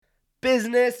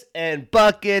Business and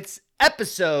Buckets,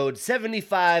 episode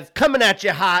 75, coming at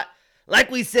you hot. Like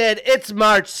we said, it's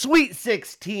March, Sweet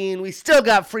 16. We still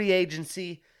got free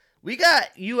agency. We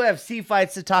got UFC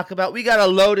fights to talk about. We got a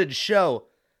loaded show.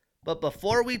 But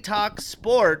before we talk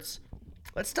sports,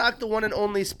 let's talk the one and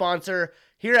only sponsor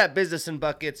here at Business and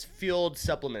Buckets, Fueled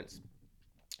Supplements.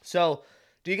 So,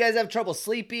 do you guys have trouble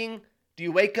sleeping? Do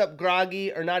you wake up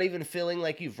groggy or not even feeling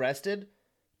like you've rested?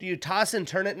 Do you toss and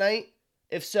turn at night?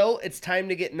 If so, it's time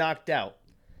to get knocked out.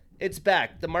 It's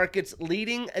back. The market's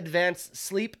leading advanced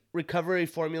sleep recovery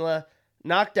formula,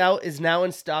 Knocked Out, is now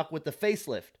in stock with the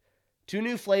facelift. 2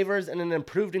 new flavors and an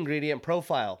improved ingredient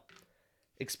profile.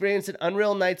 Experience an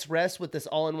unreal night's rest with this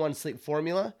all-in-one sleep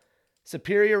formula.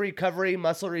 Superior recovery,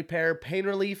 muscle repair, pain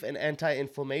relief, and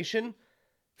anti-inflammation.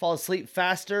 Fall asleep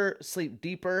faster, sleep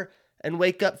deeper, and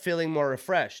wake up feeling more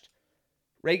refreshed.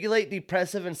 Regulate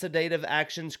depressive and sedative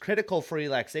actions critical for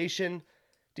relaxation.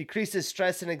 Decreases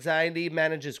stress and anxiety,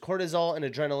 manages cortisol and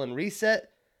adrenaline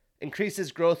reset,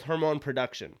 increases growth hormone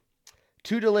production.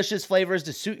 2 delicious flavors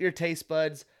to suit your taste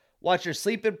buds. Watch your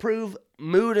sleep improve,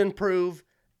 mood improve,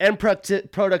 and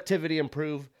productivity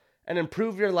improve, and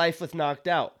improve your life with Knocked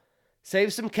Out.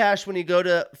 Save some cash when you go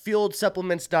to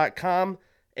fueledsupplements.com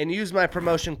and use my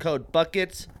promotion code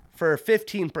BUCKETS for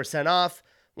 15% off.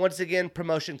 Once again,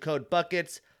 promotion code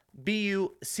BUCKETS,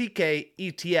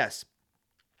 BUCKETS.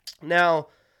 Now,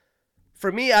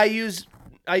 for me, I use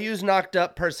Knocked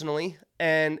Up personally,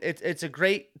 and it's a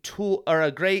great tool or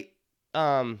a great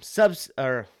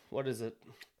supplement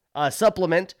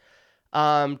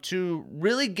to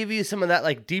really give you some of that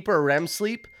like deeper REM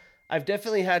sleep. I've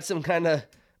definitely had some kind of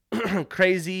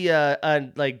crazy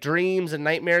like dreams and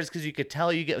nightmares because you could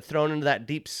tell you get thrown into that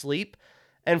deep sleep,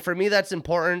 and for me that's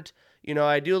important. You know,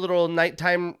 I do a little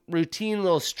nighttime routine,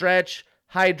 little stretch,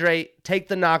 hydrate, take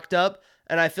the Knocked Up,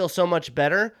 and I feel so much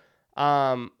better.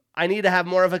 I need to have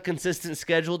more of a consistent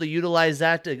schedule to utilize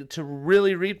that to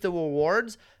really reap the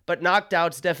rewards. But Knocked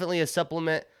Out's definitely a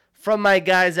supplement from my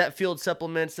guys at Fueled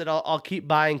Supplements that I'll keep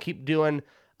buying, keep doing.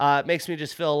 It makes me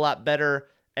just feel a lot better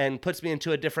and puts me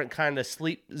into a different kind of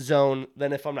sleep zone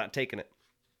than if I'm not taking it.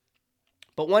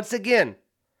 But once again,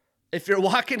 if you're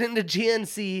walking into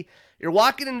GNC, you're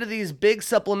walking into these big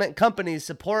supplement companies,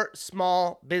 support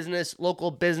small business,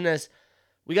 local business.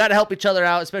 We got to help each other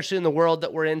out, especially in the world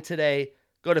that we're in today.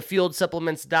 Go to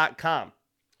fueledsupplements.com.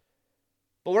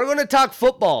 But we're going to talk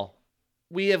football.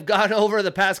 We have gone over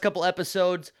the past couple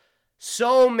episodes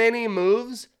so many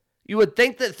moves. You would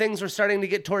think that things were starting to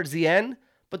get towards the end,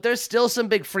 but there's still some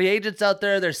big free agents out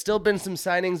there. There's still been some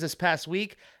signings this past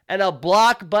week, and a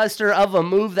blockbuster of a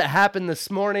move that happened this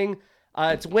morning.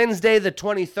 It's Wednesday the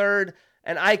 23rd,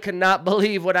 and I could not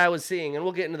believe what I was seeing, and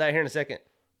we'll get into that here in a second.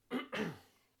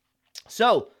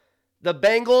 So, the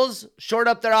Bengals short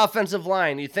up their offensive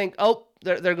line. You think,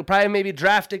 they're probably maybe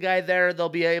draft a guy there. They'll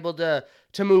be able to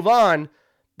move on.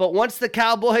 But once the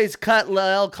Cowboys cut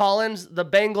La'el Collins, the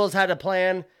Bengals had a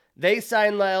plan. They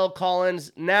signed La'el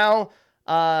Collins. Now,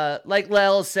 like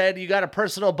La'el said, you got a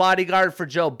personal bodyguard for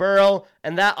Joe Burrow,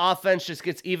 and that offense just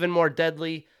gets even more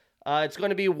deadly. It's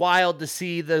going to be wild to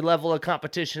see the level of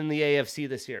competition in the AFC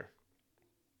this year.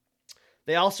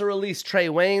 They also released Trey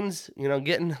Waynes,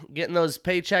 getting those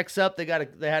paychecks up. They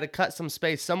had to cut some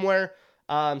space somewhere.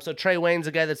 So Trey Waynes,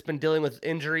 a guy that's been dealing with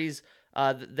injuries,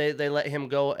 they let him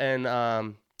go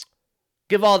and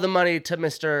give all the money to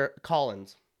Mr.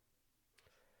 Collins.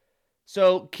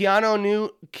 So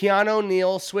Keanu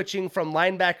Neal switching from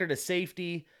linebacker to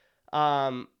safety.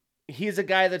 He's a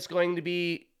guy that's going to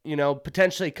be,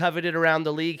 potentially coveted around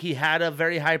the league. He had a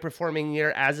very high performing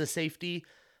year as a safety.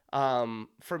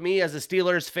 For me as a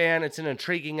Steelers fan, it's an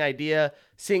intriguing idea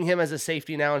seeing him as a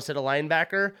safety now instead of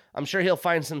linebacker. I'm sure he'll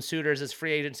find some suitors as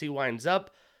free agency winds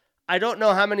up. I don't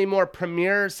know how many more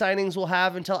premier signings we'll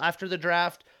have until after the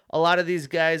draft. A lot of these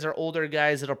guys are older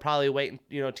guys that'll probably wait,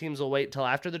 teams will wait until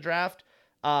after the draft.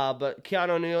 But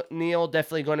Keanu Neal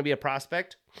definitely going to be a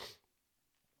prospect.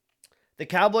 The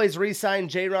Cowboys re-signed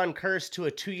Jaron Kearse to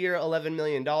a 2-year, $11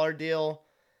 million deal.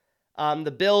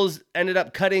 The Bills ended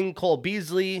up cutting Cole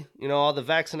Beasley, all the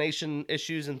vaccination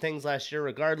issues and things last year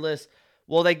regardless.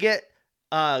 Well, they get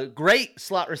great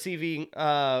slot receiver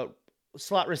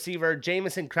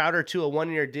Jamison Crowder to a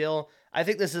 1-year deal. I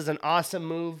think this is an awesome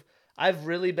move. I've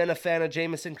really been a fan of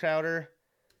Jamison Crowder.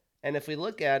 And if we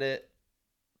look at it,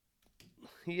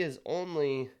 he is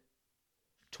only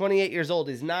 28 years old.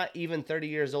 He's not even 30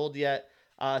 years old yet.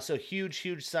 So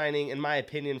huge signing, in my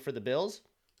opinion, for the Bills.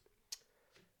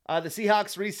 The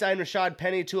Seahawks re-signed Rashad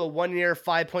Penny to a 1-year,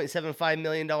 $5.75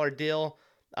 million deal.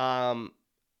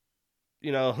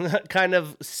 Kind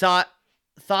of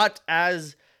thought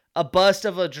as a bust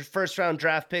of a first-round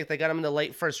draft pick. They got him in the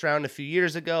late first round a few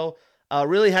years ago.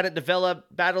 Really hadn't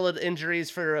developed, battled injuries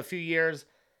for a few years.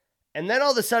 And then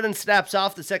all of a sudden snaps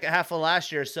off the second half of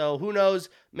last year. So who knows?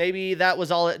 Maybe that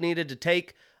was all it needed to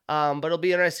take. But it'll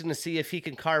be interesting to see if he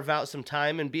can carve out some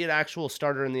time and be an actual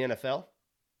starter in the NFL.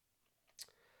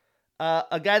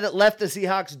 A guy that left the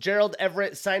Seahawks, Gerald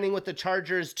Everett, signing with the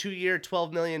Chargers, 2-year,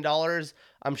 $12 million.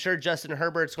 I'm sure Justin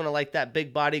Herbert's going to like that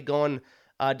big body going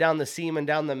down the seam and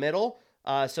down the middle.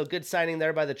 So good signing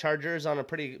there by the Chargers on a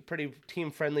pretty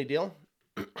team-friendly deal.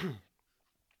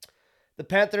 The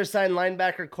Panthers signed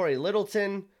linebacker Corey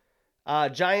Littleton.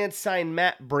 Giants signed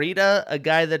Matt Breida, a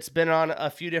guy that's been on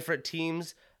a few different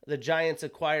teams. The Giants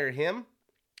acquire him.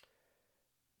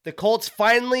 The Colts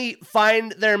finally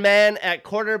find their man at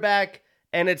quarterback,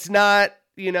 and it's not,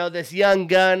 this young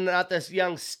gun, not this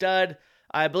young stud.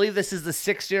 I believe this is the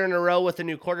 6th year in a row with a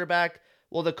new quarterback.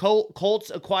 Well, the Colts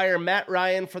acquire Matt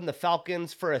Ryan from the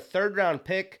Falcons for a 3rd-round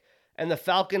pick, and the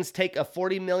Falcons take a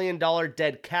 $40 million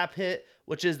dead cap hit,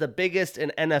 which is the biggest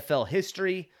in NFL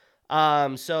history.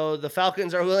 So the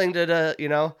Falcons are willing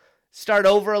to start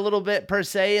over a little bit per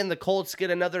se, and the Colts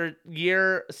get another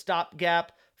year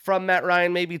stopgap from Matt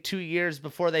Ryan, maybe 2 years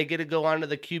before they get to go on to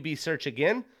the QB search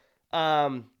again.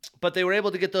 But they were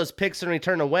able to get those picks in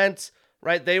return to Wentz,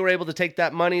 right? They were able to take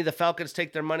that money. The Falcons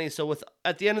take their money. So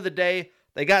at the end of the day,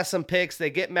 they got some picks.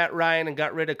 They get Matt Ryan and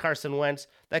got rid of Carson Wentz.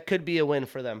 That could be a win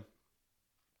for them.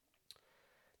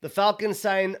 The Falcons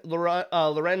signed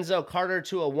Lorenzo Carter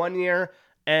to a 1-year.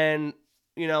 And,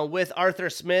 with Arthur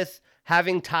Smith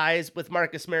having ties with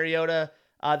Marcus Mariota,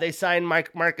 they signed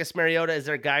Marcus Mariota as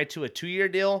their guy to a 2-year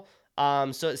deal.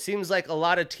 So it seems like a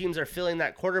lot of teams are filling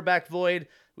that quarterback void.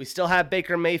 We still have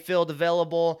Baker Mayfield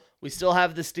available. We still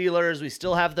have the Steelers. We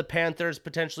still have the Panthers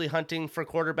potentially hunting for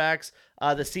quarterbacks,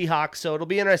 the Seahawks. So it'll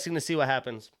be interesting to see what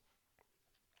happens.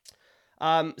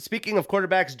 Speaking of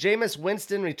quarterbacks, Jameis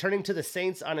Winston returning to the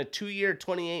Saints on a 2-year,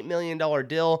 $28 million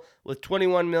deal with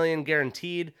 $21 million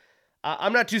guaranteed.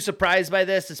 I'm not too surprised by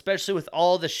this, especially with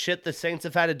all the shit the Saints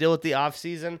have had to deal with the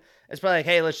offseason. It's probably like,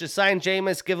 hey, let's just sign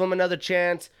Jameis, give him another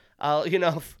chance.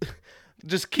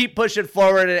 Just keep pushing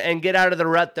forward and get out of the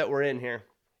rut that we're in here.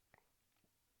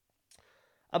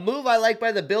 A move I like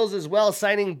by the Bills as well,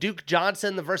 signing Duke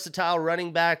Johnson, the versatile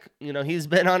running back. He's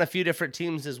been on a few different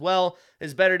teams as well.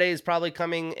 His better days probably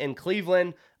coming in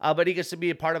Cleveland, but he gets to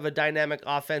be a part of a dynamic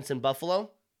offense in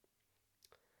Buffalo.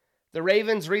 The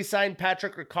Ravens re-signed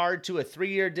Patrick Ricard to a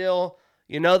 3-year deal.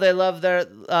 They love their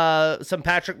some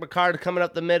Patrick Ricard coming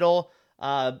up the middle,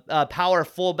 power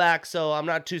fullback, so I'm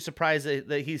not too surprised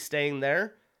that he's staying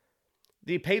there.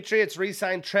 The Patriots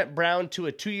re-signed Trent Brown to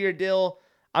a 2-year deal.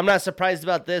 I'm not surprised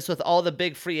about this with all the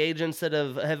big free agents that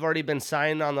have already been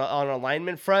signed on a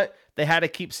lineman front. They had to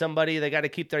keep somebody. They got to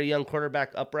keep their young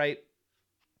quarterback upright.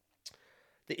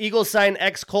 The Eagles signed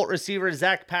ex-Colt receiver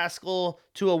Zach Pascal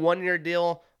to a 1-year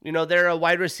deal. They're a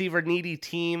wide receiver needy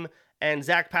team, and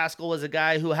Zach Pascal was a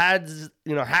guy who has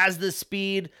the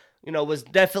speed, was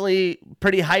definitely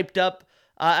pretty hyped up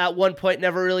at one point,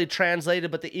 never really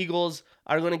translated, but the Eagles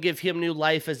are going to give him new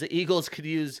life as the Eagles could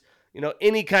use,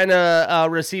 any kind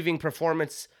of receiving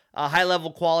performance,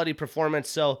 high-level quality performance.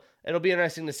 So it'll be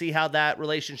interesting to see how that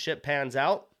relationship pans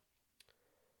out.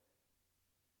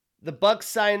 The Bucs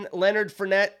signed Leonard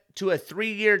Fournette to a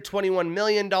 3-year, $21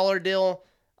 million deal.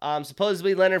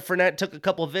 Supposedly Leonard Fournette took a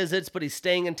couple visits, but he's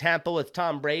staying in Tampa with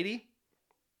Tom Brady.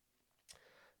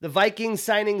 The Vikings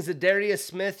signing Zadarius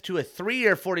Smith to a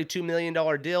 3-year, $42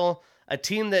 million deal. A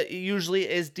team that usually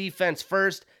is defense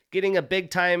first, getting a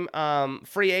big-time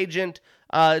free agent.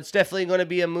 It's definitely going to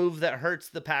be a move that hurts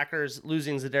the Packers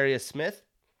losing Zadarius Smith.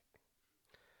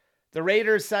 The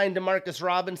Raiders signed DeMarcus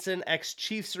Robinson,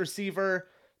 ex-Chiefs receiver.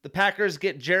 The Packers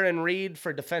get Jaron Reed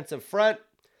for defensive front.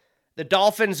 The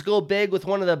Dolphins go big with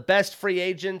one of the best free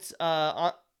agents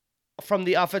from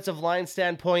the offensive line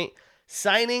standpoint,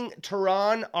 signing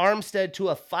Teron Armstead to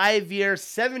a 5-year,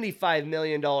 $75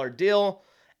 million deal.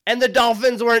 And the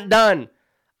Dolphins weren't done.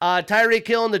 Tyreek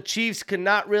Hill and the Chiefs could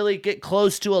not really get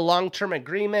close to a long-term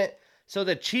agreement. So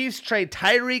the Chiefs trade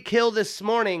Tyreek Hill this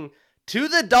morning to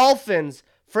the Dolphins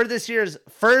for this year's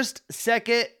 1st,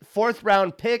 2nd, 4th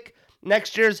round pick,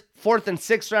 next year's 4th and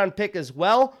 6th round pick as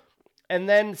well, and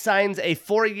then signs a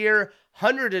 4-year,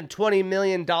 $120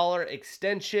 million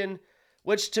extension,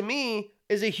 which to me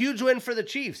is a huge win for the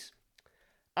Chiefs.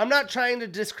 I'm not trying to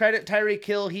discredit Tyreek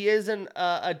Hill. He is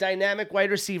a dynamic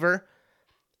wide receiver.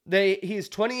 He's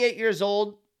 28 years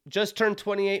old, just turned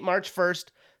 28 March 1st.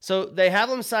 So they have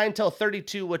him signed till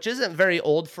 32, which isn't very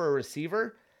old for a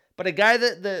receiver. But a guy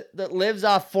that lives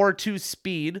off 4.2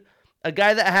 speed, a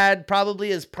guy that had probably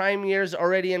his prime years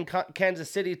already in Kansas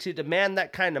City to demand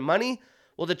that kind of money.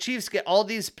 Well, the Chiefs get all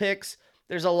these picks.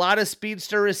 There's a lot of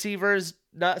speedster receivers,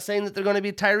 not saying that they're going to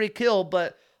be Tyreek Hill,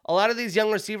 but a lot of these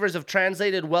young receivers have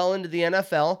translated well into the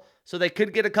NFL. So they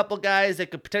could get a couple guys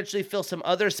that could potentially fill some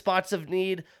other spots of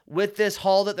need with this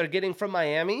haul that they're getting from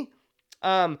Miami.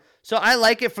 So I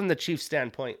like it from the Chiefs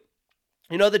standpoint.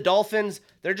 You know, the Dolphins,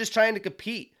 they're just trying to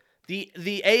compete. The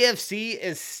AFC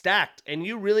is stacked, and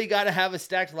you really got to have a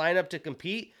stacked lineup to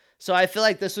compete. So I feel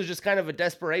like this was just kind of a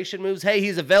desperation move. Hey,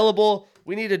 he's available.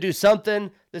 We need to do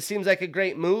something. This seems like a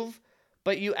great move.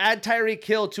 But you add Tyreek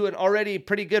Hill to an already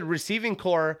pretty good receiving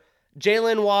core.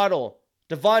 Jalen Waddle,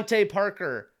 Devontae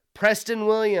Parker, Preston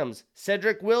Williams,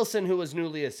 Cedric Wilson, who was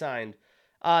newly assigned.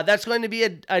 That's going to be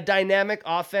a dynamic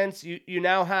offense. You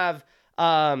now have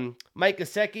Mike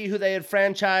Gesicki, who they had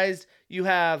franchised. You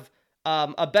have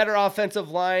a better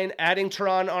offensive line, adding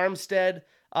Teron Armstead.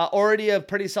 Already a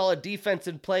pretty solid defense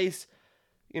in place.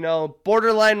 You know,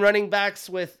 borderline running backs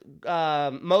with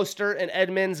Mostert and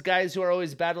Edmonds, guys who are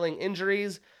always battling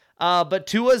injuries. But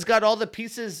Tua's got all the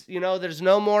pieces. You know, there's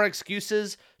no more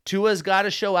excuses. Tua's got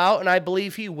to show out, and I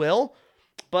believe he will.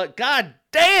 But god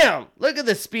damn, look at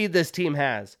the speed this team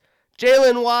has.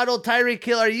 Jalen Waddle, Tyreek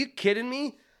Hill, are you kidding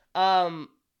me?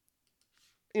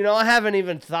 You know, I haven't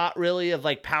even thought really of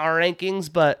like power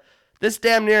rankings, but this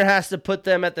damn near has to put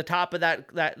them at the top of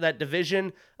that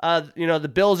division. You know, the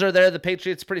Bills are there, the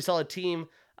Patriots, pretty solid team.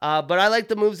 But I like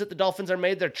the moves that the Dolphins are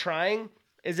made. They're trying.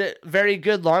 Is it very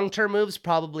good long-term moves?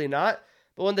 Probably not.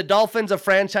 But when the Dolphins, a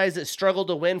franchise that struggled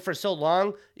to win for so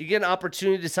long, you get an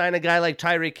opportunity to sign a guy like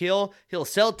Tyreek Hill. He'll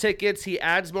sell tickets. He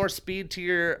adds more speed to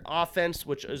your offense,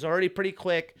 which is already pretty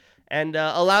quick, and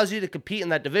allows you to compete in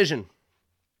that division.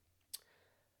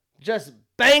 Just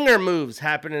banger moves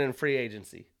happening in free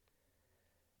agency.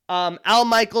 Al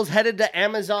Michaels headed to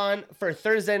Amazon for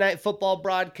Thursday Night Football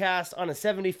broadcast on a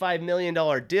 $75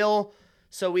 million deal.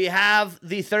 So we have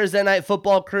the Thursday Night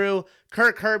Football crew,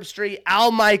 Kirk Herbstreit,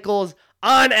 Al Michaels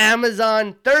on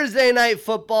Amazon. Thursday Night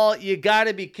Football. You got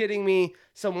to be kidding me.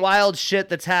 Some wild shit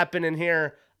that's happening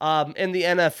here in the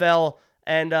NFL.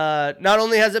 And not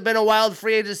only has it been a wild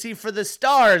free agency for the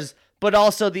stars, but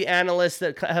also the analysts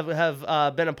that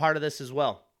have been a part of this as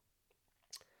well.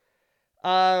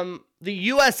 The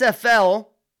USFL,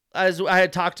 as I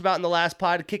had talked about in the last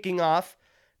pod, kicking off,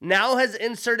 now has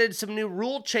inserted some new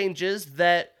rule changes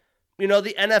that, you know,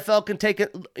 the NFL can take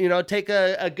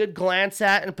a good glance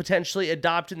at and potentially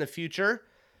adopt in the future.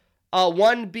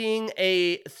 One being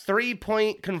a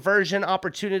 3-point conversion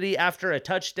opportunity after a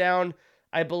touchdown.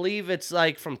 I believe it's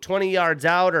like from 20 yards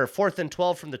out or 4th and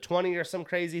 12 from the 20 or some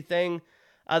crazy thing.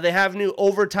 They have new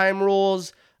overtime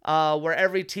rules where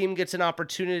every team gets an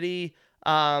opportunity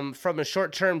from a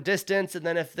short-term distance. And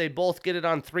then if they both get it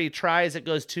on 3 tries, it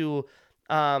goes to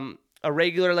a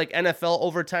regular like NFL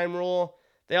overtime rule.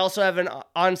 They also have an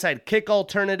onside kick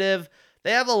alternative.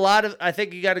 They have a lot of, I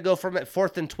think you got to go from it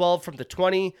 4th and 12 from the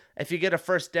 20. If you get a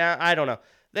first down, I don't know.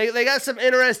 They got some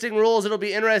interesting rules. It'll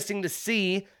be interesting to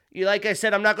see. Like I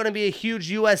said, I'm not going to be a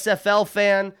huge USFL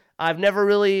fan. I've never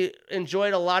really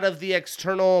enjoyed a lot of the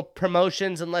external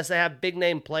promotions unless they have big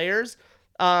name players.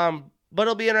 But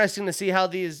it'll be interesting to see how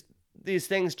these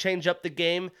things change up the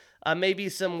game. Maybe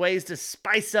some ways to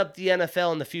spice up the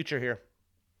NFL in the future here.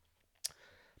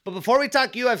 But before we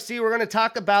talk UFC, we're going to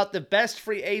talk about the best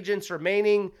free agents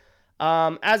remaining.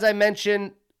 As I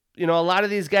mentioned, you know, a lot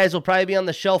of these guys will probably be on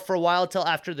the shelf for a while till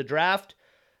after the draft.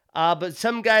 But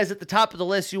some guys at the top of the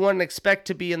list you wouldn't expect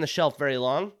to be in the shelf very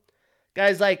long.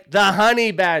 Guys like the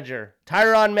Honey Badger.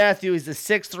 Tyrann Mathieu is the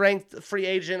 6th ranked free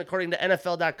agent according to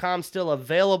NFL.com, still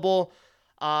available.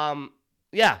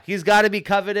 Yeah, he's got to be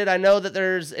coveted. I know that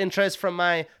there's interest from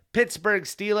my Pittsburgh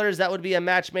Steelers. That would be a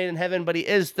match made in heaven, but he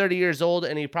is 30 years old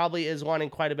and he probably is wanting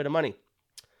quite a bit of money.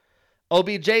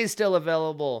 OBJ is still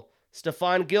available.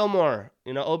 Stephon Gilmore,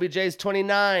 you know, OBJ's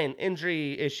 29,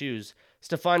 injury issues.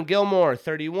 Stephon Gilmore,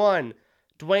 31.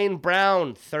 Dwayne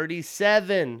Brown,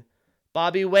 37.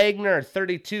 Bobby Wagner,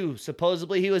 32.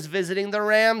 Supposedly he was visiting the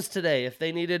Rams today if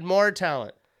they needed more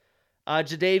talent.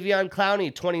 Jadeveon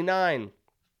Clowney, 29.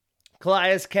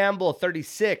 Calais Campbell,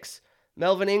 36.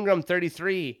 Melvin Ingram,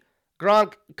 33.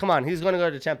 Gronk, come on, he's going to go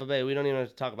to Tampa Bay. We don't even have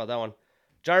to talk about that one.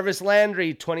 Jarvis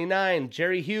Landry, 29.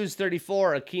 Jerry Hughes,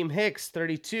 34. Akeem Hicks,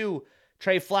 32.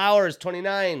 Trey Flowers,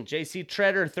 29. J.C.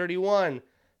 Treader, 31.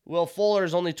 Will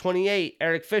Fuller's only 28.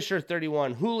 Eric Fisher,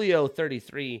 31. Julio,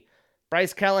 33.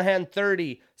 Bryce Callahan,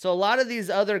 30. So a lot of these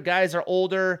other guys are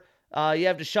older. You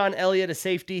have Deshaun Elliott, a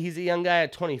safety. He's a young guy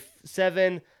at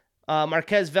 27.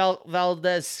 Marquez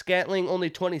Valdez Scantling, only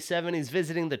 27. He's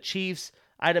visiting the Chiefs.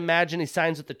 I'd imagine he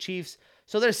signs with the Chiefs.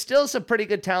 So there's still some pretty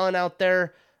good talent out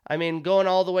there. I mean, going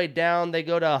all the way down, they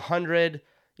go to 100.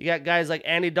 You got guys like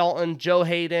Andy Dalton, Joe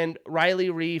Hayden, Riley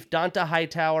Reif, Donta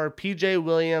Hightower, PJ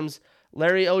Williams,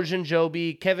 Larry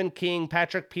Ogunjobi, Kevin King,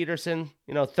 Patrick Peterson,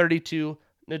 32,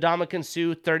 Ndamukong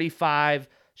Suh, 35,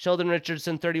 Sheldon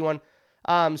Richardson, 31.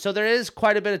 So there is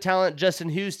quite a bit of talent. Justin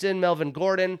Houston, Melvin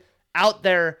Gordon out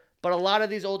there, but a lot of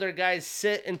these older guys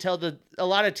sit until a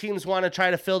lot of teams want to try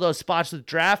to fill those spots with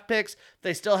draft picks.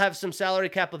 They still have some salary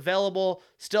cap available,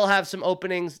 still have some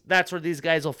openings. That's where these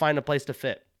guys will find a place to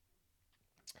fit.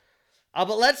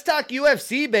 But let's talk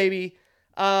UFC, baby.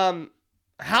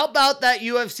 How about that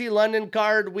UFC London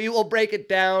card? We will break it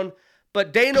down.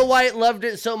 But Dana White loved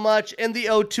it so much in the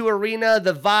O2 Arena,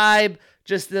 the vibe,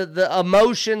 just the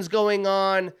emotions going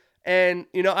on. And,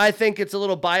 I think it's a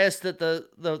little biased that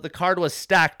the card was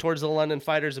stacked towards the London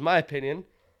fighters, in my opinion.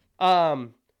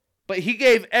 But he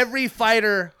gave every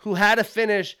fighter who had a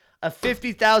finish a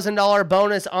 $50,000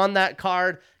 bonus on that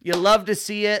card. You love to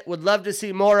see it. Would love to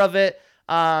see more of it.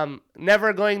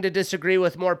 Never going to disagree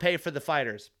with more pay for the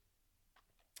fighters.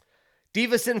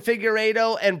 Deiveson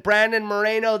Figueiredo and Brandon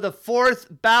Moreno, the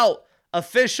fourth bout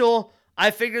official.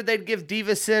 I figured they'd give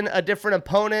Deiveson a different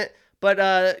opponent,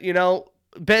 but,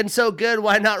 been so good,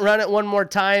 why not run it one more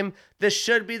time? This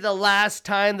should be the last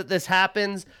time that this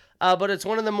happens, but it's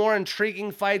one of the more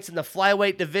intriguing fights in the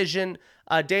flyweight division.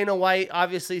 Dana White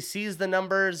obviously sees the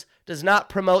numbers, does not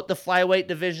promote the flyweight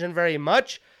division very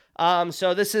much.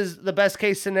 So this is the best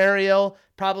case scenario,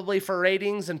 probably for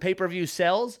ratings and pay-per-view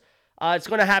sales. It's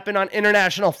going to happen on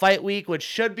International Fight Week, which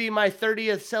should be my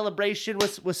 30th celebration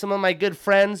with some of my good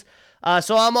friends.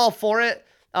 So I'm all for it.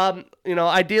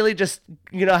 Ideally just,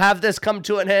 have this come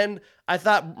to an end. I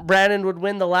thought Brandon would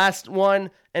win the last one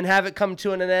and have it come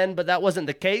to an end, but that wasn't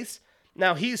the case.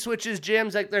 Now he switches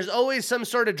gyms. Like, there's always some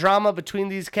sort of drama between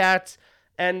these cats.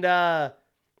 And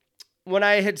when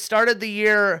I had started the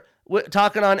year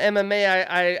talking on MMA,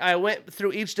 I went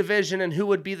through each division and who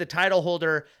would be the title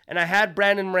holder, and I had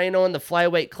Brandon Moreno in the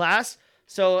flyweight class.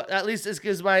 So at least this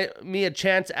gives me a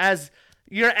chance as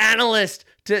your analyst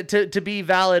to be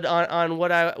valid on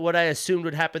what I assumed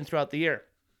would happen throughout the year.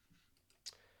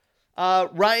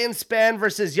 Ryan Spann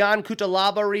versus Jan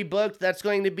Cutelaba rebooked. That's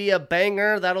going to be a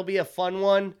banger. That'll be a fun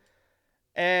one.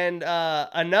 And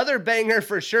another banger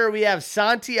for sure. We have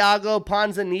Santiago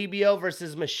Ponzinibbio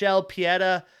versus Michel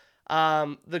Pieta.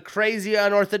 The crazy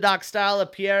unorthodox style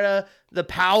of Pieta, the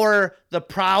power, the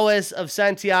prowess of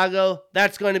Santiago.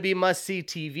 That's going to be must-see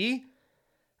TV.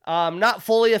 Not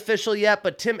fully official yet,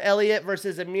 but Tim Elliott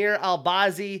versus Amir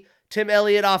Albazi. Tim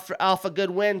Elliott off a good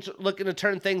win, looking to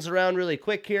turn things around really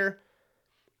quick here.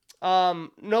 No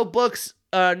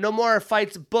more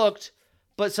fights booked,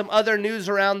 but some other news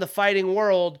around the fighting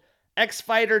world.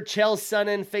 Ex-fighter Chael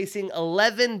Sonnen facing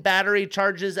 11 battery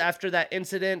charges after that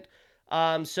incident.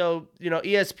 So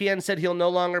ESPN said he'll no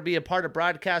longer be a part of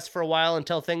broadcast for a while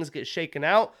until things get shaken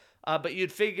out. But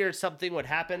you'd figure something would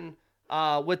happen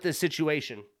with this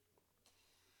situation.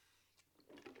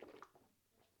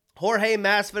 Jorge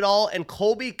Masvidal and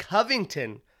Colby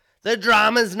Covington. The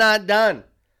drama's not done.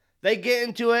 They get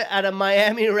into it at a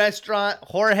Miami restaurant.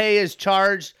 Jorge is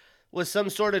charged with some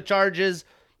sort of charges.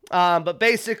 But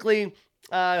basically,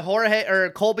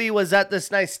 Colby was at this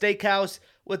nice steakhouse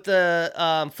with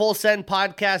the Full Send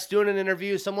podcast doing an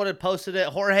interview. Someone had posted it.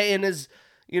 Jorge and his,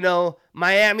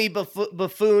 Miami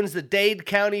buffoons, the Dade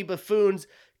County buffoons,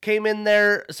 came in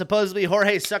there. Supposedly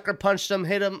Jorge sucker punched him,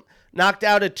 hit him, knocked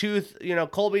out a tooth.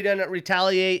 Colby didn't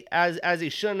retaliate as he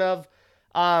shouldn't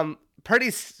have.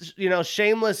 Pretty,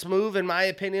 shameless move in my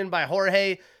opinion by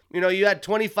Jorge. You had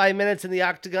 25 minutes in the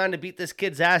octagon to beat this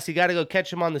kid's ass. You got to go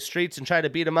catch him on the streets and try to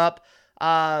beat him up.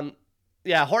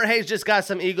 Yeah, Jorge's just got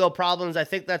some ego problems. I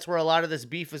think that's where a lot of this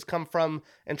beef has come from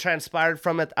and transpired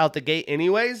from it out the gate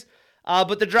anyways.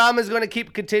 But the drama is going to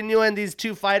keep continuing. These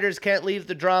two fighters can't leave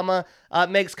the drama. It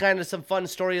makes kind of some fun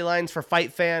storylines for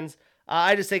fight fans.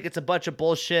 I just think it's a bunch of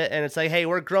bullshit, and it's like, hey,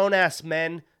 we're grown-ass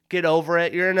men. Get over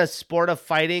it. You're in a sport of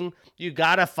fighting. You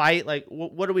got to fight. Like,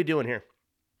 what are we doing here?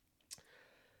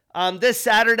 This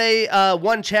Saturday,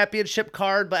 one championship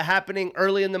card, but happening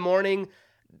early in the morning.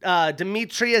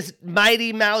 Demetrius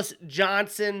Mighty Mouse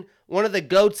Johnson, one of the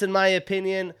GOATs in my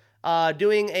opinion,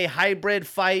 doing a hybrid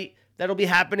fight that'll be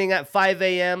happening at 5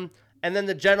 a.m. And then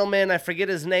the gentleman, I forget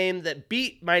his name, that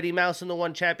beat Mighty Mouse in the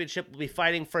one championship will be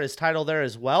fighting for his title there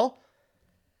as well.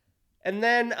 And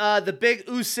then the big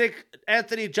Usyk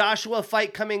Anthony Joshua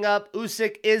fight coming up.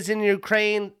 Usyk is in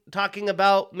Ukraine, talking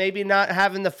about maybe not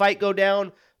having the fight go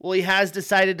down. Well, he has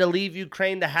decided to leave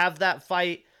Ukraine to have that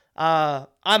fight.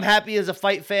 I'm happy as a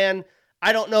fight fan.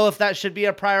 I don't know if that should be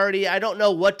a priority. I don't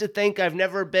know what to think. I've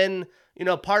never been,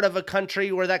 part of a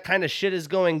country where that kind of shit is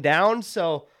going down.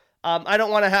 So I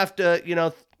don't want to have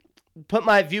to, put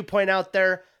my viewpoint out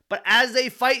there. But as a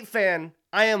fight fan,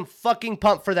 I am fucking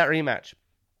pumped for that rematch.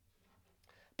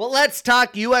 But let's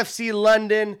talk UFC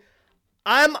London.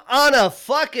 I'm on a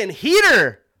fucking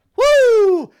heater.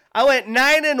 Woo! I went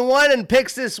 9-1 in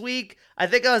picks this week. I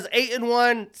think I was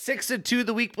 8-1, 6-2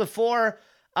 the week before.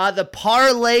 The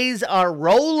parlays are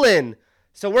rolling.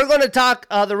 So we're going to talk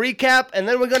the recap, and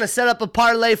then we're going to set up a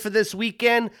parlay for this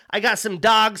weekend. I got some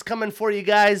dogs coming for you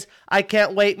guys. I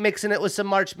can't wait, mixing it with some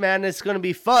March Madness. It's going to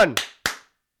be fun.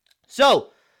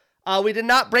 So we did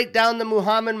not break down the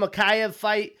Muhammad Mokaev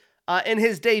fight in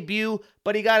his debut,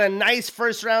 but he got a nice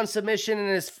first-round submission in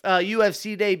his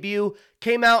UFC debut.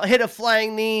 Came out, hit a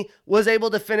flying knee, was able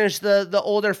to finish the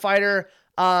older fighter,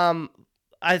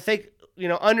 I think,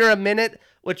 under a minute,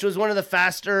 which was one of the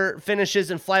faster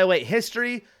finishes in flyweight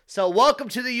history. So welcome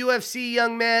to the UFC,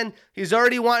 young man. He's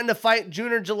already wanting to fight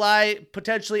June or July,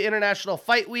 potentially International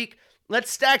Fight Week.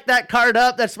 Let's stack that card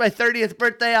up. That's my 30th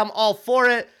birthday. I'm all for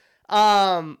it.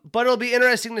 But it'll be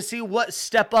interesting to see what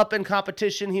step up in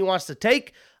competition he wants to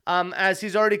take, as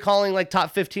he's already calling like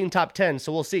top 15, top 10.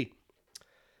 So we'll see.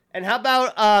 And how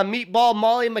about Meatball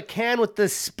Molly McCann with the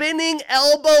spinning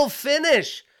elbow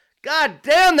finish? God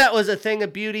damn, that was a thing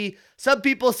of beauty. Some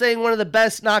people saying one of the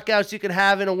best knockouts you could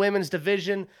have in a women's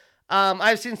division.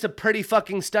 I've seen some pretty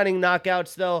fucking stunning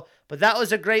knockouts though, but that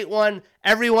was a great one.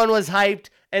 Everyone was hyped.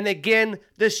 And again,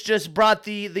 this just brought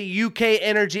the UK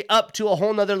energy up to a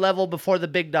whole nother level before the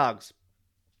big dogs.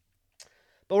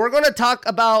 But we're going to talk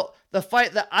about the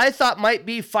fight that I thought might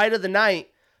be fight of the night,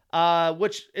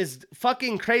 which is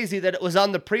fucking crazy that it was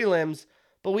on the prelims.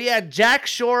 But we had Jack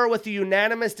Shore with a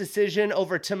unanimous decision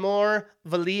over Timur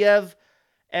Valiev.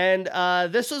 And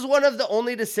this was one of the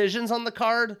only decisions on the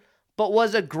card, but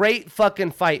was a great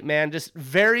fucking fight, man. Just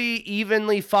very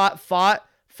evenly fought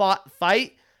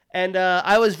fight. And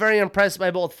I was very impressed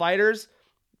by both fighters.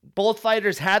 Both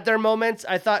fighters had their moments.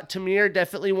 I thought Timur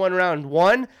definitely won round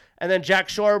 1. And then Jack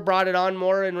Shore brought it on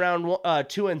more in round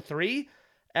 2 and 3.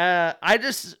 I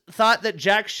just thought that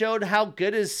Jack showed how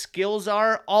good his skills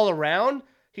are all around.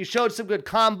 He showed some good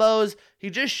combos. He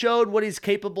just showed what he's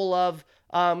capable of.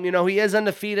 He is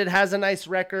undefeated, has a nice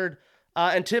record.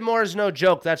 And Timur is no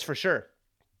joke, that's for sure.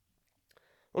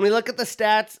 When we look at the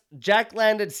stats, Jack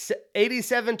landed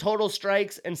 87 total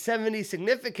strikes and 70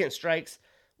 significant strikes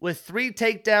with 3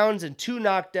 takedowns and 2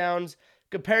 knockdowns,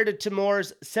 compared to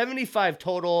Timur's 75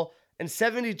 total and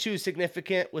 72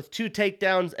 significant with 2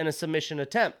 takedowns and a submission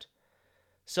attempt.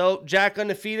 So Jack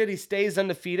undefeated, he stays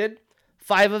undefeated.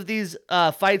 5 of these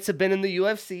fights have been in the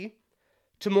UFC.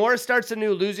 Timur starts a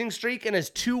new losing streak and is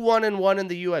 2-1-1 in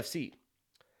the UFC.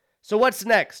 So what's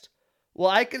next? Well,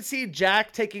 I could see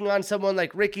Jack taking on someone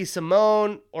like Ricky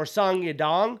Simone or Song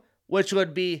Yadong, which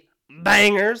would be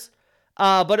bangers,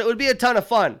 but it would be a ton of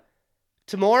fun.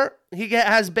 Timur, he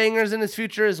has bangers in his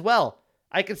future as well.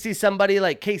 I could see somebody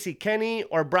like Casey Kenny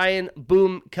or Brian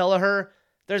Boom Kelleher.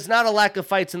 There's not a lack of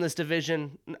fights in this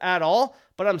division at all,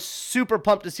 but I'm super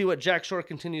pumped to see what Jack Shore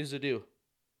continues to do.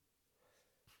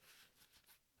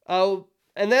 Oh,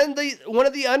 and then one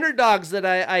of the underdogs that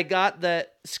I got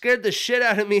that scared the shit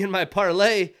out of me in my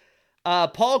parlay,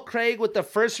 Paul Craig with the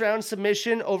first round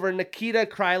submission over Nikita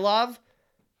Krylov.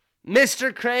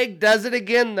 Mr. Craig does it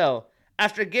again though.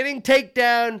 After getting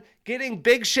takedown, getting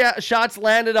big shots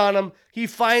landed on him, he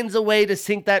finds a way to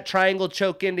sink that triangle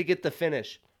choke in to get the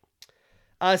finish.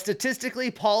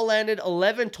 Statistically, Paul landed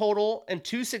 11 total and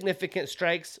 2 significant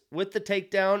strikes with the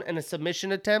takedown and a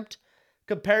submission attempt,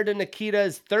 compared to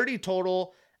Nikita's 30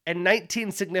 total and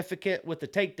 19 significant with the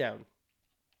takedown.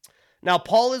 Now,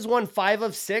 Paul has won 5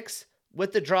 of 6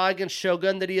 with the draw against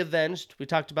Shogun that he avenged. We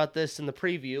talked about this in the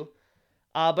preview.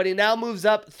 But he now moves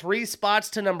up 3 spots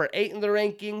to number 8 in the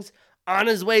rankings, on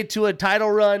his way to a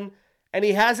title run, and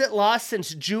he hasn't lost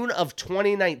since June of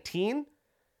 2019,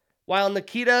 while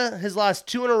Nikita has lost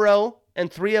 2 in a row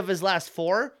and 3 of his last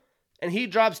 4, and he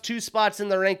drops 2 spots in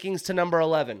the rankings to number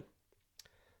 11.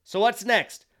 So what's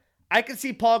next? I could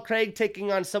see Paul Craig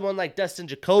taking on someone like Dustin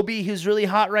Jacoby, who's really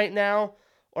hot right now,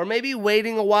 or maybe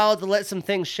waiting a while to let some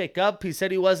things shake up. He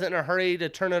said he wasn't in a hurry to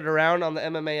turn it around on the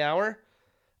MMA Hour.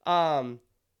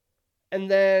 And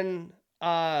then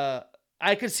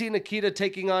I could see Nikita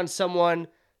taking on someone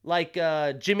like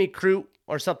Jimmy Crute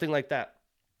or something like that.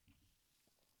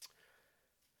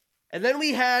 And then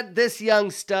we had this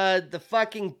young stud, the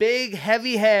fucking big,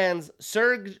 heavy hands,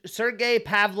 Sergey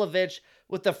Pavlovich,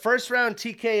 with the first round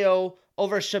TKO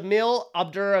over Shamil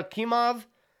Abdurakhimov.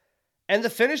 And the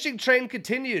finishing train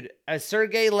continued as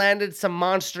Sergey landed some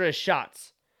monstrous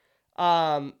shots.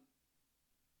 It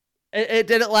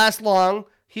didn't last long.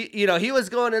 He was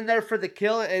going in there for the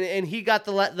kill, and he got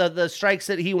the strikes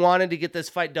that he wanted to get this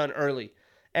fight done early.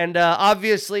 And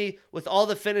obviously, with all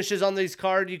the finishes on these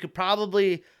cards, you could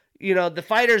probably, the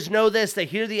fighters know this. They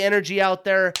hear the energy out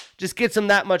there. Just gets them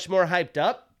that much more hyped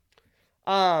up.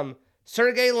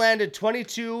 Sergey landed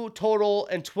 22 total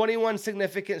and 21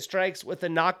 significant strikes with a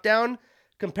knockdown,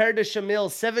 compared to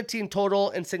Shamil's 17 total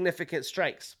and significant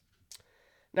strikes.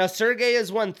 Now, Sergey has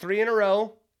won 3 in a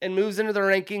row and moves into the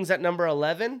rankings at number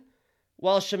 11,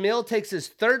 while Shamil takes his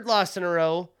 3rd loss in a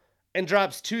row and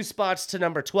drops 2 spots to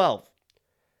number 12.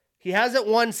 He hasn't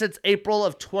won since April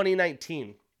of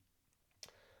 2019.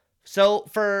 So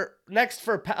for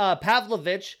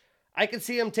Pavlovich, I could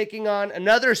see him taking on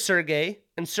another Sergey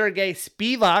and Sergey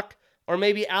Spivak, or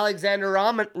maybe Alexander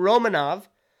Romanov.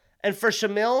 And for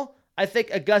Shamil, I think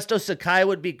Augusto Sakai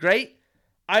would be great.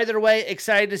 Either way,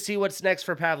 excited to see what's next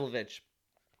for Pavlovich.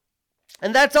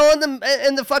 And that's all in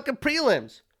the fucking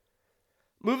prelims.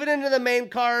 Moving into the main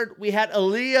card, we had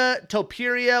Ilia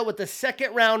Topuria with the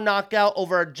 2nd round knockout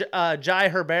over Jai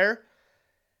Herbert.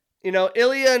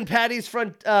 Ilia and Paddy's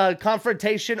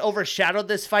confrontation overshadowed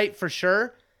this fight for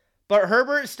sure. But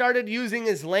Herbert started using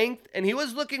his length, and he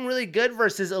was looking really good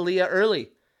versus Ilia early.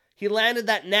 He landed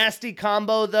that nasty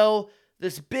combo, though.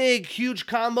 This big, huge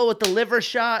combo with the liver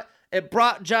shot. It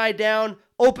brought Jai down,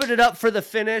 opened it up for the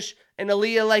finish, and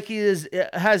Ilia, like he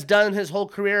has done his whole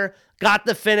career, got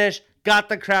the finish, got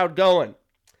the crowd going.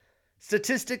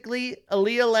 Statistically,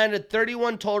 Ilia landed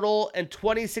 31 total and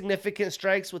 20 significant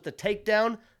strikes with a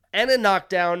takedown and a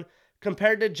knockdown,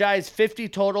 compared to Jai's 50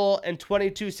 total and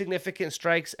 22 significant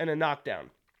strikes and a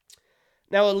knockdown.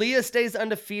 Now, Ilia stays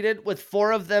undefeated with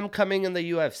 4 of them coming in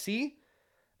the UFC.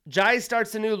 Jai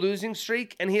starts a new losing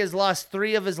streak, and he has lost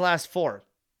 3 of his last 4.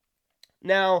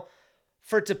 Now,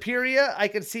 for Topuria, I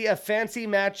could see a fancy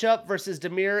matchup versus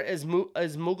Damir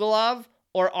Ismagulov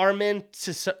or Arman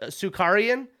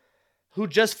Tsarukyan, who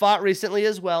just fought recently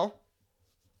as well.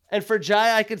 And for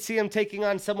Jai, I could see him taking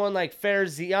on someone like Fair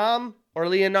Ziam or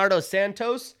Leonardo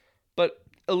Santos. But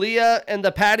Ilia and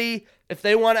the Paddy, if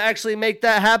they want to actually make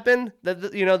that happen, the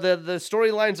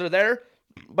storylines are there.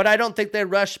 But I don't think they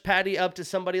rush Paddy up to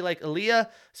somebody like Ilia,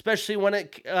 especially when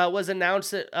it was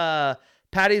announced that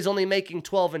Paddy's only making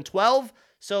 12 and 12.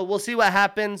 So we'll see what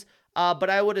happens. But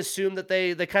I would assume that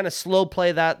they kind of slow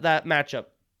play that matchup.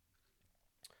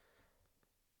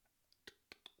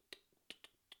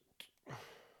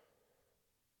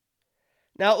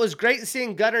 Now, it was great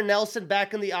seeing Gunnar Nelson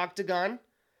back in the octagon.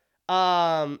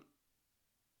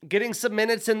 Getting some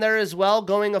minutes in there as well,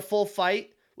 going a full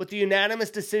fight with the unanimous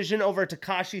decision over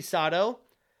Takashi Sato.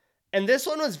 And this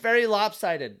one was very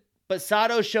lopsided, but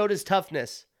Sato showed his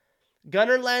toughness.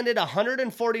 Gunnar landed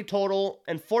 140 total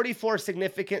and 44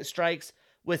 significant strikes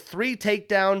with 3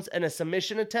 takedowns and a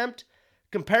submission attempt,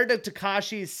 compared to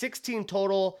Takashi's 16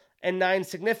 total and 9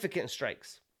 significant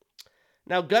strikes.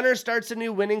 Now, Gunnar starts a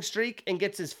new winning streak and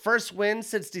gets his first win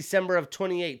since December of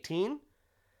 2018.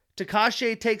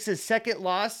 Takashi takes his 2nd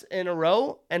loss in a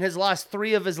row and has lost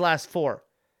 3 of his last 4.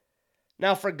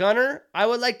 Now, for Gunnar, I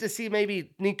would like to see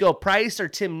maybe Nico Price or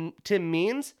Tim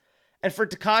Means. And for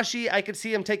Takashi, I could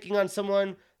see him taking on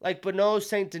someone like Benoit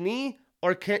Saint-Denis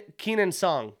or Kenan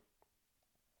Song.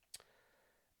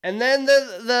 And then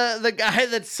the guy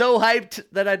that's so hyped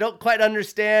that I don't quite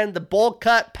understand, the bowl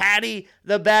cut Paddy,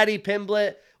 the Baddie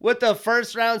Pimblett, with the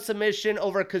 1st round submission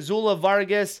over Kazula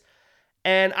Vargas.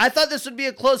 And I thought this would be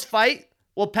a close fight.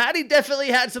 Well, Paddy definitely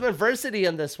had some adversity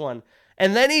in this one.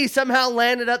 And then he somehow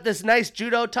landed up this nice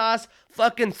judo toss,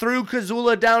 fucking threw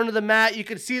Kazula down to the mat. You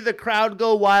could see the crowd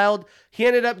go wild. He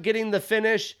ended up getting the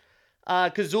finish.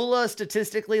 Kazula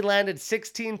statistically landed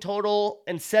 16 total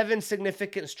and 7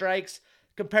 significant strikes,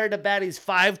 compared to Baddie's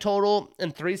 5 total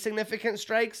and 3 significant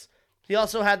strikes. He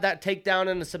also had that takedown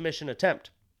and a submission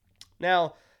attempt.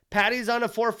 Now, Paddy's on a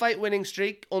 4-fight winning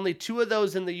streak, only 2 of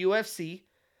those in the UFC,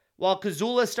 while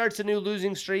Kazula starts a new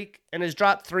losing streak and has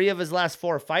dropped 3 of his last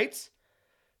 4 fights.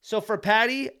 So for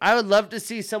Paddy, I would love to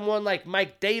see someone like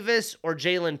Mike Davis or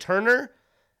Jalen Turner,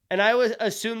 and I would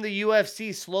assume the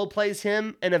UFC slow plays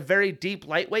him in a very deep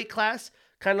lightweight class,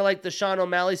 kind of like the Sean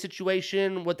O'Malley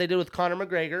situation, what they did with Conor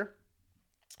McGregor.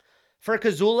 For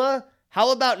Kazula,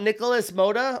 how about Nicholas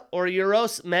Moda or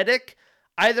Uros Medic?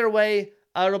 Either way,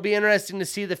 it'll be interesting to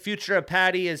see the future of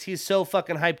Paddy as he's so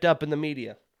fucking hyped up in the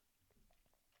media.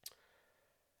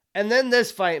 And then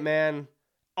this fight, man.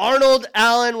 Arnold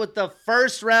Allen with the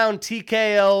 1st round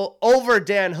TKO over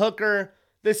Dan Hooker.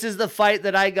 This is the fight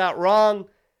that I got wrong.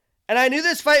 And I knew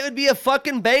this fight would be a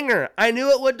fucking banger. I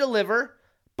knew it would deliver,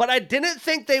 but I didn't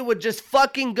think they would just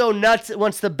fucking go nuts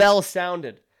once the bell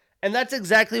sounded. And that's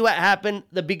exactly what happened.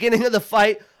 The beginning of the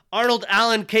fight, Arnold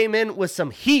Allen came in with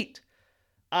some heat.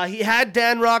 He had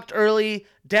Dan rocked early.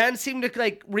 Dan seemed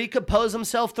to recompose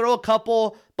himself, throw a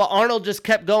couple, but Arnold just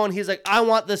kept going. He's like, I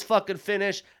want this fucking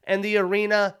finish. And the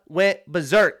arena went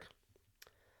berserk.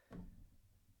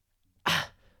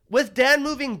 With Dan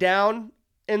moving down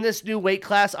in this new weight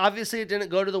class, obviously it didn't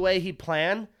go to the way he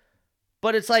planned.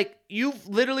 But it's like, you've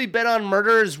literally been on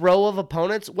murderer's row of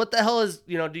opponents. What the hell is,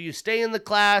 do you stay in the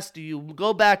class? Do you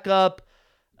go back up?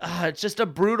 It's just a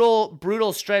brutal,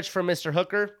 brutal stretch for Mr.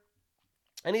 Hooker.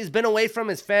 And he's been away from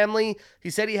his family.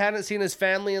 He said he hadn't seen his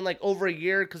family in over a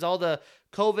year because all the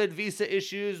COVID visa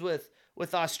issues with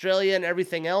Australia and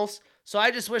everything else. So I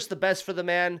just wish the best for the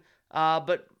man.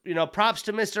 But, props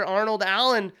to Mr. Arnold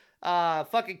Allen,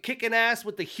 fucking kicking ass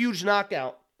with the huge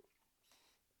knockout.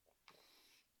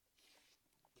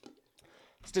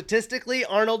 Statistically,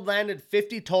 Arnold landed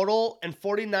 50 total and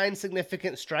 49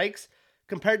 significant strikes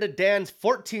compared to Dan's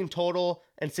 14 total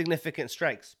and significant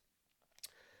strikes.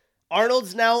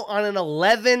 Arnold's now on an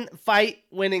 11-fight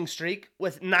winning streak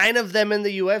with 9 of them in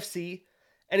the UFC,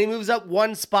 and he moves up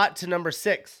 1 spot to number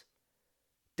 6.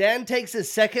 Dan takes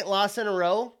his second loss in a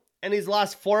row, and he's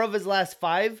lost 4 of his last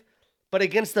 5, but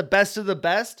against the best of the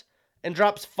best, and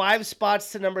drops 5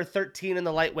 spots to number 13 in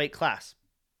the lightweight class.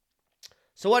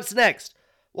 So what's next?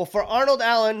 Well, for Arnold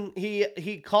Allen,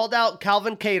 he called out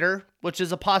Calvin Kattar, which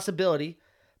is a possibility,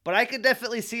 but I could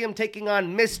definitely see him taking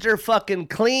on Mr. fucking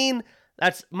Clean.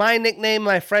 That's my nickname.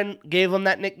 My friend gave him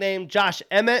that nickname. Josh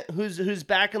Emmett, who's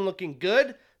back and looking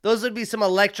good. Those would be some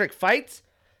electric fights.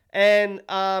 And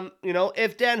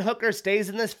if Dan Hooker stays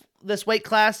in this weight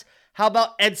class, how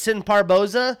about Edson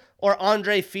Barboza or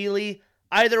Andre Fili?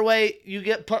 Either way, you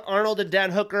put Arnold and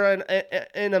Dan Hooker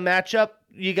in a matchup,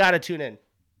 you got to tune in.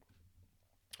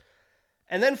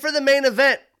 And then for the main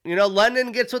event,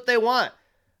 London gets what they want.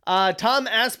 Tom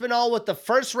Aspinall with the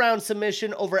first round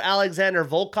submission over Alexander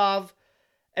Volkov.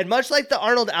 And much like the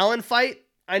Arnold Allen fight,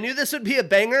 I knew this would be a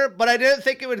banger, but I didn't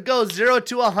think it would go 0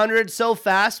 to 100 so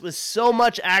fast with so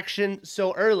much action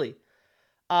so early.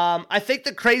 I think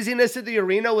the craziness of the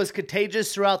arena was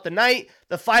contagious throughout the night.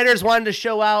 The fighters wanted to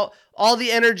show out all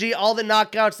the energy, all the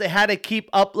knockouts. They had to keep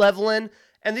up leveling.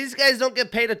 And these guys don't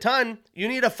get paid a ton. You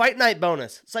need a fight night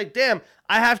bonus. It's like, damn,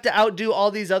 I have to outdo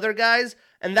all these other guys.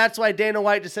 And that's why Dana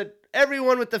White just said,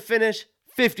 everyone with the finish,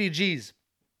 50 G's.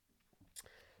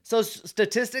 So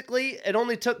statistically, it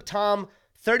only took Tom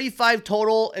 35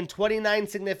 total and 29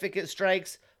 significant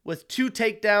strikes with 2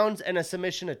 takedowns and a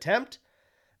submission attempt.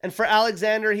 And for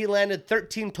Alexander, he landed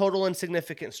 13 total and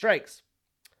significant strikes.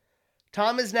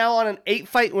 Tom is now on an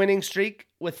 8-fight winning streak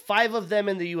with 5 of them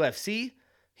in the UFC.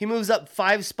 He moves up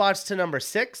 5 spots to number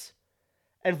 6.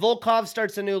 And Volkov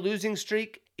starts a new losing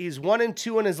streak. He's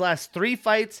 1-2 in his last 3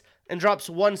 fights and drops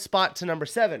 1 spot to number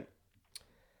 7.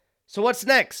 So what's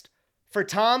next? For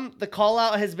Tom, the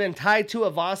call-out has been Tai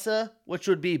Tuivasa, which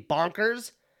would be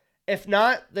bonkers. If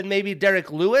not, then maybe Derek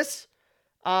Lewis.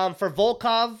 For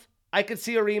Volkov, I could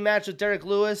see a rematch with Derek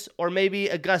Lewis or maybe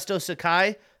Augusto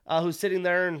Sakai, who's sitting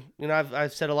there and,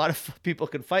 I've said a lot of people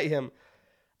could fight him.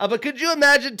 But could you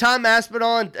imagine Tom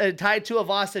Aspinall and Tai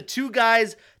Tuivasa, 2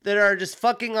 guys that are just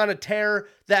fucking on a tear,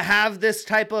 that have this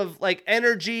type of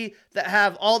energy, that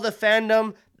have all the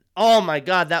fandom? Oh my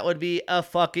God, that would be a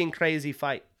fucking crazy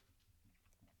fight.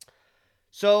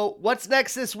 So what's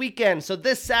next this weekend? So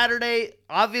this Saturday,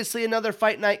 obviously another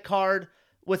fight night card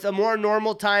with a more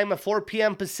normal time, a 4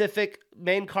 p.m. Pacific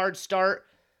main card start.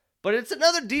 But it's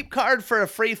another deep card for a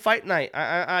free fight night.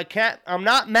 I'm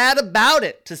not mad about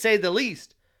it, to say the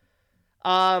least.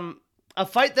 A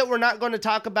fight that we're not going to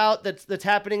talk about that's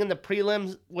happening in the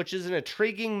prelims, which is an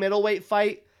intriguing middleweight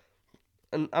fight.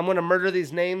 And I'm going to murder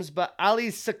these names, but Ali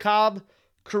Sakab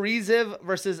Kuriziv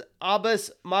versus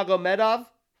Abbas Magomedov.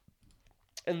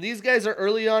 And these guys are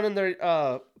early on in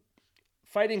their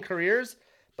fighting careers,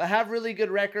 but have really good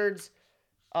records.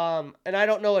 And I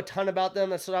don't know a ton about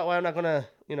them. That's not why I'm not going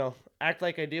to, act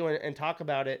like I do and talk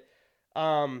about it.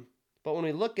 But when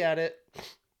we look at it,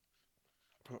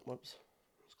 whoops,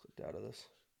 let's click out of this.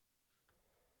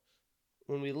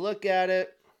 When we look at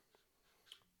it,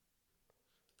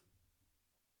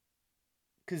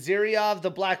 Kazyryov, the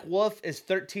Black Wolf, is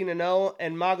 13-0,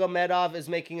 and Magomedov is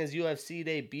making his UFC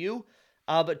debut.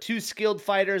 But 2 skilled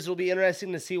fighters. Will be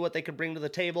interesting to see what they could bring to the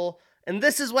table. And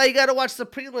this is why you got to watch the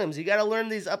prelims. You got to learn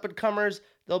these up-and-comers.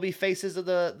 They'll be faces of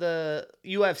the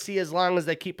UFC as long as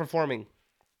they keep performing.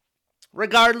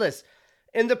 Regardless,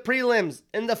 in the prelims,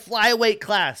 in the flyweight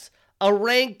class, a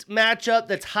ranked matchup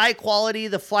that's high quality.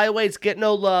 The flyweights get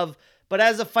no love, but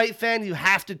as a fight fan, you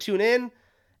have to tune in.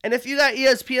 And if you got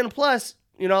ESPN Plus,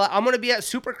 I'm going to be at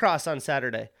Supercross on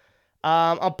Saturday.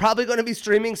 I'm probably going to be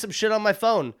streaming some shit on my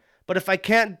phone. But if I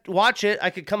can't watch it,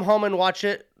 I could come home and watch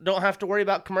it. Don't have to worry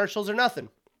about commercials or nothing.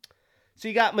 So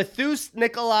you got Matheus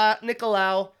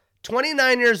Nicolau,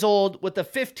 29 years old with a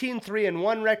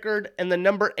 15-3-1 record and the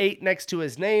number 8 next to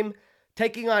his name,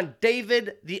 taking on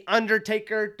David the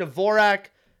Undertaker Dvorak,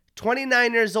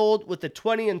 29 years old with a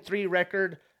 20-3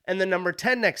 record and the number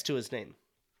 10 next to his name.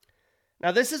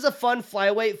 Now this is a fun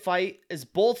flyweight fight as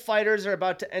both fighters are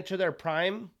about to enter their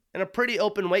prime in a pretty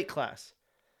open weight class.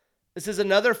 This is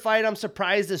another fight I'm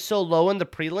surprised is so low in the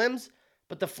prelims,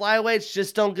 but the flyweights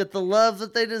just don't get the love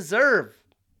that they deserve.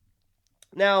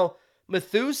 Now,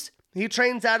 Matheus, he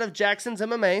trains out of Jackson's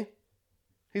MMA.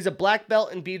 He's a black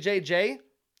belt in BJJ,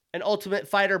 an Ultimate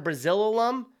Fighter Brazil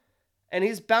alum, and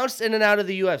he's bounced in and out of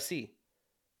the UFC.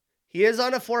 He is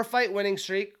on a 4-fight winning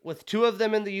streak, with 2 of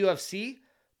them in the UFC,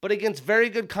 but against very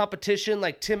good competition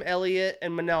like Tim Elliott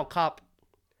and Manel Kape.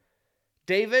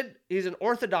 David, he's an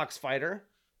orthodox fighter.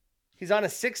 He's on a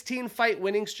 16-fight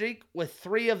winning streak, with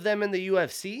 3 of them in the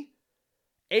UFC.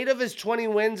 8 of his 20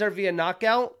 wins are via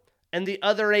knockout, and the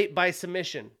other 8 by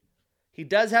submission. He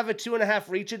does have a 2.5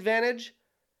 reach advantage,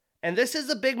 and this is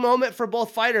a big moment for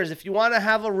both fighters. If you want to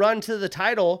have a run to the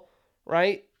title,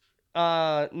 right?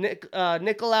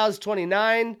 Nicolau's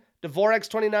 29, Dvorak's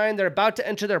 29. They're about to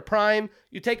enter their prime.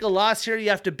 You take a loss here, you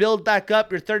have to build back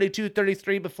up. You're 32,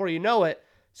 33 before you know it.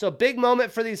 So big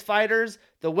moment for these fighters.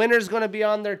 The winner's going to be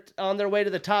on their way to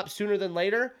the top sooner than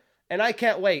later, and I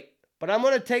can't wait. But I'm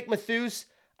going to take Matheus.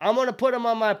 I'm going to put him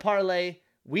on my parlay.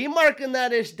 We marking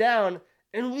that ish down,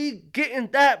 and we getting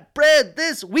that bread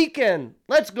this weekend.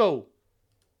 Let's go.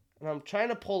 And I'm trying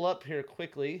to pull up here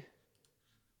quickly.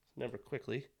 Never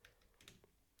quickly.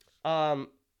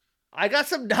 I got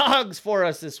some dogs for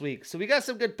us this week, so we got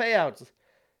some good payouts. Let's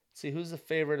see who's the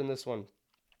favorite in this one.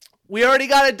 We already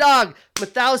got a dog.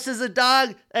 Matheus is a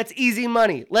dog. That's easy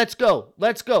money. Let's go.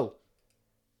 Let's go.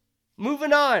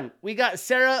 Moving on, we got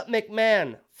Sarah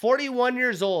McMahon, 41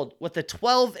 years old with a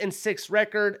 12-6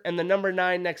 record and the number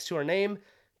 9 next to her name,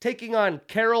 taking on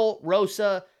Carol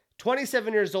Rosa,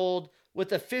 27 years old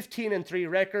with a 15-3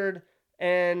 record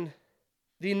and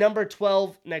the number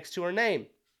 12 next to her name.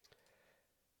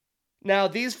 Now,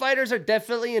 these fighters are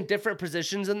definitely in different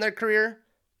positions in their career.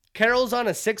 Carol's on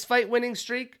a 6-fight winning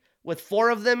streak with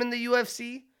 4 of them in the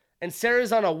UFC, and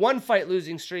Sarah's on a 1-fight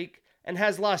losing streak and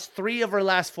has lost 3 of her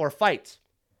last 4 fights.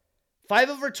 5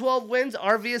 of her 12 wins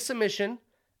are via submission,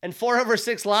 and 4 of her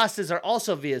 6 losses are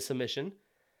also via submission.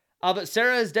 But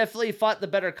Sarah has definitely fought the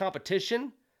better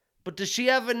competition. But does she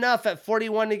have enough at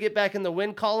 41 to get back in the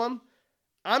win column?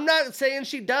 I'm not saying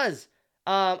she does.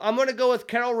 I'm going to go with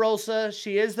Carol Rosa.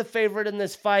 She is the favorite in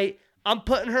this fight. I'm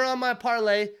putting her on my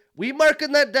parlay. We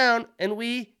marking that down, and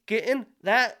we getting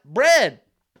that bread.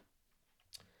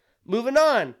 Moving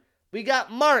on. We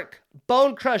got Mark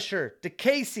Bone Crusher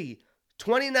DeCasey,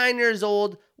 29 years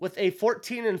old with a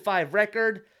 14-5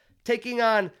 record, taking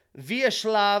on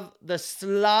Vyacheslav,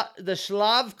 the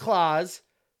Slav Claus,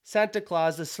 Santa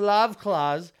Claus, the Slav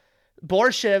Claus,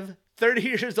 Borshev, 30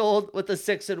 years old with a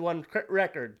 6-1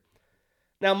 record.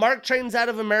 Now, Mark trains out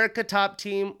of America Top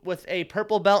Team with a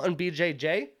purple belt in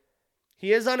BJJ.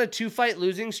 He is on a 2-fight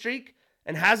losing streak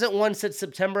and hasn't won since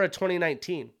September of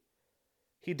 2019.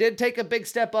 He did take a big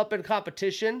step up in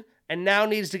competition and now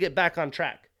needs to get back on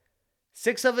track.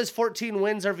 6 of his 14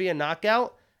 wins are via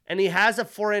knockout, and he has a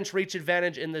 4-inch reach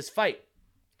advantage in this fight.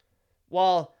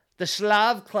 While the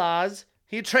Slav Claus,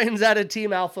 he trains out of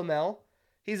Team Alpha Male.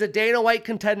 He's a Dana White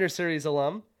Contender Series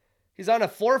alum. He's on a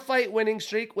 4-fight winning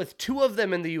streak with 2 of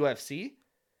them in the UFC,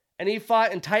 and he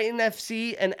fought in Titan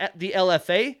FC and at the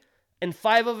LFA, and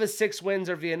 5 of his 6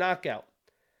 wins are via knockout.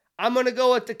 I'm going to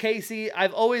go with DeCasey.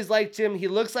 I've always liked him. He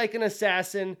looks like an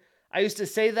assassin. I used to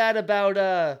say that about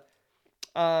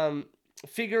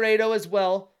Figueiredo as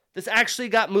well. This actually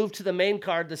got moved to the main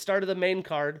card, the start of the main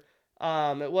card.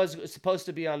 It was supposed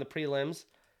to be on the prelims.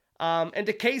 And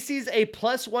DeCasey's a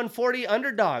plus 140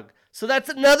 underdog. So that's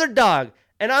another dog.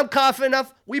 And I'm confident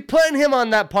enough, we putting him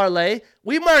on that parlay.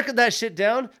 We marking that shit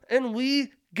down, and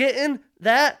we getting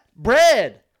that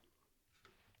bread.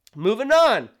 Moving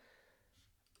on.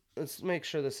 Let's make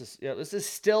sure this is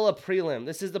still a prelim.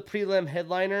 This is the prelim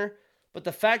headliner, but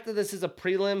the fact that this is a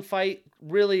prelim fight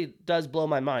really does blow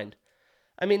my mind.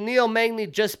 I mean, Neil Magny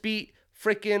just beat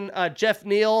freaking Jeff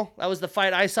Neal. That was the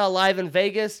fight I saw live in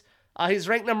Vegas. He's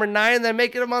ranked number 9, and they're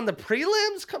making him on the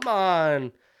prelims? Come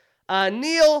on.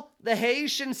 Neil, the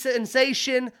Haitian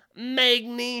sensation,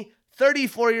 Magny,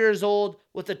 34 years old,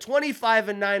 with a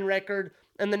 25-9 record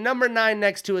and the number 9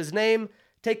 next to his name,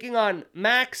 taking on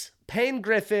Max Payne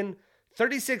Griffin,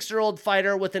 36-year-old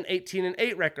fighter with an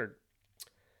 18-8 record.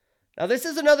 Now, this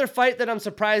is another fight that I'm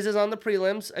surprised is on the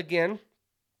prelims. Again,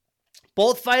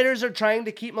 both fighters are trying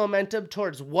to keep momentum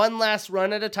towards one last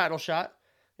run at a title shot.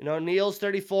 You know, Neil's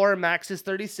 34, Max is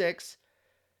 36.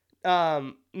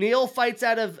 Neil fights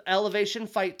out of Elevation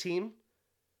Fight Team.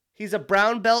 He's a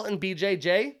brown belt in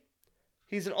BJJ.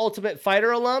 He's an Ultimate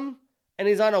Fighter alum, and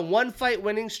he's on a 1-fight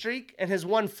winning streak and has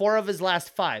won 4 of his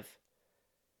last 5.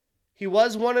 He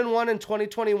was 1-1 in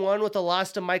 2021 with a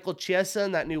loss to Michael Chiesa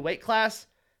in that new weight class,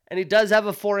 and he does have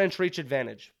a 4-inch reach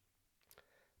advantage.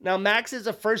 Now, Max is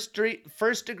a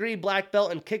first-degree black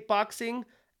belt in kickboxing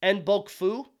and Bok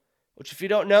Fu, which, if you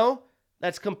don't know,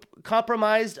 that's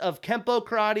comprised of Kempo,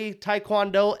 Karate,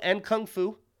 Taekwondo, and Kung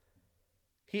Fu.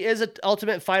 He is an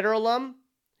Ultimate Fighter alum.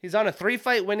 He's on a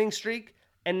 3-fight winning streak,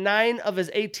 and 9 of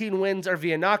his 18 wins are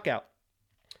via knockout.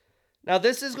 Now,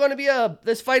 this fight's going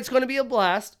to be a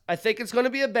blast. I think it's going to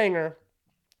be a banger.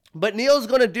 But Neil's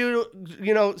going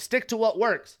to stick to what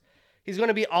works. He's going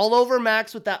to be all over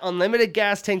Max with that unlimited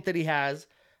gas tank that he has.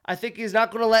 I think he's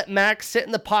not going to let Max sit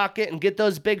in the pocket and get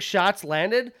those big shots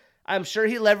landed. I'm sure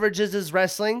he leverages his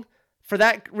wrestling. For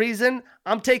that reason,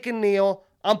 I'm taking Neil.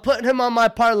 I'm putting him on my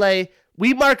parlay.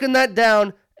 We marking that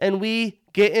down, and we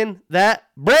getting that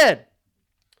bread.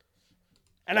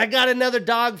 And I got another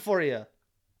dog for you.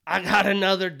 I got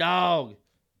another dog.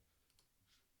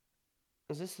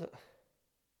 This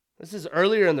is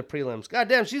earlier in the prelims. God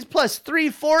damn, she's plus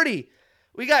 340.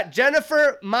 We got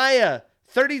Jennifer Maia,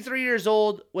 33 years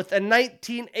old, with a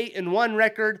 19-8-1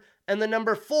 record and the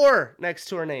number 4 next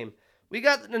to her name. We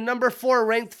got the number 4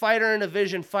 ranked fighter in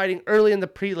division fighting early in the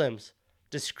prelims.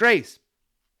 Disgrace.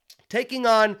 Taking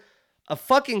on a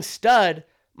fucking stud,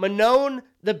 Manon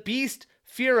the Beast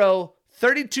Firo,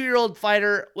 32-year-old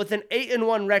fighter with an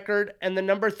 8-1 record and the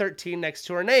number 13 next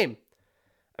to her name.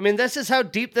 I mean, this is how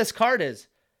deep this card is.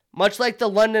 Much like the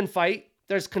London fight,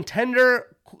 there's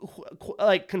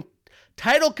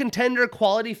title contender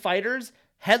quality fighters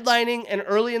headlining and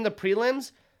early in the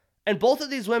prelims, and both of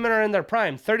these women are in their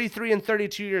prime, 33 and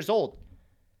 32 years old.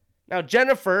 Now,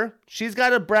 Jennifer, she's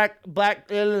got a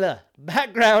background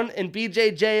in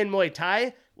BJJ and Muay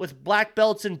Thai with black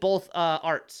belts in both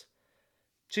arts.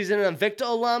 She's an Invicta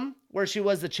alum, where she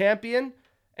was the champion,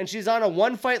 and she's on a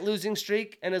 1-fight losing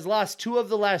streak and has lost 2 of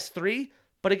the last 3,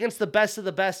 but against the best of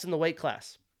the best in the weight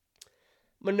class.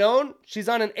 Manon, she's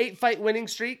on an 8-fight winning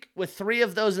streak with 3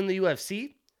 of those in the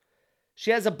UFC.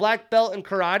 She has a black belt in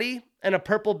karate and a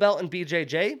purple belt in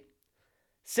BJJ.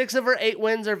 6 of her 8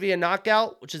 wins are via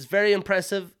knockout, which is very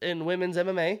impressive in women's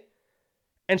MMA.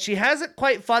 And she hasn't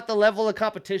quite fought the level of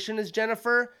competition as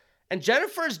Jennifer. And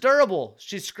Jennifer is durable.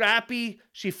 She's scrappy.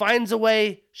 She finds a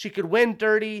way. She could win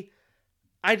dirty.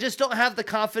 I just don't have the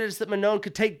confidence that Manon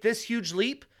could take this huge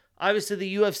leap. Obviously,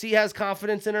 the UFC has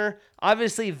confidence in her.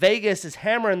 Obviously, Vegas is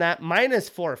hammering that minus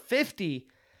 450.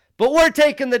 But we're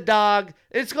taking the dog.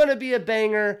 It's going to be a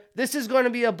banger. This is going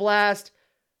to be a blast.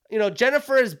 You know,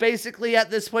 Jennifer is basically at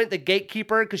this point the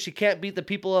gatekeeper because she can't beat the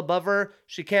people above her.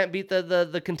 She can't beat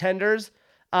the contenders.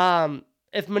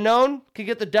 If Manon can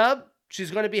get the dub, she's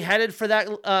going to be headed for that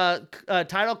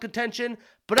title contention.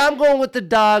 But I'm going with the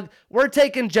dog. We're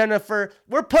taking Jennifer.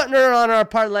 We're putting her on our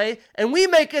parlay. And we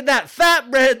making that fat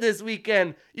bread this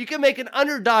weekend. You can make an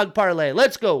underdog parlay.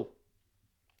 Let's go.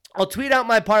 I'll tweet out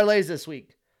my parlays this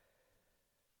week.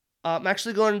 I'm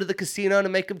actually going to the casino to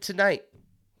make them tonight.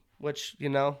 Which, you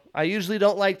know, I usually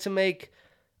don't like to make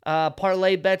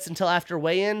parlay bets until after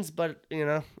weigh-ins. But, you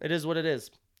know, it is what it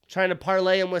is. Trying to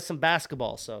parlay them with some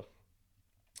basketball, so.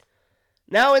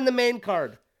 Now in the main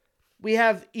card, we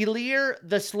have Ilir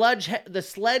the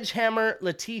Sledgehammer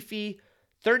Latifi,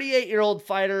 38-year-old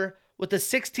fighter with a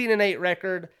 16-8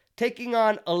 record, taking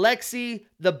on Alexei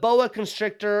the Boa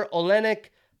Constrictor Olenek,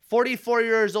 44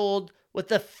 years old,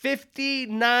 with a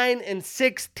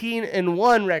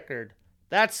 59-16-1 record.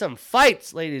 That's some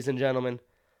fights, ladies and gentlemen.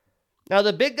 Now,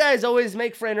 the big guys always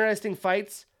make for interesting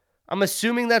fights. I'm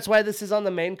assuming that's why this is on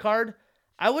the main card.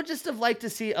 I would just have liked to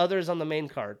see others on the main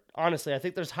card. Honestly, I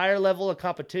think there's higher level of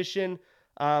competition.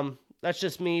 That's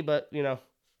just me, but, you know,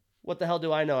 what the hell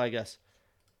do I know, I guess.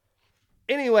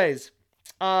 Anyways,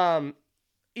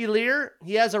 Ilir,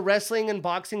 he has a wrestling and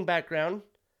boxing background.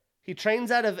 He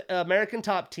trains out of American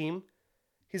Top Team.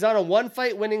 He's on a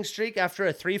 1-fight winning streak after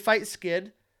a 3-fight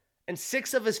skid, and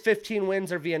 6 of his 15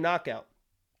 wins are via knockout.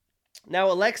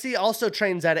 Now, Alexei also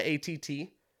trains out of ATT.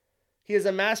 He is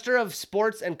a master of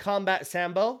sports and combat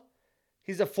sambo.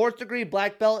 He's a 4th degree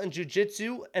black belt in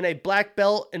jiu-jitsu and a black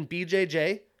belt in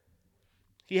BJJ.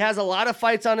 He has a lot of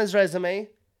fights on his resume.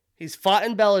 He's fought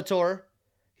in Bellator.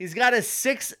 He's got a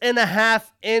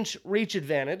 6.5-inch reach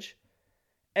advantage.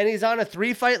 And he's on a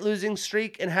 3-fight losing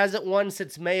streak and hasn't won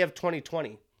since May of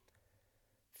 2020.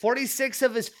 46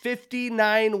 of his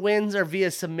 59 wins are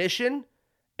via submission,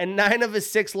 and 9 of his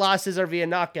 6 losses are via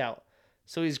knockout.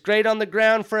 So he's great on the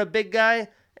ground for a big guy,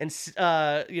 and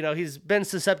he's been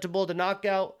susceptible to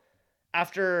knockout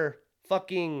after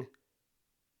fucking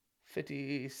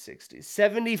 50, 60,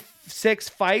 76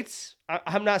 fights.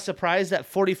 I'm not surprised at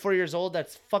 44 years old.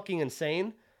 That's fucking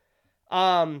insane.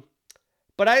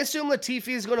 But I assume Latifi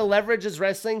is going to leverage his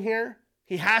wrestling here.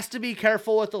 He has to be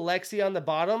careful with Alexi on the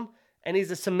bottom, and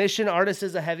he's a submission artist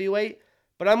as a heavyweight.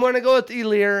 But I'm going to go with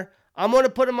Elir. I'm going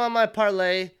to put him on my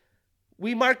parlay.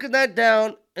 We marking that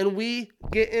down, and we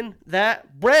getting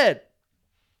that bread.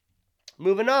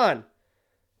 Moving on.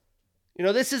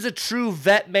 This is a true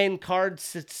vet main card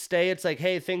stay. It's like,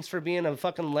 hey, thanks for being a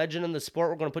fucking legend in the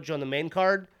sport. We're going to put you on the main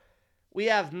card. We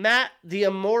have Matt the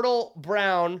Immortal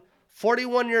Brown,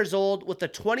 41 years old, with a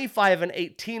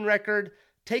 25-18 record,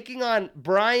 taking on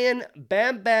Brian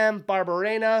Bam Bam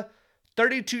Barberena,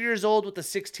 32 years old, with a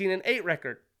 16-8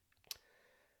 record.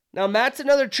 Now, Matt's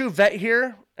another true vet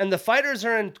here, and the fighters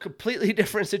are in completely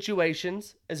different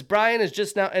situations, as Brian is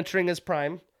just now entering his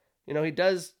prime. He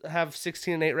does have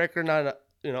 16-8 record, not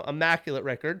a, immaculate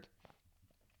record.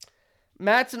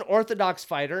 Matt's an orthodox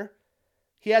fighter.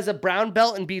 He has a brown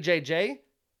belt in BJJ.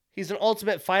 He's an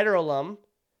Ultimate Fighter alum.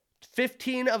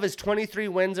 15 of his 23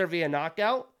 wins are via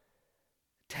knockout.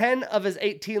 10 of his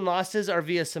 18 losses are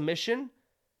via submission.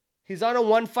 He's on a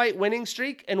 1-fight winning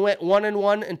streak and went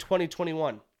 1-1 in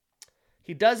 2021.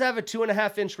 He does have a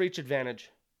 2.5-inch reach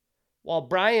advantage. While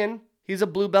Brian, he's a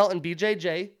blue belt in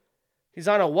BJJ. He's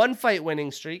on a 1-fight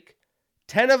winning streak.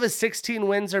 10 of his 16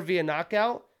 wins are via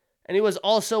knockout. And he was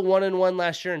also 1-1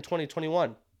 last year in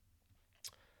 2021.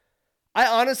 I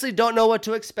honestly don't know what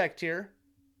to expect here.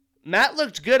 Matt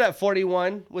looked good at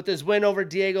 41 with his win over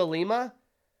Diego Lima,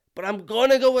 but I'm going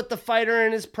to go with the fighter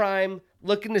in his prime,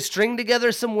 looking to string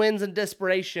together some wins in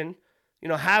desperation,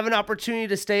 have an opportunity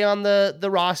to stay on the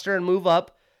roster and move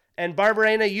up. And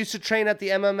Barberena used to train at the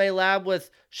MMA lab with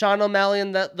Sean O'Malley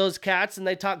and those cats, and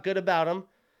they talk good about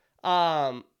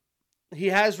him. He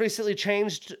has recently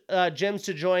changed gyms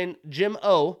to join Gym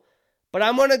O, but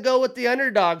I'm going to go with the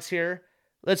underdogs here.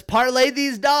 Let's parlay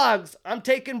these dogs. I'm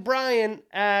taking Brian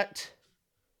at...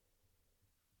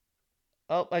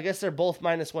 I guess they're both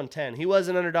minus 110. He was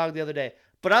an underdog the other day.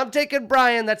 But I'm taking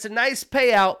Brian. That's a nice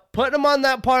payout. Putting him on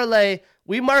that parlay.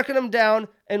 We marking him down,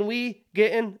 and we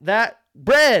getting that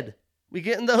bread. We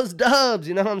getting those dubs.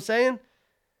 You know what I'm saying?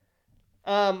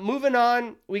 Moving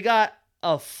on. We got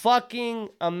a fucking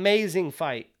amazing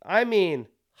fight. I mean,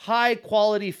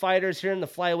 high-quality fighters here in the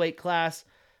flyweight class.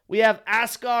 We have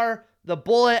Askar the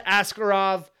Bullet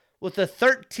Askarov with a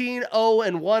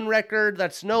 13-0-1 record.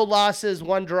 That's no losses,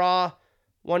 1 draw,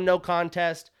 1 no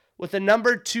contest, with a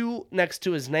number 2 next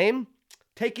to his name,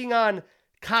 taking on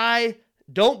Kai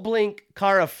Don't Blink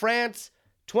Kara France,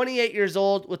 28 years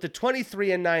old, with a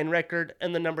 23-9 record,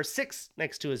 and the number 6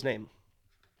 next to his name.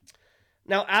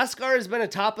 Now, Askar has been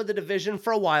atop of the division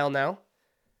for a while now.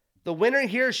 The winner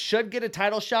here should get a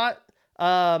title shot,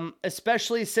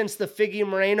 especially since the Figgy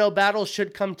Moreno battle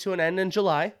should come to an end in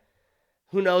July.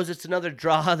 Who knows? It's another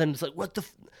draw. Then it's like,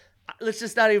 let's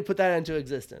just not even put that into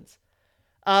existence.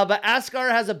 But Askar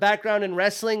has a background in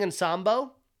wrestling and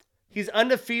Sambo. He's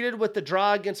undefeated with the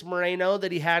draw against Moreno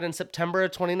that he had in September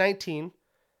of 2019.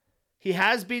 He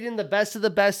has beaten the best of the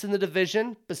best in the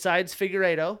division, besides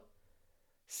Figueiredo.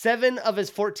 7 of his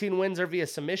 14 wins are via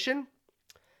submission.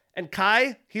 And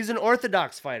Kai, he's an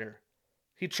orthodox fighter.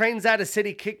 He trains out of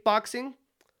City Kickboxing.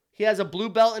 He has a blue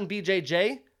belt in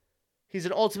BJJ. He's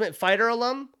an Ultimate Fighter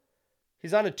alum.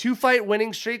 He's on a 2-fight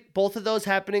winning streak, both of those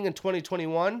happening in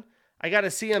 2021. I got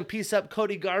to see him piece up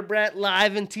Cody Garbrandt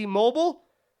live in T-Mobile.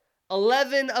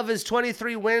 11 of his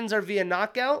 23 wins are via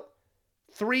knockout.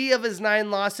 3 of his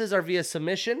 9 losses are via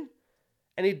submission.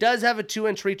 And he does have a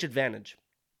 2-inch reach advantage.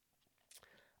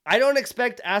 I don't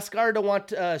expect Askar to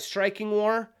want a striking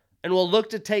war and will look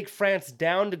to take France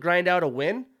down to grind out a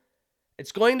win.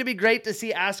 It's going to be great to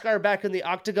see Askar back in the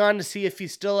octagon to see if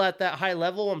he's still at that high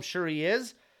level. I'm sure he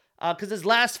is. Because his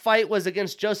last fight was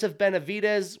against Joseph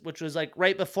Benavidez, which was like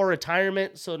right before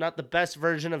retirement, so not the best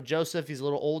version of Joseph. He's a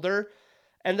little older.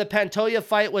 And the Pantoja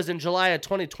fight was in July of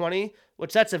 2020,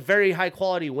 which that's a very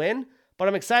high-quality win. But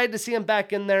I'm excited to see him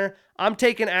back in there. I'm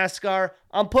taking Askar.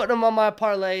 I'm putting him on my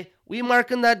parlay. We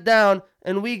marking that down,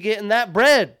 and we getting that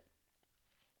bread.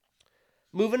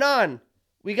 Moving on.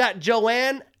 We got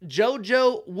Joanne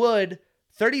JoJo Wood,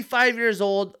 35 years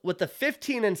old with a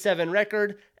 15-7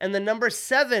 record and the number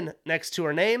 7 next to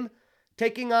her name,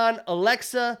 taking on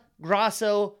Alexa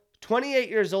Grasso, 28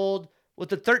 years old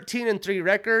with a 13-3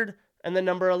 record and the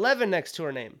number 11 next to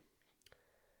her name.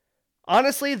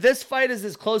 Honestly, this fight is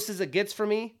as close as it gets for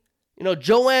me. You know,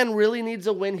 Joanne really needs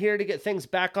a win here to get things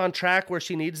back on track where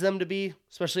she needs them to be,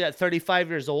 especially at 35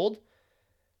 years old.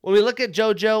 When we look at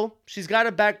JoJo, she's got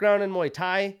a background in Muay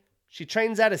Thai. She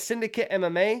trains out of Syndicate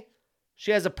MMA.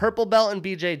 She has a purple belt in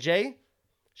BJJ.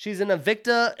 She's an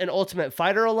Invicta and Ultimate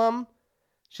Fighter alum.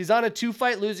 She's on a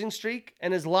 2-fight losing streak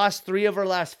and has lost 3 of her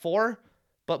last 4.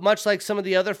 But much like some of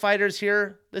the other fighters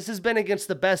here, this has been against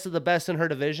the best of the best in her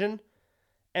division.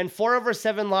 And 4 of her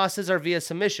 7 losses are via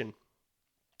submission.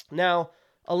 Now,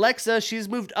 Alexa, she's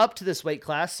moved up to this weight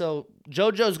class, so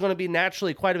JoJo's going to be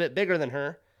naturally quite a bit bigger than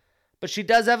her. But she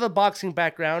does have a boxing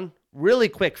background, really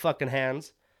quick fucking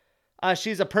hands.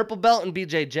 She's a purple belt in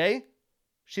BJJ.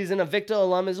 She's an Invicta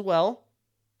alum as well.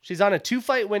 She's on a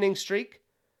 2-fight winning streak.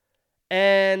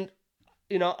 And,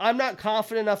 you know, I'm not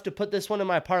confident enough to put this one in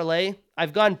my parlay.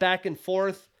 I've gone back and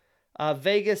forth.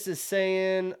 Vegas is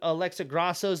saying Alexa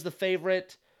Grasso is the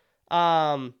favorite.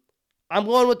 I'm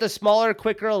going with the smaller,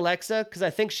 quicker Alexa because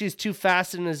I think she's too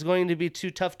fast and is going to be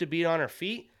too tough to beat on her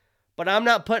feet. But I'm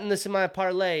not putting this in my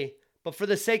parlay. But for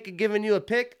the sake of giving you a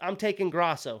pick, I'm taking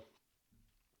Grasso.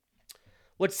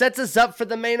 What sets us up for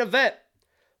the main event?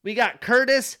 We got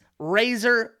Curtis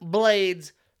Razor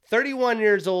Blades, 31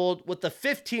 years old with a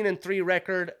 15-3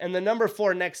 record and the number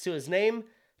 4 next to his name,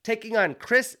 taking on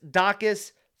Chris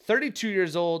Daukaus, 32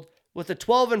 years old with a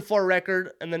 12-4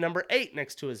 record and the number 8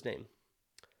 next to his name.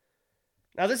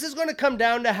 Now, this is going to come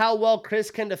down to how well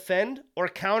Chris can defend or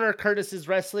counter Curtis's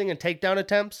wrestling and takedown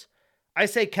attempts. I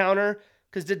say counter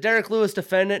because did Derek Lewis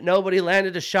defend it? Nobody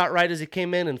landed a shot right as he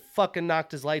came in and fucking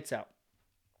knocked his lights out.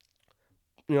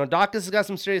 You know, Daukaus has got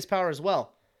some serious power as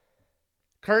well.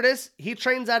 Curtis, he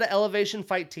trains out of Elevation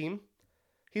Fight Team.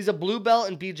 He's a blue belt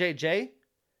in BJJ.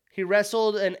 He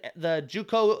wrestled in the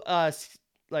JUCO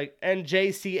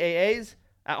NJCAAs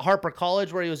at Harper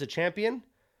College where he was a champion.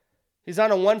 He's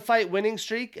on a 1-fight winning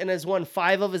streak and has won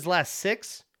 5 of his last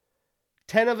 6.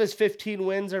 10 of his 15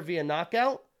 wins are via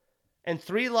knockout. And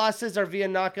 3 losses are via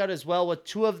knockout as well, with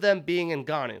 2 of them being in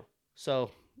Ngannou.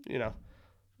 So, you know,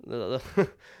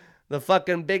 the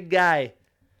fucking big guy.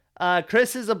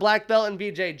 Chris is a black belt in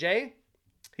BJJ.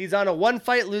 He's on a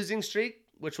 1-fight losing streak,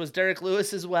 which was Derek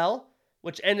Lewis as well,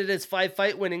 which ended his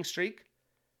 5-fight winning streak.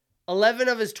 11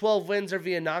 of his 12 wins are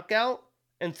via knockout,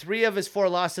 and 3 of his 4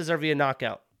 losses are via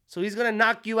knockout. So he's going to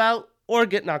knock you out or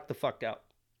get knocked the fuck out.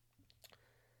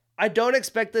 I don't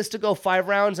expect this to go 5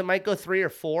 rounds. It might go 3 or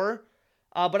 4.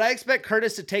 But I expect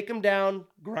Curtis to take him down,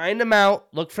 grind him out,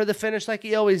 look for the finish like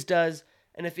he always does.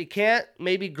 And if he can't,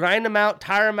 maybe grind him out,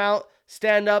 tire him out,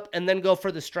 stand up, and then go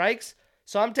for the strikes.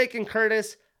 So I'm taking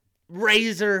Curtis,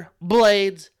 Razor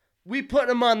Blades. We put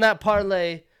him on that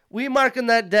parlay. We marking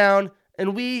that down,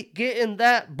 and we getting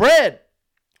that bread.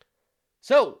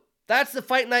 So that's the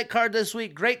Fight Night card this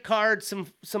week. Great card. Some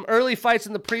early fights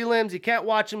in the prelims. You can't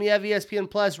watch them. You have ESPN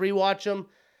Plus. Rewatch them.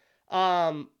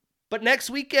 But next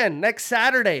weekend, next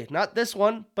Saturday, not this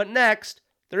one, but next,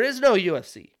 there is no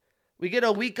UFC. We get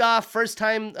a week off, first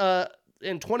time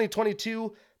in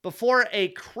 2022, before a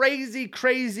crazy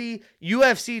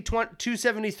UFC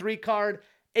 273 card,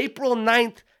 April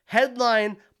 9th,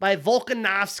 headlined by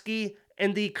Volkanovski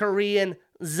and the Korean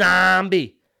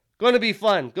Zombie. Going to be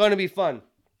fun.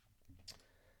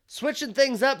 Switching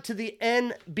things up to the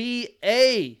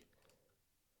NBA.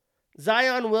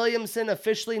 Zion Williamson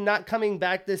officially not coming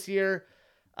back this year.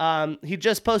 He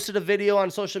just posted a video on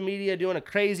social media doing a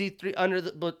crazy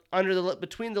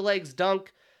between the legs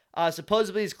dunk.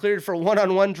 Supposedly he's cleared for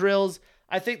one-on-one drills.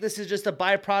 I think this is just a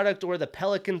byproduct of where the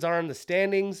Pelicans are in the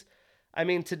standings. I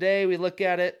mean, today we look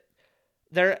at it.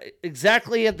 They're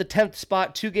exactly at the 10th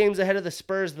spot, 2 games ahead of the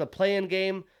Spurs in the play-in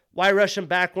game. Why rush him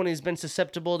back when he's been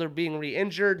susceptible to being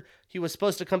re-injured? He was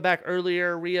supposed to come back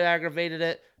earlier, re-aggravated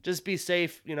it. Just be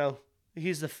safe. You know,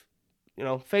 he's the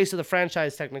face of the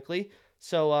franchise technically.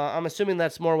 So I'm assuming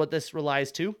that's more what this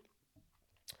relies to.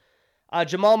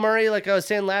 Jamal Murray, like I was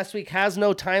saying last week, has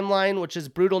no timeline, which is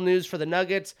brutal news for the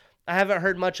Nuggets. I haven't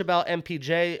heard much about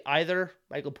MPJ either,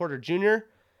 Michael Porter Jr.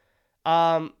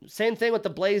 Same thing with the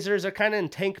Blazers. They're kind of in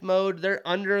tank mode. They're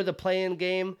under the play-in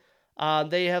game.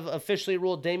 They have officially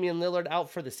ruled Damian Lillard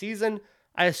out for the season.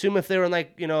 I assume if they were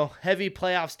in heavy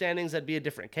playoff standings, that'd be a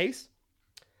different case.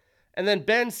 And then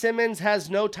Ben Simmons has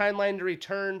no timeline to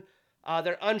return.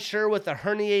 They're unsure with a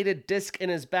herniated disc in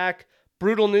his back.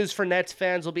 Brutal news for Nets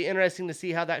fans. Will be interesting to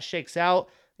see how that shakes out.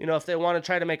 You know, if they want to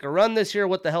try to make a run this year,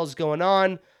 what the hell's going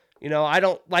on? I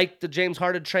don't like the James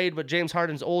Harden trade, but James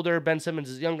Harden's older. Ben Simmons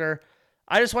is younger.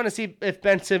 I just want to see if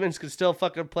Ben Simmons could still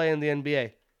fucking play in the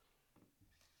NBA.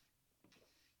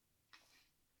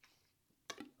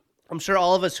 I'm sure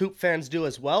all of us hoop fans do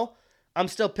as well. I'm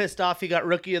still pissed off he got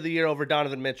Rookie of the Year over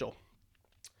Donovan Mitchell.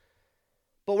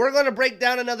 But we're going to break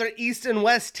down another East and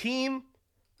West team.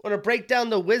 We're going to break down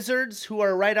the Wizards, who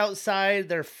are right outside.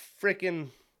 They're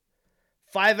freaking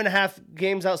 5.5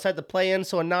 games outside the play-in,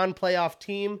 so a non-playoff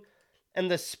team.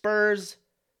 And the Spurs,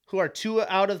 who are 2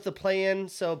 out of the play-in,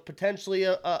 so potentially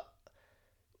I'm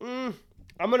going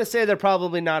to say they're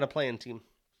probably not a play-in team.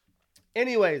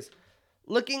 Anyways,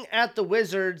 looking at the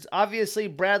Wizards, obviously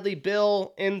Bradley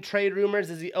Beal in trade rumors,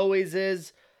 as he always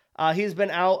is. He's been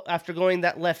out after going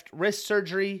that left wrist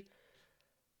surgery.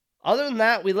 Other than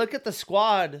that, we look at the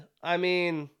squad. I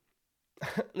mean,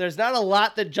 there's not a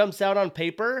lot that jumps out on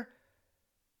paper.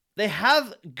 They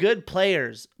have good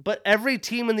players, but every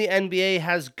team in the NBA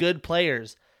has good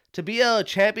players. To be a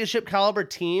championship caliber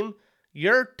team,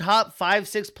 your top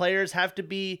 5-6 players have to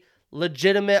be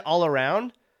legitimate all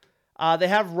around. They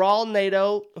have Raul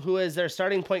Neto, who is their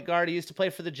starting point guard. He used to play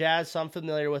for the Jazz, so I'm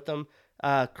familiar with him.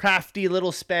 Crafty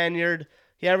little Spaniard.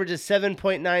 He averages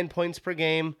 7.9 points per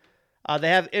game. They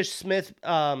have Ish Smith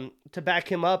to back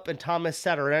him up, and Thomas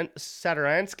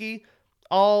Satoransky.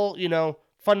 All,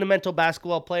 fundamental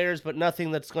basketball players, but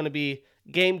nothing that's going to be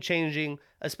game-changing,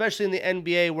 especially in the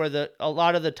NBA where a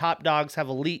lot of the top dogs have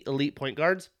elite point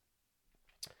guards.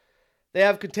 They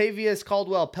have Kentavious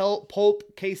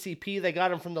Caldwell-Pope, KCP. They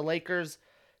got him from the Lakers.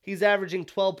 He's averaging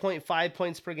 12.5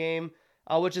 points per game,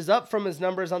 which is up from his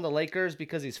numbers on the Lakers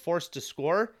because he's forced to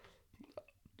score.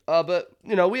 But,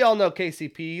 we all know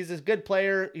KCP. He's a good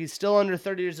player. He's still under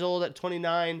 30 years old at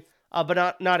 29,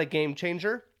 but not a game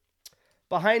changer.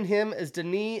 Behind him is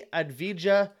Denis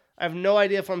Advija. I have no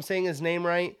idea if I'm saying his name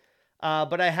right,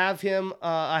 but I have him.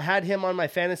 I had him on my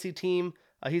fantasy team.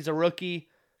 He's a rookie.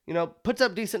 Puts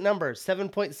up decent numbers.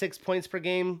 7.6 points per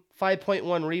game,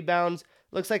 5.1 rebounds.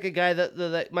 Looks like a guy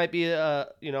that might be a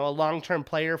long-term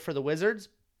player for the Wizards.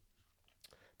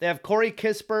 They have Corey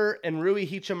Kispert and Rui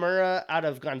Hachimura out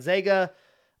of Gonzaga.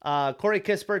 Corey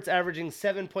Kispert's averaging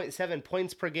 7.7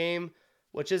 points per game,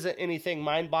 which isn't anything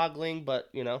mind-boggling, but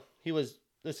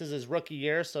this is his rookie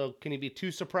year, so can he be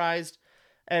too surprised?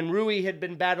 And Rui had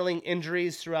been battling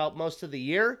injuries throughout most of the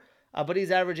year, but he's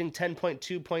averaging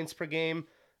 10.2 points per game.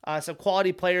 Some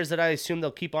quality players that I assume they'll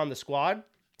keep on the squad.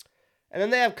 And then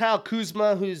they have Kyle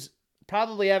Kuzma, who's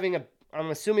probably having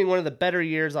I'm assuming one of the better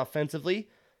years offensively.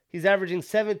 He's averaging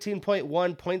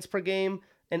 17.1 points per game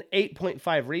and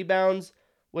 8.5 rebounds,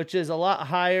 which is a lot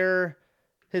higher.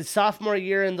 His sophomore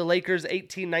year in the Lakers,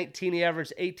 18-19, he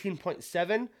averaged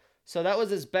 18.7. So that was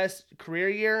his best career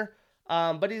year.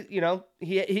 But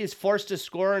he's forced to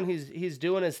score, and he's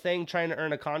doing his thing, trying to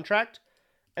earn a contract.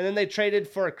 And then they traded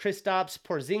for Kristaps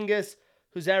Porzingis,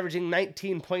 who's averaging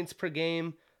 19 points per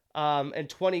game, and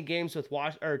 20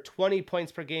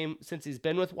 points per game since he's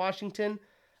been with Washington,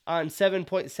 on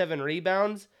 7.7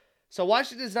 rebounds. So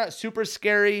Washington's not super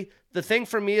scary. The thing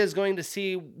for me is going to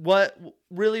see what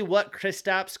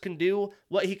Kristaps can do,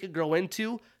 what he could grow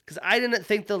into. Because I didn't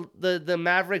think the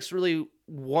Mavericks really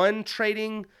won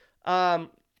trading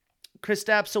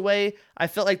Kristaps away. I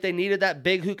felt like they needed that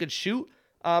big who could shoot.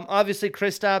 Obviously,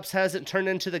 Kristaps hasn't turned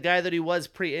into the guy that he was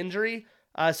pre-injury.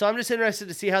 So I'm just interested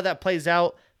to see how that plays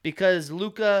out, because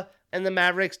Luka and the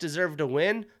Mavericks deserve to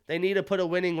win. They need to put a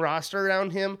winning roster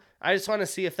around him. I just want to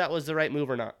see if that was the right move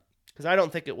or not, because I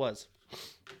don't think it was.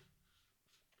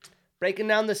 Breaking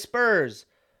down the Spurs.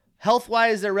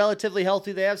 Health-wise, they're relatively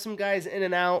healthy. They have some guys in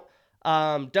and out.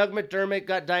 Doug McDermott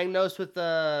got diagnosed with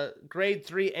a grade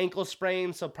 3 ankle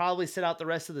sprain, so probably sit out the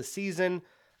rest of the season.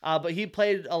 But he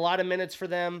played a lot of minutes for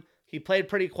them. He played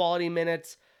pretty quality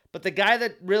minutes. But the guy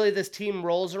that really this team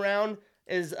rolls around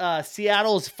is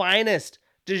Seattle's finest,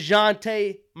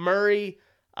 DeJounte Murray.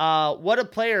 What a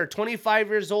player. 25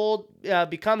 years old,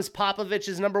 becomes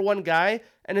Popovich's number one guy,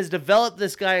 and has developed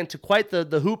this guy into quite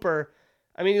the hooper.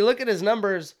 I mean, you look at his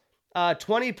numbers,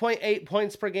 20.8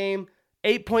 points per game,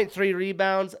 8.3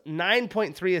 rebounds,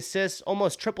 9.3 assists,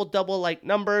 almost triple-double like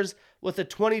numbers, with a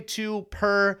 22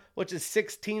 per, which is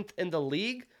 16th in the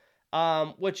league,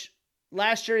 which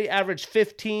last year he averaged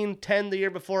 15, 10 the year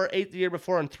before, 8 the year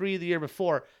before, and 3 the year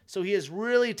before. So he has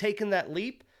really taken that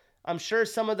leap. I'm sure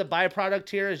some of the byproduct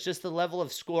here is just the level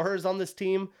of scorers on this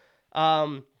team.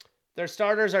 Their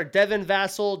starters are Devin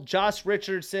Vassell, Josh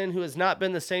Richardson, who has not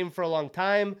been the same for a long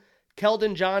time,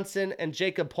 Keldon Johnson, and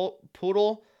Jacob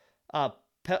Poodle.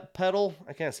 Peddle,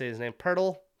 I can't say his name,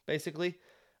 Pirtle, basically.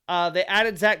 They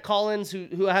added Zach Collins,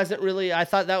 who hasn't really, I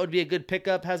thought that would be a good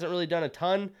pickup, hasn't really done a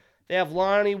ton. They have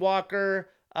Lonnie Walker,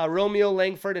 Romeo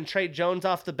Langford, and Trey Jones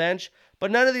off the bench.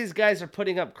 But none of these guys are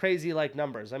putting up crazy like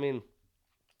numbers. I mean,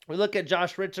 we look at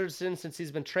Josh Richardson since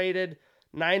he's been traded,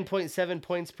 9.7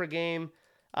 points per game.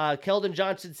 Keldon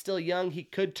Johnson's still young. He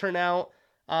could turn out.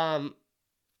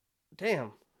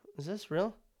 Damn, is this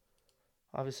real?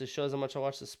 Obviously shows how much I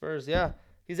watch the Spurs. Yeah.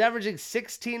 He's averaging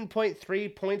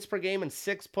 16.3 points per game and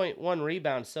 6.1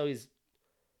 rebounds. So he's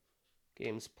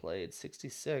games played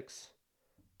 66.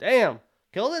 Damn.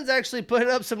 Keldon's actually putting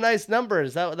up some nice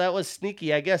numbers. That was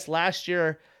sneaky. I guess last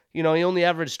year, he only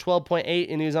averaged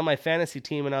 12.8 and he was on my fantasy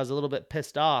team and I was a little bit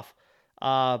pissed off.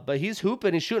 But he's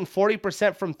hooping. He's shooting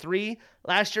 40% from 3.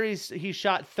 Last year he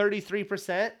shot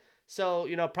 33%. So,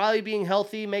 probably being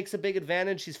healthy makes a big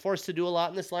advantage. He's forced to do a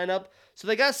lot in this lineup. So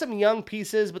they got some young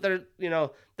pieces, but they're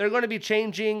going to be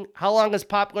changing. How long is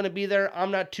Pop going to be there?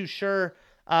 I'm not too sure.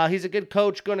 He's a good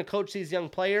coach, going to coach these young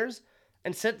players.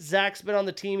 And since Zach's been on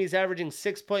the team, he's averaging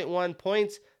 6.1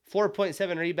 points,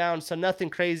 4.7 rebounds, so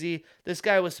nothing crazy. This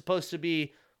guy was supposed to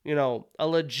be, a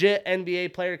legit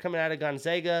NBA player coming out of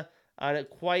Gonzaga, and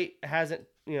it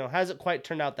hasn't quite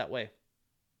turned out that way.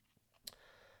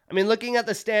 I mean, looking at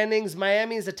the standings,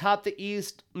 Miami is atop the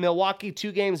East, Milwaukee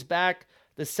 2 games back,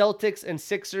 the Celtics and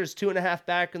Sixers 2.5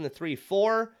 back in the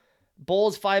 3-4,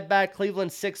 Bulls 5 back,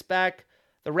 Cleveland 6 back,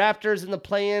 the Raptors in the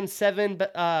play-in 7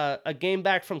 a game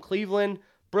back from Cleveland,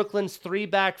 Brooklyn's 3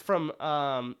 back from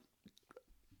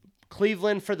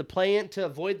Cleveland for the play-in to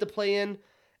avoid the play-in,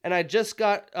 and I just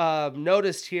got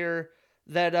noticed here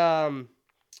that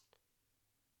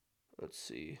let's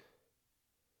see,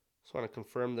 just want to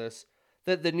confirm this,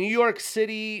 that the New York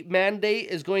City mandate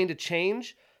is going to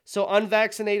change. So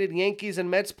unvaccinated Yankees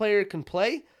and Mets player can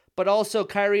play, but also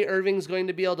Kyrie Irving's going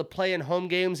to be able to play in home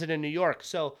games and in New York.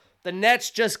 So the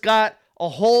Nets just got a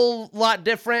whole lot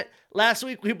different. Last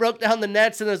week we broke down the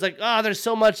Nets and it was like, there's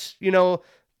so much,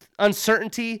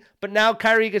 uncertainty. But now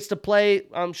Kyrie gets to play.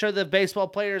 I'm sure the baseball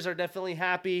players are definitely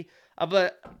happy.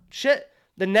 But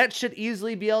the Nets should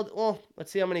easily be able to, well,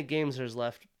 let's see how many games there's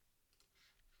left.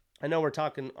 I know we're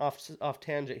talking off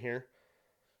tangent here.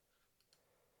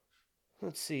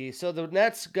 Let's see. So the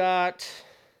Nets got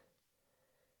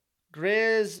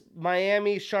Grizz,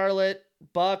 Miami, Charlotte,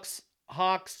 Bucks,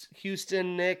 Hawks,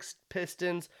 Houston, Knicks,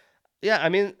 Pistons. Yeah, I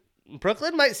mean,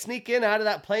 Brooklyn might sneak in out of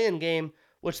that play-in game,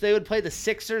 which they would play the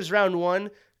Sixers round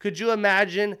 1. Could you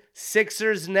imagine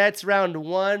Sixers Nets round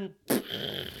 1?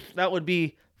 That would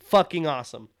be fucking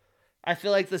awesome. I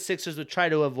feel like the Sixers would try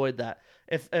to avoid that.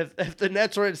 If the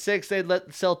Nets were at 6, they'd let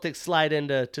the Celtics slide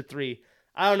into 3.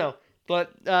 I don't know.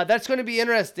 But that's going to be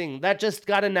interesting. That just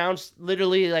got announced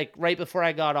literally like right before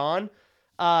I got on.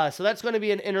 So that's going to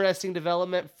be an interesting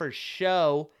development for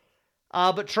show.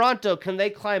 But Toronto, can they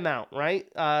climb out, right?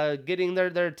 Getting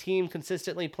their team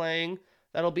consistently playing.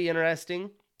 That'll be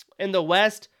interesting. In the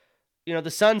West,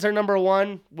 the Suns are number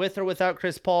 1 with or without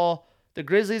Chris Paul. The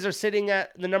Grizzlies are sitting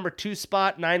at the number 2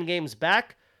 spot, 9 games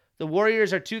back. The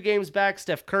Warriors are 2 games back.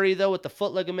 Steph Curry, though, with the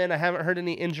foot ligament. I haven't heard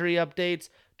any injury updates.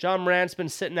 John Morant's been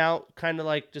sitting out, kind of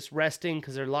like just resting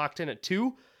because they're locked in at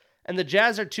 2. And the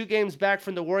Jazz are 2 games back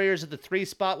from the Warriors at the 3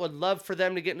 spot. Would love for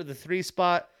them to get into the 3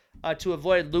 spot to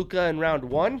avoid Luka in round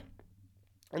 1.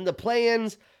 In the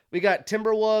play-ins, we got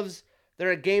Timberwolves.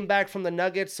 They're a game back from the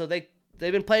Nuggets, so they've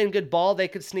been playing good ball. They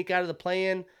could sneak out of the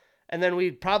play-in. And then we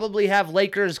probably have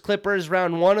Lakers, Clippers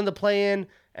round 1 in the play-in.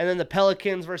 And then the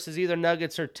Pelicans versus either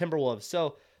Nuggets or Timberwolves.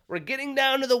 So we're getting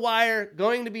down to the wire.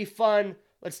 Going to be fun.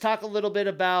 Let's talk a little bit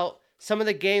about some of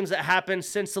the games that happened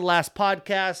since the last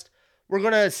podcast. We're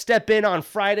going to step in on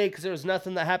Friday because there was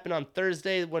nothing that happened on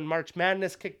Thursday when March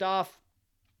Madness kicked off.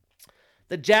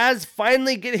 The Jazz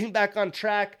finally getting back on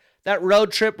track. That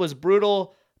road trip was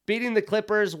brutal. Beating the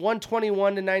Clippers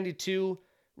 121-92.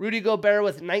 Rudy Gobert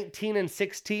with 19 and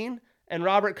 16. And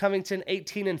Robert Covington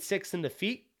 18 and 6 in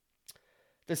defeat.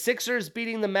 The Sixers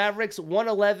beating the Mavericks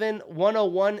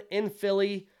 111-101 in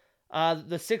Philly.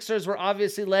 The Sixers were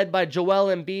obviously led by Joel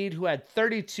Embiid, who had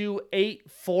 32,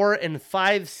 8, 4, and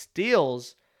 5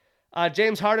 steals.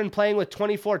 James Harden playing with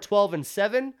 24, 12, and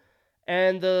 7.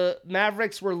 And the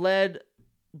Mavericks were led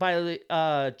by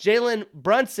Jalen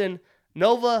Brunson,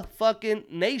 Nova fucking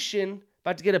Nation,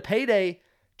 about to get a payday,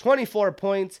 24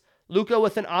 points. Luka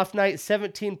with an off night,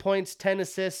 17 points, 10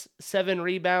 assists, 7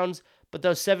 rebounds. But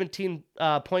those 17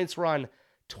 points were on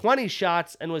 20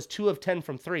 shots and was 2 of 10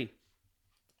 from 3.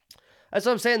 That's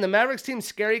what I'm saying. The Mavericks team's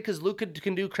scary because Luka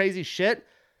can do crazy shit.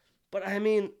 But, I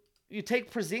mean, you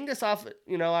take Porzingis off,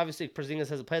 obviously Porzingis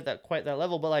hasn't played at quite that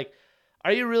level. But,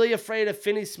 are you really afraid of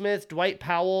Finney Smith, Dwight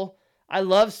Powell? I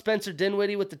love Spencer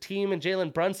Dinwiddie with the team and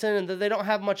Jalen Brunson, and they don't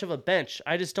have much of a bench.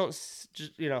 I just don't,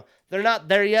 they're not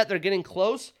there yet. They're getting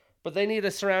close, but they need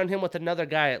to surround him with another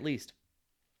guy at least.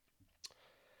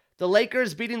 The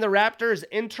Lakers beating the Raptors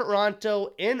in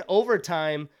Toronto in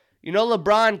overtime. You know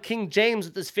LeBron, King James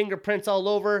with his fingerprints all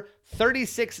over,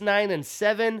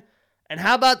 36-9-7. And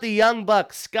how about the young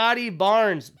buck, Scotty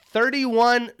Barnes,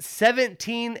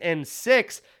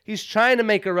 31-17-6. He's trying to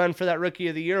make a run for that Rookie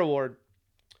of the Year award.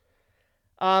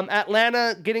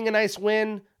 Atlanta getting a nice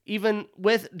win, even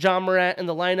with Ja Morant in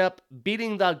the lineup,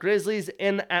 beating the Grizzlies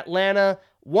in Atlanta,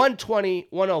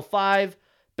 120-105.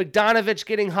 Bogdanovic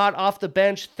getting hot off the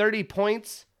bench, 30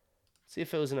 points. Let's see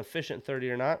if it was an efficient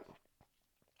 30 or not.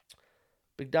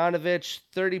 Bogdanovic,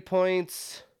 30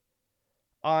 points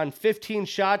on 15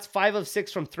 shots, 5 of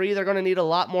 6 from 3. They're going to need a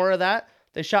lot more of that.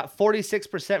 They shot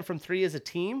 46% from 3 as a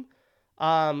team.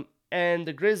 And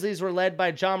the Grizzlies were led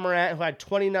by Ja Morant, who had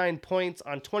 29 points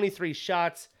on 23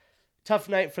 shots. Tough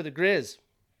night for the Grizz.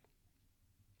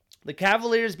 The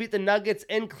Cavaliers beat the Nuggets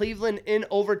in Cleveland in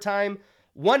overtime,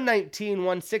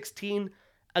 119-116.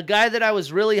 A guy that I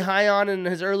was really high on in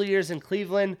his early years in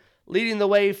Cleveland, leading the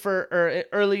way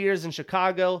early years in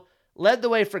Chicago, led the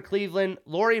way for Cleveland.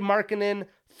 Lauri Markkanen,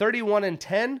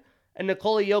 31-10, and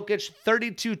Nikola Jokic,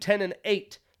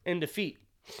 32-10-8 in defeat.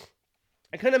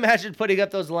 I couldn't imagine putting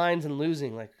up those lines and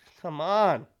losing. Like, come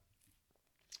on.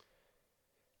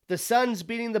 The Suns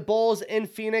beating the Bulls in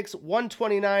Phoenix,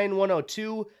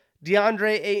 129-102.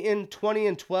 DeAndre Ayton,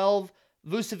 20-12.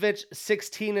 Vucevic,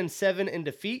 16-7 in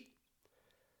defeat.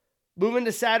 Moving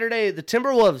to Saturday, the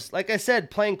Timberwolves, like I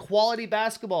said, playing quality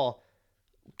basketball.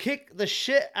 Kick the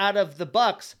shit out of the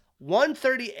Bucks,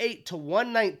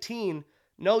 138-119.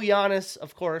 No Giannis,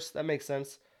 of course. That makes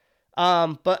sense.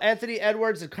 But Anthony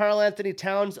Edwards and Karl Anthony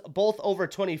Towns both over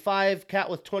 25. Cat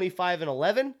with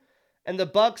 25-11. And the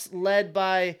Bucks led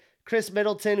by Chris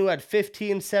Middleton, who had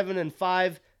 15, 7, and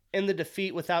 5 in the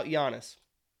defeat without Giannis.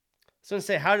 So I was going to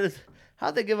say,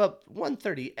 how'd they give up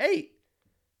 138?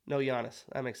 No Giannis.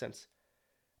 That makes sense.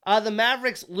 The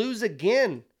Mavericks lose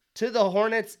again to the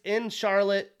Hornets in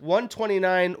Charlotte,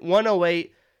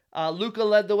 129-108. Luka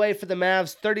led the way for the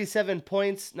Mavs, 37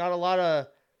 points. Not a lot of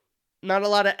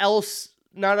other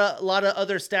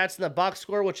stats in the box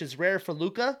score, which is rare for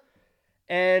Luka.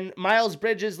 And Miles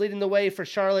Bridges leading the way for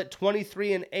Charlotte,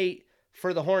 23-8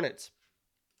 for the Hornets.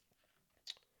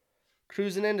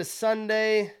 Cruising into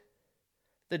Sunday,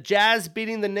 the Jazz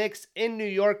beating the Knicks in New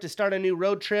York to start a new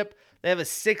road trip. They have a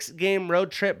 6-game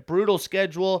road trip, brutal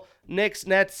schedule. Knicks,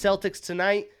 Nets, Celtics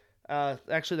tonight.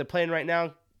 Actually, they're playing right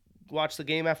now. Watch the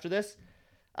game after this.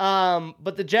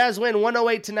 But the Jazz win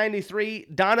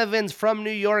 108-93. Donovan's from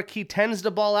New York. He tends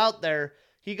to ball out there.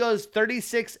 He goes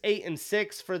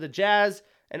 36-8-6 for the Jazz.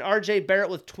 And RJ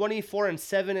Barrett with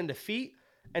 24-7 in defeat.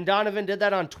 And Donovan did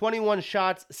that on 21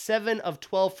 shots, 7 of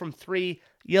 12 from 3.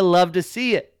 You love to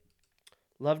see it.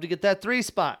 Love to get that 3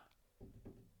 spot.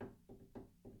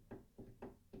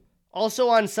 Also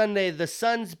on Sunday, the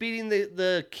Suns beating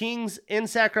the Kings in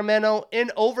Sacramento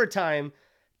in overtime.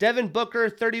 Devin Booker,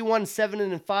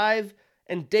 31-7-5.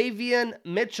 And Davion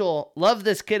Mitchell, love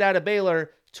this kid out of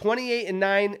Baylor,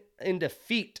 28-9 in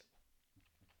defeat.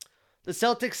 The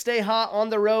Celtics stay hot on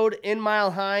the road in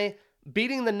Mile High,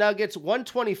 beating the Nuggets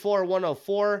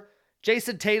 124-104.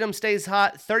 Jason Tatum stays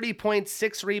hot, 30 points,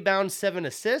 6 rebounds, 7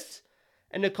 assists.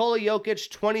 And Nikola Jokic,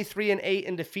 23-8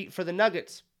 in defeat for the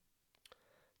Nuggets.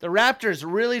 The Raptors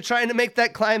really trying to make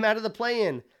that climb out of the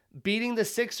play-in, beating the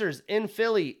Sixers in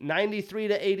Philly,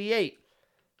 93-88.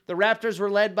 The Raptors were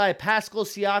led by Pascal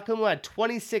Siakam, who had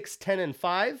 26, 10, and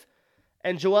 5.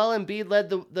 And Joel Embiid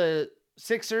led the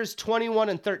Sixers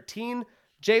 21-13.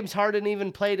 James Harden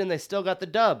even played, and they still got the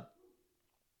dub.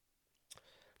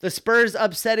 The Spurs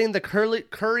upsetting the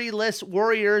Curry-less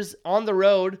Warriors on the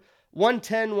road,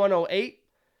 110-108.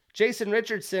 Jason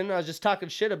Richardson, I was just talking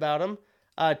shit about him,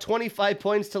 25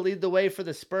 points to lead the way for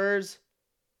the Spurs.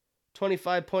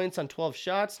 25 points on 12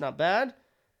 shots, not bad.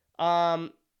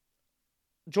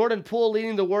 Jordan Poole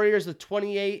leading the Warriors with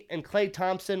 28, and Klay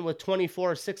Thompson with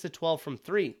 24, 6 of 12 from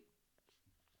 3.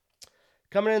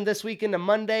 Coming in this weekend to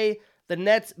Monday, the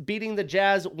Nets beating the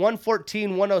Jazz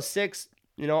 114-106.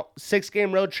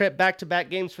 6-game road trip,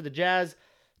 back-to-back games for the Jazz.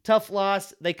 Tough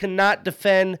loss. They cannot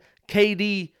defend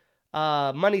KD,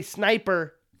 Money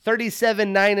Sniper,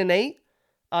 37-9-8.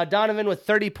 Donovan with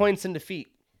 30 points in defeat.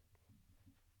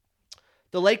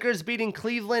 The Lakers beating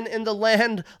Cleveland in the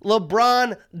land.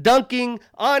 LeBron dunking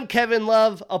on Kevin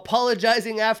Love,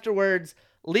 apologizing afterwards,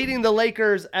 leading the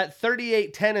Lakers at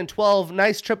 38, 10, and 12.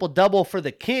 Nice triple-double for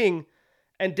the King.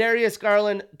 And Darius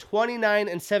Garland,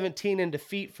 29-17 in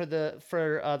defeat for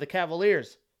the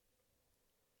Cavaliers.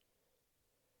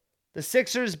 The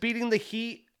Sixers beating the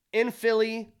Heat in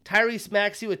Philly. Tyrese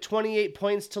Maxey with 28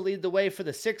 points to lead the way for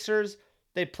the Sixers.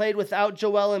 They played without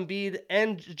Joel Embiid,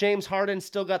 and James Harden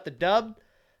still got the dub.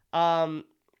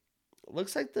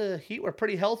 Looks like the Heat were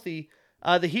pretty healthy.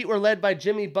 The Heat were led by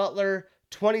Jimmy Butler,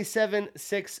 27,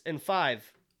 6, and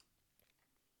 5.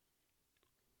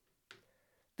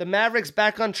 The Mavericks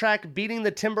back on track, beating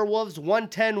the Timberwolves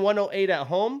 110-108 at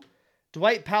home.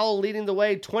 Dwight Powell leading the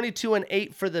way,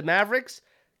 22-8 for the Mavericks.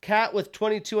 Cat with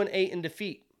 22-8 in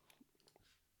defeat.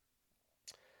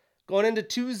 Going into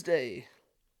Tuesday,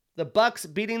 the Bucks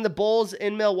beating the Bulls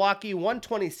in Milwaukee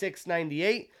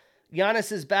 126-98.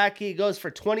 Giannis is back. He goes for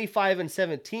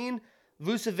 25-17.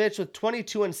 Vucevic with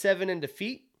 22-7 in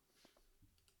defeat.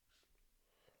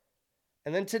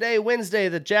 And then today, Wednesday,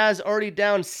 the Jazz already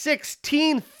down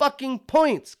 16 fucking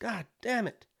points. God damn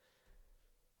it.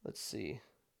 Let's see.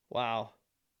 Wow.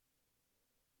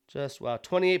 Just wow.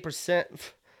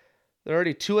 28%. They're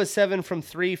already 2 of 7 from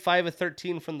 3, 5 of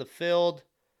 13 from the field.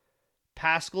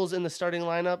 Pascal's in the starting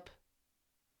lineup.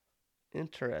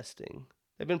 Interesting.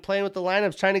 They've been playing with the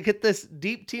lineups, trying to get this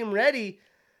deep team ready.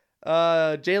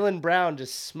 Jaylen Brown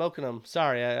just smoking them.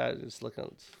 Sorry, I just looking.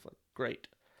 It's great.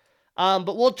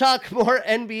 But we'll talk more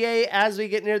NBA as we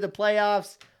get near the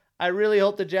playoffs. I really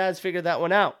hope the Jazz figure that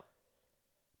one out.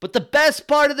 But the best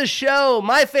part of the show,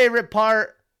 my favorite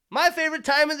part, my favorite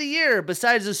time of the year,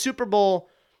 besides the Super Bowl,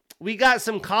 we got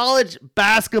some college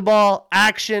basketball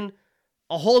action.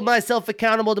 I'll hold myself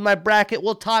accountable to my bracket.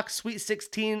 We'll talk Sweet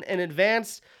 16 in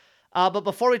advance. But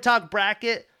before we talk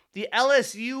bracket, the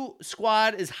LSU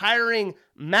squad is hiring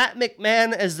Matt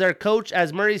McMahon as their coach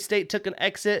as Murray State took an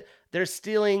exit. They're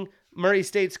stealing Murray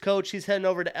State's coach. He's heading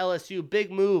over to LSU.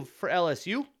 Big move for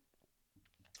LSU.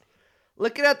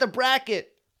 Looking at the bracket,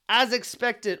 as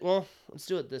expected. Well, let's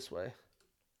do it this way.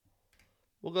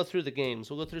 We'll go through the games.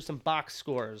 We'll go through some box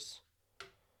scores.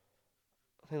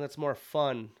 I think that's more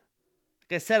fun.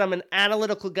 Like I said, I'm an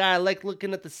analytical guy. I like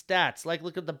looking at the stats. I like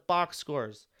looking at the box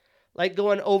scores. I like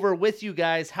going over with you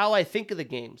guys how I think of the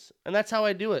games. And that's how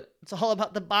I do it. It's all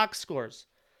about the box scores.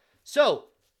 So,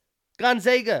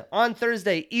 Gonzaga on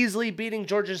Thursday, easily beating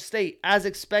Georgia State as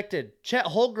expected. Chet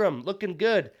Holmgren looking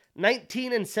good,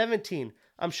 19-17.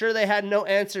 I'm sure they had no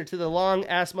answer to the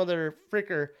long-ass mother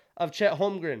fricker of Chet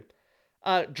Holmgren.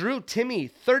 Drew Timme,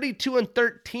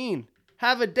 32-13.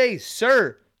 Have a day,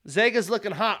 sir. Zaga's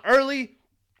looking hot early.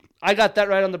 I got that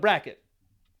right on the bracket.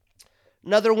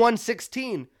 Another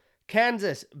 116.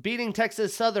 Kansas beating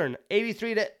Texas Southern,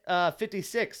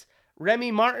 83-56.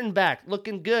 Remy Martin back,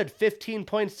 looking good. 15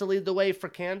 points to lead the way for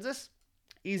Kansas.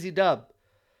 Easy dub.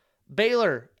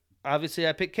 Baylor, obviously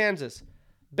I picked Kansas.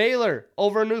 Baylor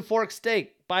over New Fork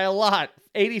State by a lot,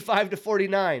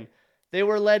 85-49. They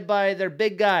were led by their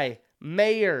big guy,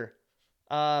 Mayer,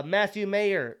 Matthew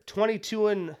Mayer,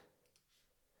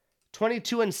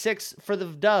 22-6 for the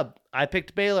dub. I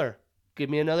picked Baylor. Give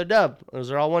me another dub.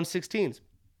 Those are all 116s.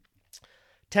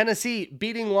 Tennessee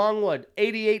beating Longwood,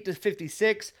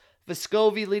 88-56.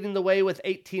 Vescovi leading the way with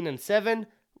 18-7.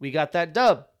 We got that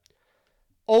dub.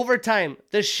 Overtime,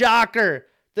 the shocker,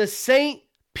 the St.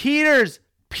 Peter's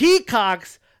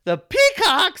Peacocks. The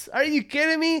Peacocks? Are you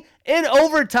kidding me? In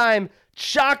overtime,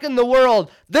 shocking the world.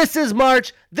 This is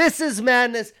March. This is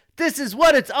madness. This is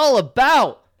what it's all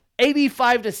about.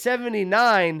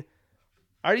 85-79.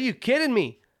 Are you kidding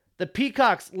me? The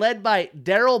Peacocks led by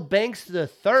Daryl Banks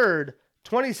III.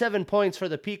 27 points for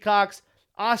the Peacocks.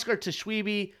 Oscar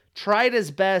Tashwibi tried his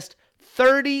best.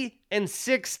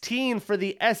 30-16 for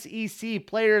the SEC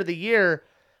Player of the Year.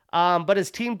 But his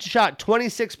team shot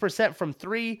 26% from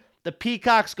three. The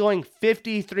Peacocks going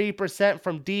 53%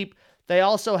 from deep. They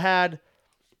also had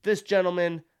this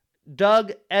gentleman,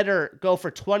 Doug Eder, go for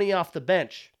 20 off the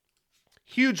bench.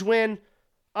 Huge win.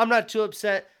 I'm not too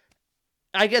upset.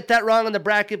 I get that wrong on the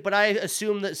bracket, but I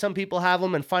assume that some people have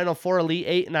them in Final Four, Elite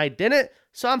Eight, and I didn't.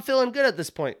 So I'm feeling good at this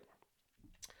point.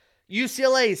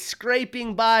 UCLA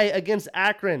scraping by against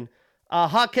Akron.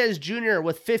 Jaquez Jr.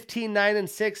 with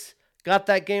 15-9-6 got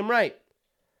that game right.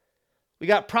 We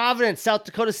got Providence, South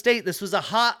Dakota State. This was a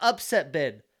hot upset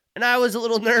bid, and I was a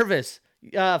little nervous.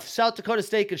 South Dakota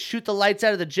State could shoot the lights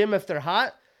out of the gym if they're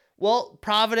hot. Well,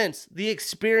 Providence, the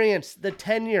experience, the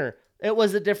tenure, it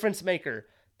was a difference maker.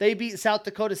 They beat South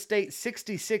Dakota State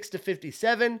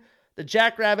 66-57. The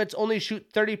Jackrabbits only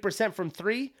shoot 30% from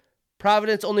three.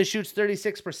 Providence only shoots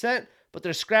 36%, but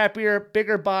they're scrappier,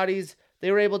 bigger bodies.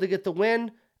 They were able to get the win.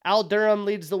 Al Durham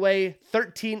leads the way,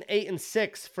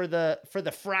 13-8-6 for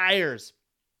the Friars.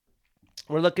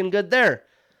 We're looking good there.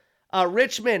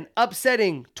 Richmond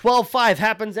upsetting 12-5,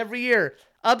 happens every year.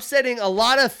 Upsetting a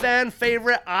lot of fan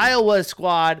favorite Iowa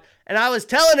squad. And I was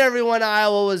telling everyone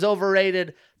Iowa was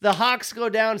overrated. The Hawks go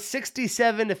down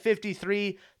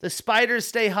 67-53. The Spiders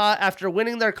stay hot after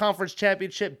winning their conference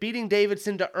championship, beating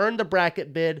Davidson to earn the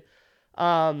bracket bid.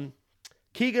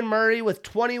 Keegan Murray with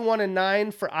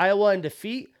 21-9 for Iowa in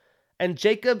defeat. And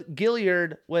Jacob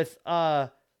Gilliard with,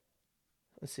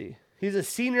 he's a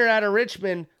senior out of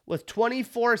Richmond with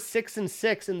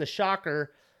 24-6-6 in the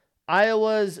shocker.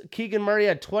 Iowa's Keegan Murray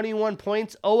had 21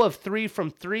 points, 0 of 3 from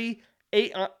 3,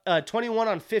 21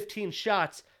 on 15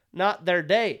 shots. Not their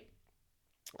day.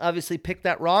 Obviously picked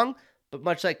that wrong, but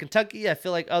much like Kentucky, I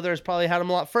feel like others probably had them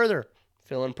a lot further.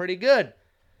 Feeling pretty good.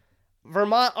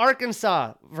 Vermont,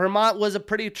 Arkansas. Vermont was a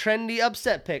pretty trendy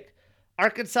upset pick.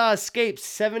 Arkansas escapes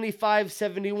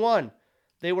 75-71.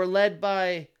 They were led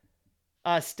by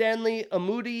Stanley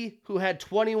Amudi, who had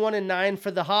 21-9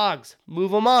 for the Hogs.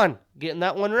 Move them on. Getting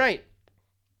that one right.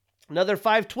 Another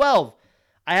 5-12.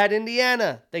 I had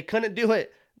Indiana. They couldn't do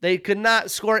it. They could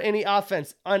not score any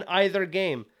offense on either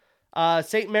game.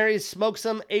 St. Mary's smokes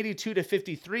them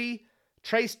 82-53.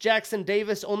 Trace Jackson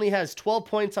Davis only has 12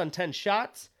 points on 10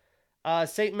 shots.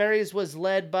 St. Mary's was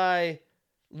led by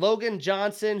Logan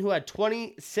Johnson, who had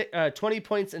 20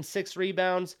 points and 6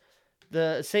 rebounds.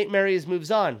 The St. Mary's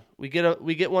moves on. We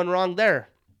get one wrong there.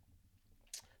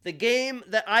 The game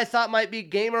that I thought might be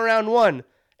game around one,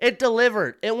 it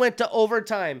delivered. It went to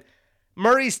overtime.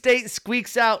 Murray State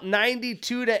squeaks out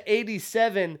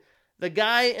 92-87. The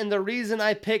guy and the reason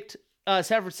I picked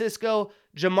San Francisco,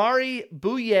 Jamari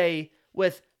Bouye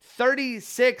with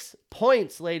 36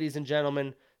 points, ladies and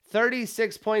gentlemen.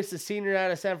 36 points, the senior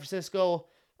out of San Francisco,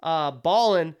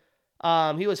 ballin'.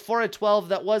 He was 4 of 12.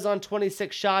 That was on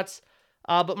 26 shots.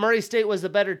 But Murray State was the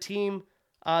better team.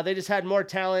 They just had more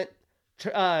talent.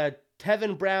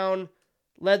 Tevin Brown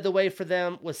led the way for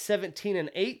them with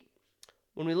 17-8.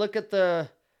 When we look at the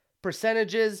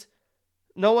percentages,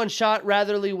 no one shot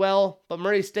ratherly well, but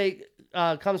Murray State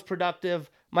comes productive.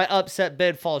 My upset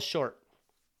bid falls short.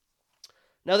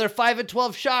 Another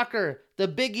 5-12 shocker. The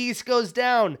Big East goes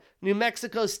down. New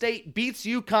Mexico State beats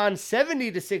UConn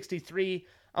 70-63.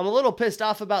 I'm a little pissed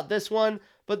off about this one,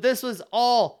 but this was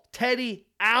all Teddy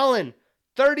Allen.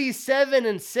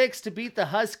 37-6 to beat the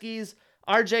Huskies.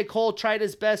 RJ Cole tried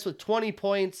his best with 20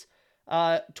 points.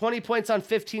 20 points on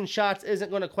 15 shots isn't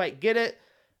going to quite get it.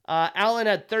 Allen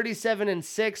had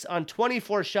 37-6 on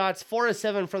 24 shots, 4 of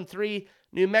 7 from 3.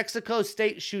 New Mexico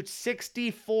State shoots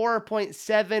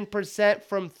 64.7%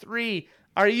 from 3.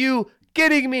 Are you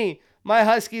kidding me? My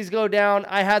Huskies go down.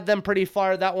 I had them pretty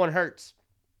far. That one hurts.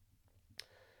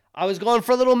 I was going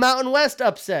for a little Mountain West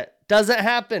upset. Doesn't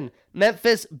happen.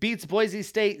 Memphis beats Boise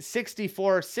State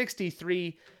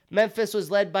 64-63. Memphis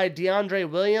was led by DeAndre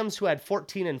Williams, who had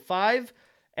 14-5,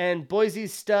 and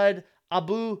Boise's stud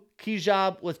Abu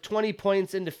Kijab with 20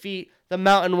 points in defeat. The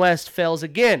Mountain West fails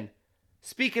again.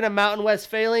 Speaking of Mountain West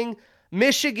failing,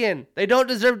 Michigan, they don't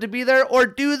deserve to be there, or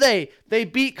do they? They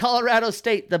beat Colorado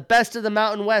State, the best of the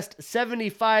Mountain West,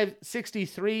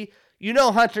 75-63. You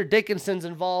know Hunter Dickinson's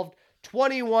involved,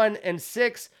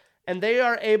 21-6, and they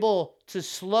are able to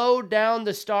slow down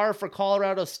the star for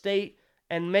Colorado State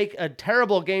and make a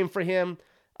terrible game for him.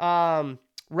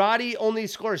 Roddy only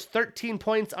scores 13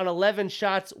 points on 11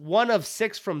 shots, 1 of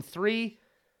 6 from 3.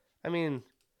 I mean,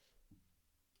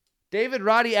 David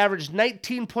Roddy averaged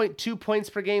 19.2 points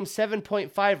per game,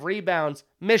 7.5 rebounds.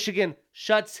 Michigan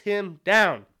shuts him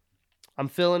down. I'm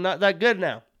feeling not that good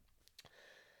now.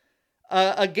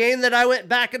 A game that I went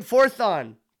back and forth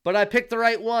on, but I picked the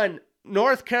right one.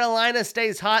 North Carolina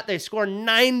stays hot. They score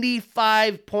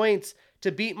 95 points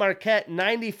to beat Marquette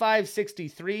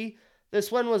 95-63.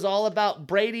 This one was all about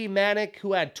Brady Manick,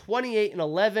 who had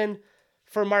 28-11.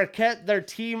 For Marquette, their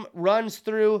team runs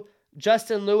through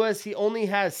Justin Lewis. He only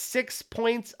has 6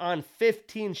 points on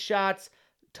 15 shots.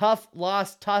 Tough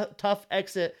loss, tough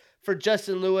exit for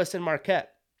Justin Lewis and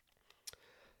Marquette.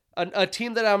 A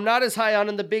team that I'm not as high on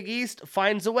in the Big East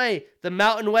finds a way. The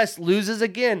Mountain West loses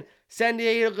again. San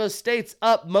Diego State's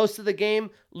up most of the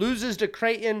game, loses to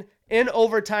Creighton in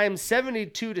overtime,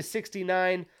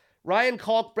 72-69. Ryan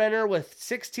Kalkbrenner with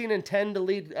 16-10 to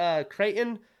lead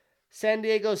Creighton. San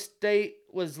Diego State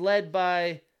was led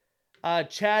by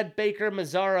Chad Baker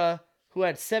Mazzara, who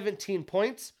had 17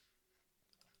 points.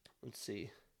 Let's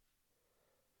see.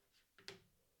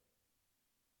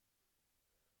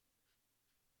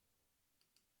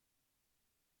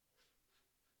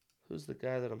 Who's the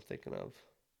guy that I'm thinking of?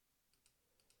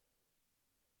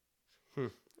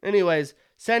 Anyways,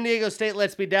 San Diego State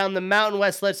lets me down. The Mountain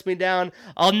West lets me down.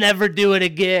 I'll never do it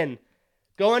again.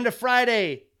 Going to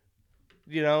Friday.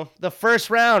 the first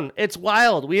round. It's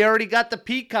wild. We already got the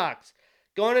Peacocks.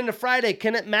 Going into Friday,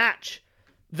 can it match?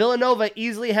 Villanova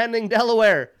easily handling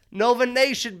Delaware. Nova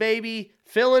Nation, baby.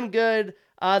 Feeling good.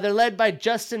 They're led by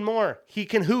Justin Moore. He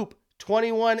can hoop.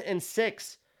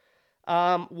 21-6.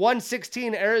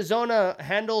 116, Arizona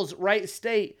handles Wright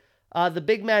State. The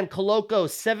big man Coloco,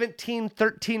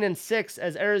 17-13-6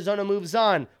 as Arizona moves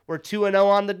on. We're 2-0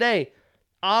 on the day.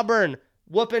 Auburn,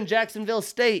 whooping Jacksonville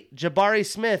State. Jabari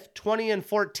Smith,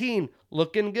 20-14,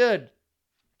 looking good.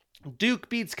 Duke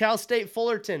beats Cal State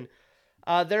Fullerton.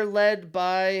 They're led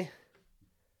by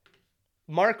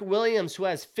Mark Williams, who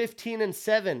has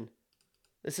 15-7.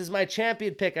 This is my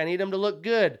champion pick. I need him to look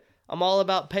good. I'm all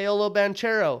about Paolo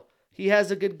Banchero. He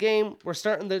has a good game. We're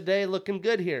starting the day looking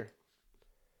good here.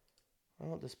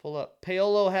 I'll just pull up.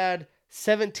 Paolo had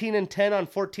 17-10 on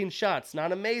 14 shots.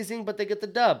 Not amazing, but they get the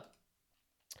dub.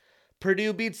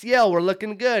 Purdue beats Yale. We're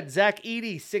looking good. Zach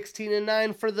Edey,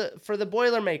 16-9 for the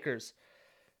Boilermakers.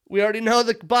 We already know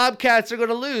the Bobcats are going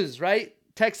to lose, right?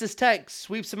 Texas Tech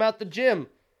sweeps them out the gym.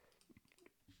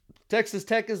 Texas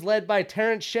Tech is led by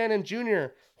Terrence Shannon Jr.,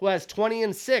 who has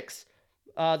 20-6.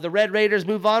 The Red Raiders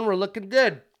move on. We're looking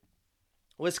good.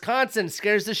 Wisconsin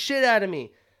scares the shit out of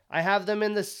me. I have them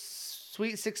in the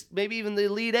Sweet Six, maybe even the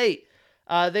Elite Eight.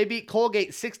 They beat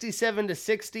Colgate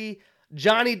 67-60.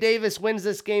 Johnny Davis wins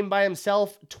this game by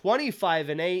himself,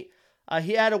 25-8.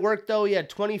 He had to work, though. He had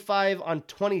 25 on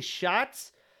 20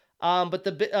 shots. But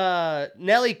the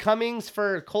Nelly Cummings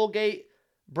for Colgate,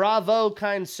 bravo,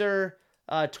 kind sir,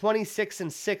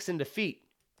 26-6 in defeat.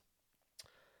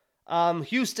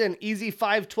 Houston, easy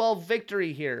 5-12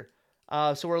 victory here.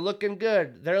 So we're looking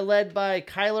good. They're led by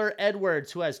Kyler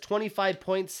Edwards, who has 25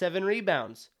 points, 7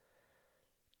 rebounds.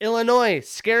 Illinois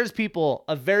scares people.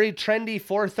 A very trendy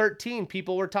 4-13.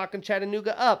 People were talking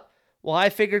Chattanooga up. Well, I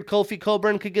figured Kofi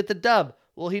Coburn could get the dub.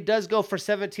 Well, he does go for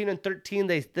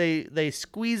 17-13. They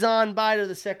squeeze on by to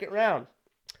the second round.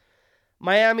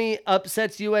 Miami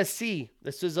upsets USC.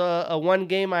 This was a one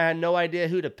game I had no idea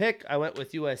who to pick. I went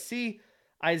with USC.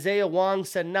 Isaiah Wong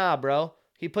said, nah, bro.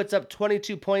 He puts up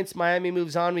 22 points. Miami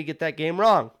moves on. We get that game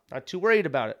wrong. Not too worried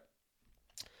about it.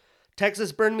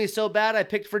 Texas burned me so bad, I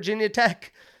picked Virginia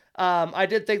Tech. I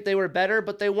did think they were better,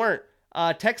 but they weren't.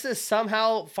 Texas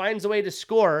somehow finds a way to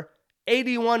score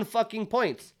 81 fucking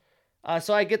points.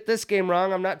 So I get this game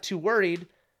wrong. I'm not too worried.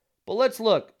 But let's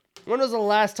look. When was the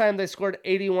last time they scored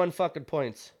 81 fucking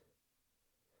points?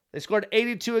 They scored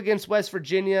 82 against West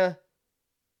Virginia.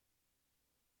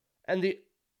 And the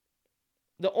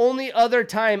only other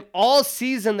time all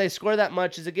season they score that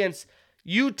much is against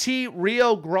UT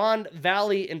Rio Grande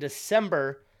Valley in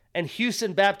December and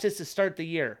Houston Baptist to start the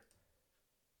year.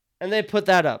 And they put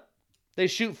that up. They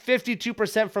shoot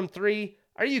 52% from three.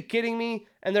 Are you kidding me?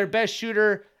 And their best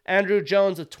shooter, Andrew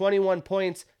Jones, with 21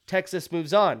 points. Texas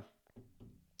moves on.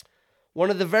 One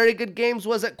of the very good games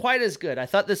wasn't quite as good. I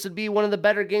thought this would be one of the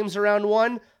better games around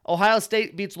one. Ohio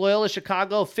State beats Loyola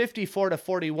Chicago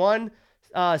 54-41.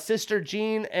 Sister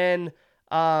Jean and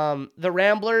the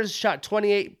Ramblers shot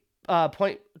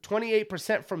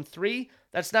 28% from three.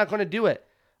 That's not going to do it.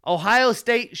 Ohio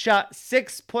State shot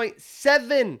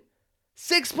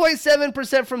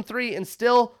 6.7% from three and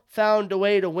still found a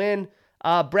way to win.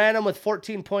 Branham with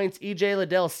 14 points. EJ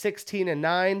Liddell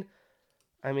 16-9.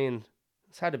 I mean,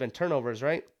 this had to have been turnovers,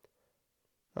 right?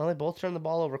 Well, they both turned the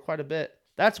ball over quite a bit.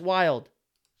 That's wild.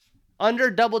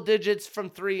 Under double digits from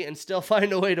three and still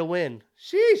find a way to win.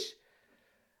 Sheesh.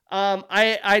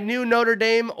 I knew Notre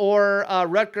Dame or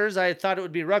Rutgers, I thought it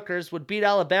would be Rutgers, would beat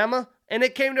Alabama, and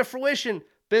it came to fruition.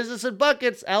 Business and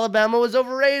buckets. Alabama was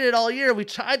overrated all year. We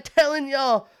tried telling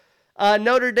y'all.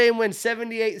 Notre Dame wins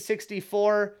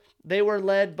 78-64. They were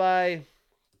led by,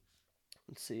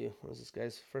 let's see, what was this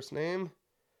guy's first name?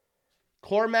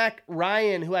 Cormac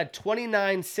Ryan, who had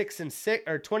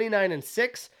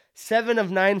 29-6, 7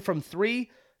 of 9 from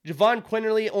three. Javon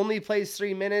Quinterly only plays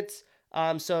 3 minutes.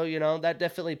 So, that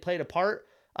definitely played a part.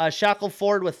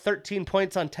 Shackelford with 13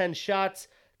 points on 10 shots.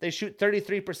 They shoot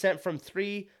 33% from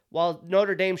three, while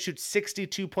Notre Dame shoots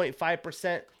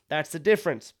 62.5%. That's the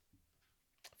difference.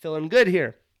 Feeling good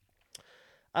here.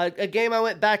 A game I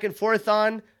went back and forth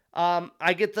on.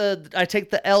 I take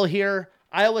the L here.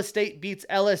 Iowa State beats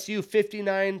LSU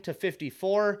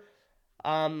 59-54.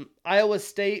 Iowa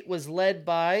State was led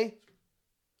by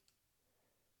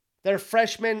their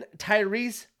freshman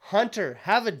Tyrese Hunter.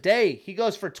 Have a day. He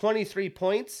goes for 23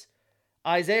 points.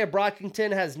 Isaiah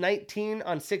Brockington has 19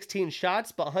 on 16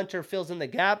 shots, but Hunter fills in the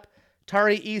gap.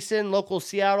 Tari Eason, local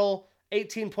Seattle,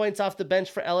 18 points off the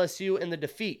bench for LSU in the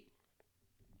defeat.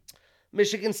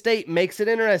 Michigan State makes it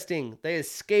interesting. They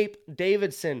escape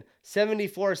Davidson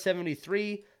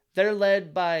 74-73. They're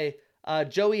led by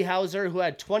Joey Hauser, who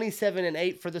had 27 and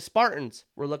 8 for the Spartans.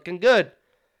 We're looking good.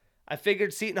 I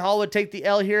figured Seton Hall would take the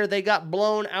L here. They got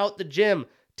blown out the gym.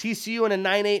 TCU in a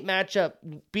 9-8 matchup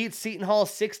beats Seton Hall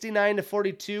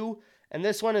 69-42. And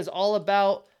this one is all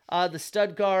about the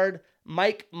stud guard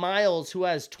Mike Miles, who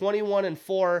has 21 and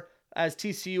 4 as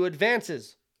TCU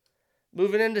advances.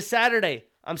 Moving into Saturday,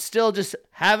 I'm still just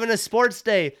having a sports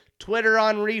day. Twitter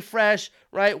on refresh,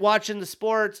 right? Watching the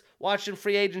sports, watching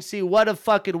free agency. What a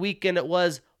fucking weekend it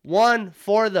was. One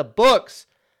for the books.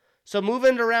 So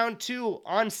moving to round 2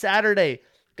 on Saturday,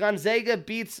 Gonzaga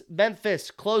beats Memphis.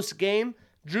 Close game.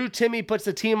 Drew Timme puts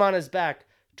the team on his back.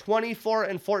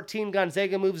 24-14.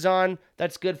 Gonzaga moves on.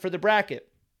 That's good for the bracket.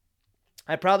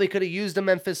 I probably could have used a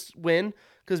Memphis win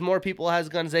because more people has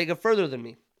Gonzaga further than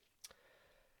me.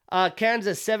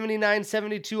 Kansas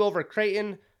 79-72 over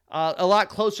Creighton. A lot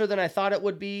closer than I thought it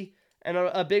would be. And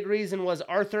a big reason was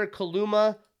Arthur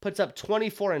Kaluma puts up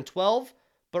 24 and 12.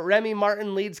 But Remy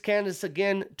Martin leads Kansas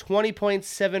again. 20 points,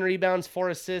 7 rebounds, 4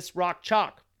 assists. Rock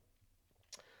chalk.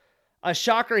 A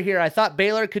shocker here. I thought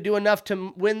Baylor could do enough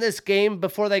to win this game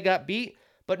before they got beat.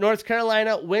 But North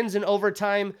Carolina wins in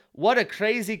overtime. What a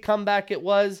crazy comeback it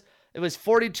was. It was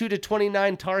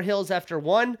 42-29 Tar Heels after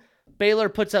one. Baylor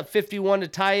puts up 51 to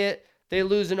tie it. They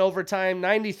lose in overtime,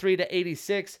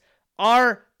 93-86.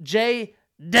 R.J.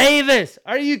 Davis.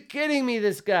 Are you kidding me,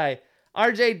 this guy?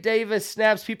 R.J. Davis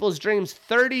snaps people's dreams.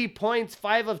 30 points,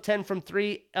 5 of 10 from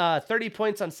 3. 30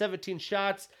 points on 17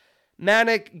 shots.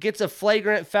 Manic gets a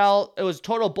flagrant foul. It was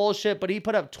total bullshit, but he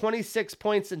put up 26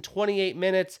 points in 28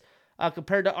 minutes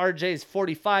compared to RJ's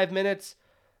 45 minutes.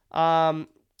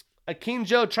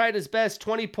 Akinjo tried his best,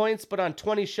 20 points, but on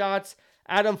 20 shots.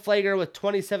 Adam Flager with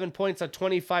 27 points on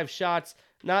 25 shots.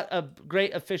 Not a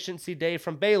great efficiency day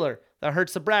from Baylor. That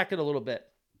hurts the bracket a little bit.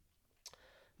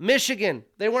 Michigan,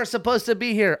 they weren't supposed to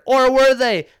be here. Or were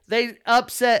they? They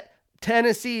upset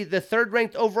Tennessee, the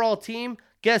third-ranked overall team.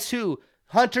 Guess who?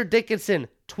 Hunter Dickinson,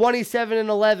 27 and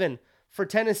 11. For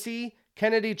Tennessee,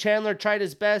 Kennedy Chandler tried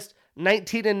his best,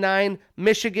 19 and 9.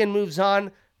 Michigan moves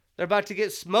on. They're about to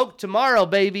get smoked tomorrow,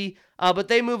 baby. But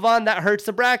they move on. That hurts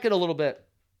the bracket a little bit.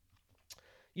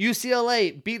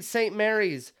 UCLA beats St.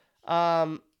 Mary's.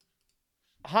 Jaquez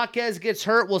gets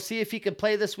hurt. We'll see if he can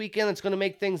play this weekend. It's going to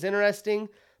make things interesting.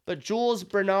 But Jules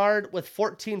Bernard with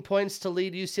 14 points to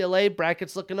lead UCLA.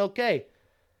 Bracket's looking okay.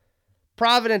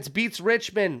 Providence beats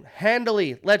Richmond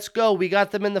handily. Let's go. We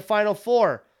got them in the Final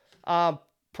Four.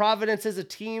 Providence as a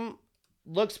team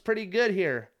looks pretty good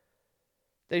here.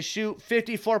 They shoot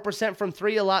 54% from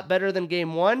 3, a lot better than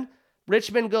game 1.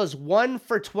 Richmond goes 1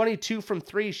 for 22 from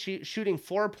 3, shooting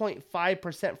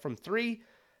 4.5% from 3.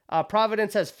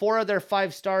 Providence has 4 of their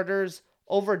 5 starters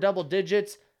over double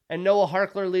digits, and Noah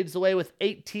Harkler leads the way with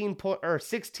 16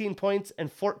 points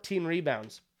and 14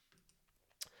 rebounds.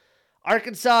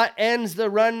 Arkansas ends the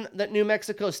run that New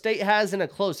Mexico State has in a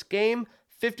close game,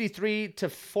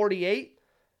 53-48.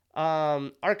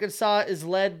 Arkansas is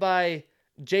led by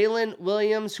Jalen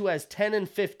Williams, who has 10 and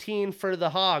 15 for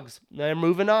the Hogs. They're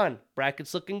moving on.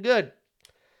 Bracket's looking good.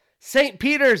 St.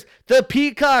 Peter's, the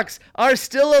Peacocks are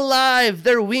still alive.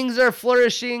 Their wings are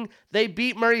flourishing. They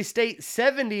beat Murray State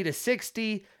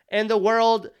 70-60, and the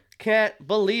world can't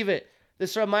believe it.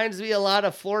 This reminds me a lot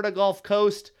of Florida Gulf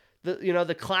Coast.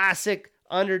 The classic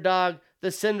underdog,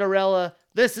 the Cinderella.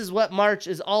 This is what March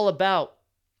is all about.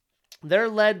 They're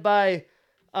led by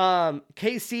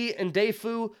KC and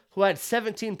Defu, who had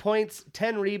 17 points,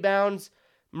 10 rebounds.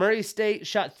 Murray State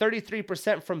shot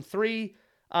 33% from 3.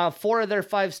 4 of their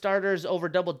 5 starters over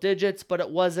double digits, but it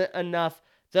wasn't enough.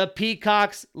 The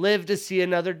Peacocks live to see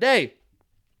another day.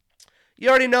 You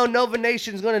already know Nova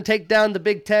Nation's going to take down the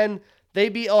Big Ten. They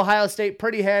beat Ohio State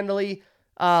pretty handily.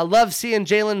 Love seeing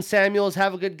Jalen Samuels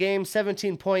have a good game,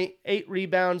 17.8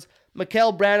 rebounds.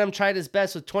 Mikael Branham tried his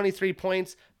best with 23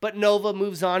 points, but Nova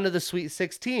moves on to the Sweet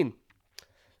 16.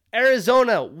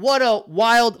 Arizona, what a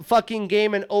wild fucking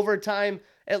game in overtime.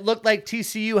 It looked like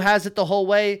TCU has it the whole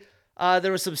way.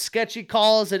 There were some sketchy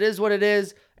calls. It is what it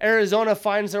is. Arizona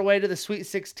finds their way to the Sweet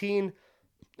 16.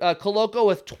 Coloco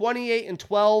with 28 and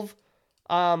 12.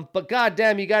 But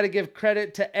goddamn, you got to give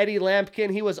credit to Eddie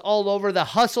Lampkin. He was all over. The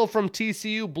hustle from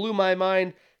TCU blew my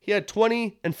mind. He had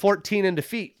 20 and 14 in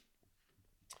defeat.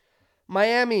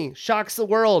 Miami shocks the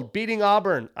world, beating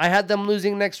Auburn. I had them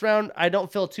losing next round. I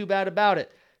don't feel too bad about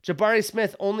it. Jabari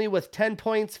Smith only with 10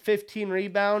 points, 15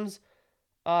 rebounds,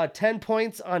 10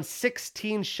 points on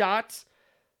 16 shots.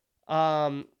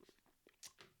 Isaiah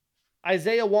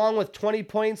Wong with 20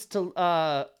 points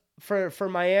for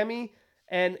Miami.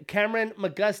 And Cameron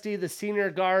McGusty, the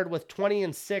senior guard, with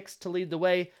 20-6 to lead the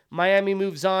way. Miami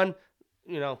moves on.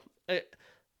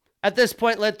 At this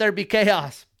point, let there be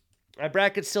chaos. My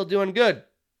bracket's still doing good.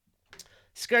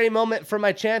 Scary moment for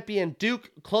my champion,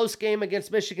 Duke. Close game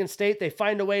against Michigan State. They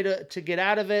find a way to get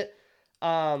out of it.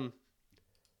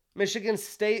 Michigan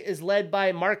State is led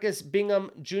by Marcus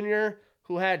Bingham Jr.,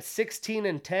 who had 16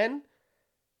 and 10.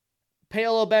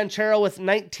 Paolo Banchero with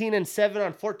 19 and 7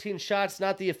 on 14 shots.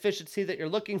 Not the efficiency that you're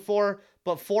looking for,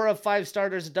 but 4 of 5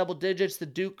 starters at double digits. The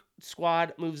Duke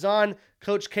squad moves on.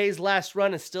 Coach K's last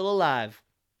run is still alive.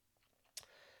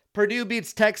 Purdue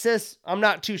beats Texas. I'm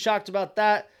not too shocked about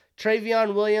that.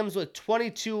 Travion Williams with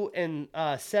 22 and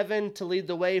 7 to lead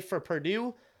the way for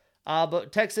Purdue.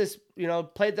 But Texas,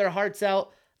 played their hearts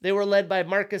out. They were led by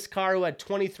Marcus Carr, who had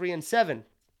 23 and 7.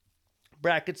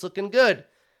 Bracket's looking good.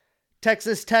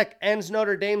 Texas Tech ends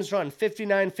Notre Dame's run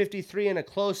 59-53 in a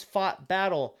close-fought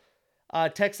battle.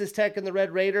 Texas Tech and the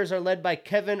Red Raiders are led by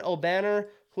Kevin O'Banner,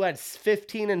 who had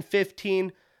 15 and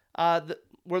 15.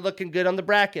 We're looking good on the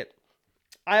bracket.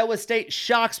 Iowa State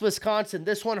shocks Wisconsin.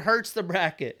 This one hurts the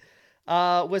bracket.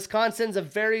 Wisconsin's a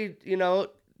very,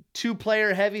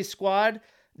 two-player heavy squad.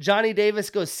 Johnny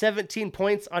Davis goes 17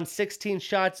 points on 16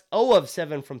 shots, 0 of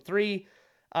 7 from 3.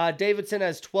 Davidson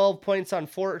has 12 points on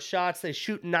 4 shots. They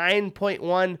shoot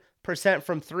 9.1%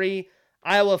 from 3.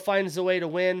 Iowa finds a way to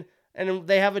win, and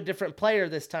they have a different player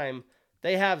this time.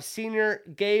 They have senior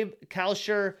Gabe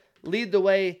Kalsher lead the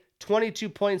way, 22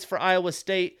 points for Iowa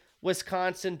State.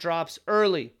 Wisconsin drops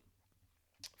early.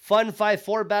 Fun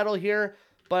 5-4 battle here,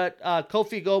 but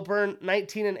Kofi Cockburn,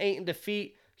 19 and 8 in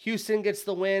defeat. Houston gets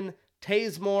the win.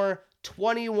 Taysmore,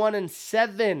 21 and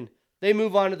 7. They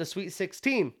move on to the Sweet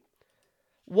 16.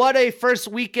 What a first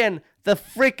weekend. The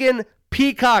freaking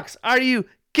Peacocks. Are you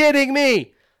kidding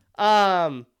me?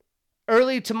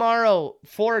 Early tomorrow,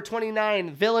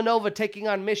 4:29, Villanova taking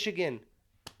on Michigan.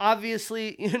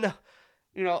 Obviously,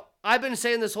 I've been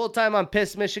saying this whole time I'm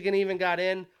pissed Michigan even got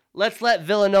in. Let's let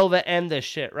Villanova end this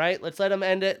shit, right? Let's let them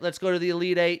end it. Let's go to the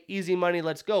Elite Eight. Easy money.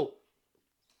 Let's go.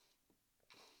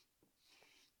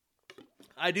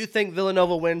 I do think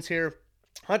Villanova wins here.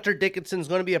 Hunter Dickinson's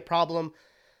going to be a problem,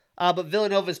 but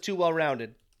Villanova's too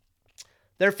well-rounded.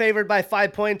 They're favored by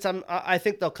 5 points. I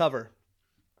think they'll cover.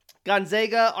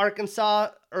 Gonzaga, Arkansas,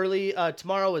 early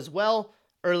tomorrow as well.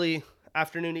 Early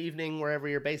afternoon, evening, wherever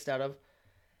you're based out of.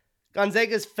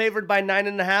 Gonzaga's favored by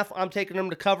 9.5. I'm taking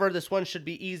them to cover. This one should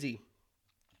be easy.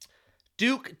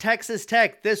 Duke, Texas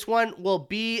Tech. This one will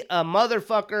be a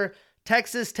motherfucker.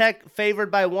 Texas Tech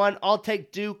favored by 1. I'll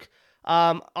take Duke.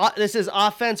 This is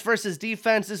offense versus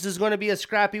defense. This is going to be a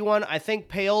scrappy one. I think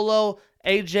Paolo,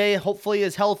 AJ, hopefully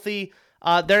is healthy.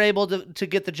 They're able to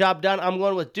get the job done. I'm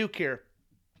going with Duke here.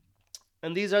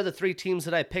 And these are the 3 teams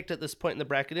that I picked at this point in the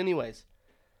bracket anyways.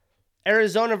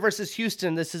 Arizona versus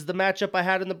Houston. This is the matchup I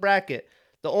had in the bracket.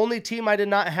 The only team I did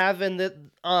not have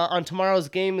on tomorrow's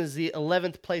game is the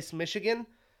 11th place Michigan.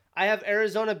 I have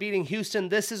Arizona beating Houston.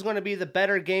 This is going to be the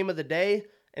better game of the day.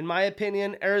 In my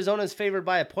opinion, Arizona is favored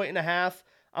by 1.5.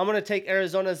 I'm going to take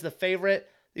Arizona as the favorite.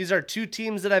 These are 2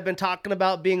 teams that I've been talking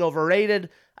about being overrated.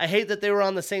 I hate that they were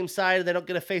on the same side. They don't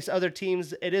get to face other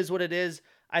teams. It is what it is.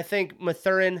 I think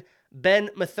Benedict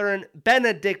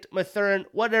Mathurin,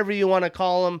 whatever you want to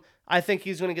call him, I think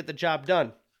he's going to get the job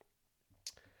done.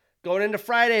 Going into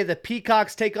Friday, the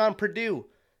Peacocks take on Purdue.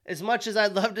 As much as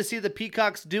I'd love to see the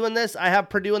Peacocks doing this, I have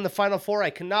Purdue in the Final Four. I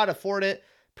cannot afford it.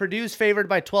 Purdue's favored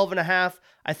by 12.5.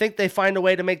 I think they find a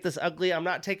way to make this ugly. I'm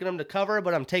not taking them to cover,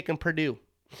 but I'm taking Purdue.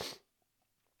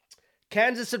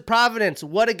 Kansas and Providence.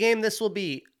 What a game this will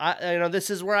be. This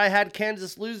is where I had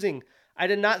Kansas losing. I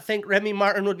did not think Remy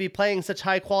Martin would be playing such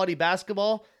high-quality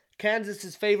basketball. Kansas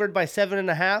is favored by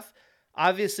 7.5.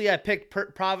 Obviously, I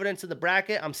picked Providence in the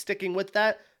bracket. I'm sticking with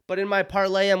that. But in my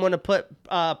parlay, I'm going to put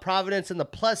Providence in the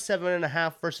plus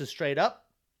 7.5 versus straight up.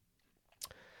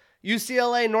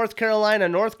 UCLA, North Carolina.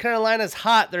 North Carolina's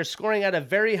hot. They're scoring at a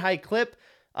very high clip.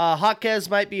 Jaquez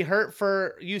might be hurt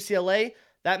for UCLA.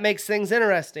 That makes things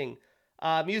interesting.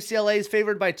 UCLA is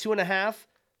favored by 2.5.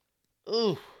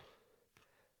 Ooh.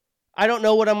 I don't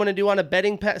know what I'm going to do on a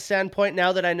betting standpoint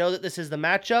now that I know that this is the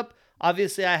matchup.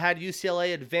 Obviously, I had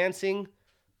UCLA advancing,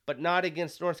 but not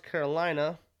against North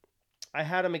Carolina. I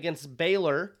had them against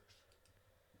Baylor.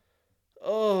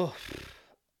 Oh,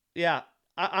 yeah.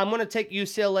 I'm going to take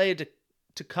UCLA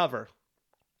to cover.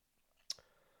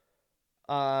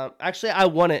 Actually, I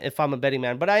won it if I'm a betting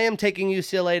man, but I am taking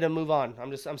UCLA to move on.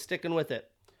 I'm sticking with it.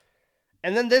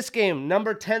 And then this game,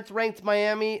 number 10th ranked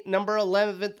Miami, number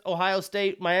 11th Ohio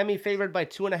State. Miami favored by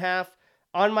 2.5.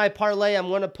 On my parlay, I'm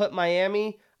going to put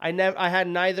Miami. I had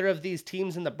neither of these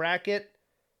teams in the bracket.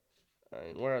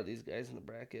 Where are these guys in the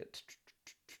bracket?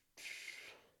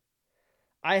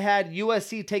 I had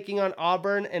USC taking on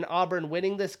Auburn and Auburn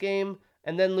winning this game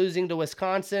and then losing to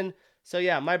Wisconsin. So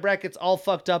yeah, my bracket's all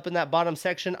fucked up in that bottom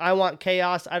section. I want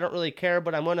chaos. I don't really care,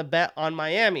 but I'm going to bet on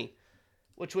Miami,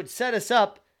 which would set us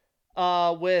up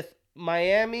with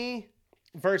Miami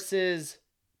versus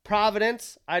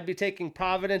Providence. I'd be taking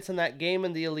Providence in that game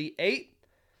in the Elite Eight,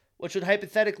 which would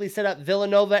hypothetically set up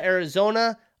Villanova,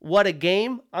 Arizona. What a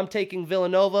game. I'm taking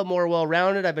Villanova, more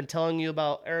well-rounded. I've been telling you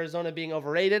about Arizona being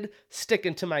overrated,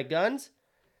 sticking to my guns,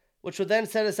 which would then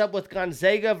set us up with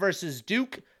Gonzaga versus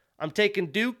Duke. I'm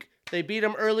taking Duke. They beat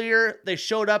them earlier. They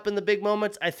showed up in the big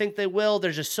moments. I think they will.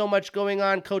 There's just so much going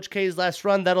on. Coach K's last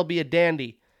run, that'll be a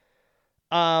dandy.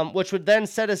 Which would then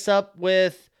set us up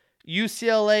with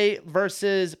UCLA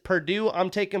versus Purdue. I'm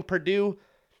taking Purdue.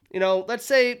 Let's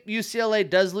say UCLA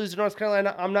does lose to North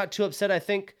Carolina. I'm not too upset.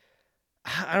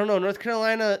 I don't know, North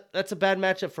Carolina, that's a bad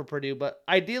matchup for Purdue. But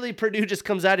ideally, Purdue just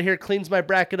comes out of here, cleans my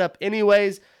bracket up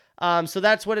anyways. So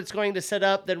that's what it's going to set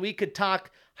up. Then we could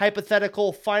talk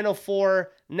hypothetical Final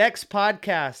Four next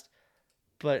podcast.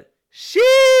 But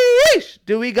sheesh,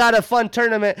 do we got a fun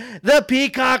tournament. The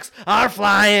Peacocks are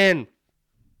flying.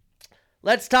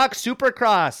 Let's talk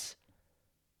Supercross.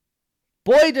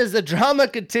 Boy, does the drama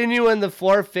continue in the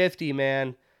 450,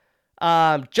 man.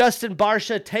 Justin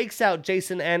Barcia takes out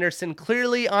Jason Anderson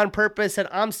clearly on purpose, and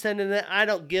I'm sending it. I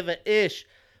don't give a ish.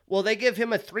 Well, they give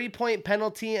him a 3-point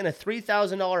penalty and a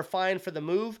 $3,000 fine for the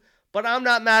move, but I'm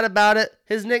not mad about it.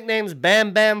 His nickname's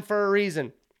Bam Bam for a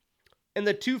reason. In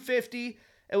the 250,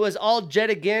 it was all Jet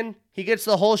again. He gets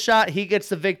the whole shot. He gets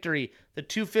the victory. The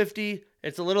 250,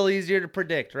 it's a little easier to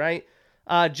predict, right?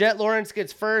 Jet Lawrence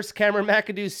gets first. Cameron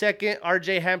McAdoo second.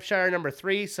 RJ Hampshire number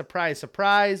 3. Surprise,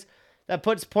 surprise. That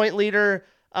puts point leader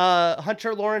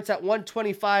Hunter Lawrence at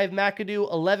 125.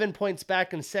 McAdoo 11 points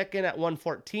back in second at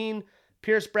 114.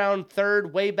 Pierce Brown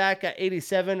third, way back at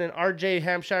 87. And RJ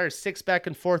Hampshire 6 back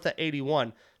and fourth at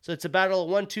 81. So it's a battle of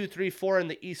 1, 2, 3, 4 in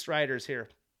the East Riders here.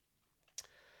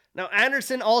 Now,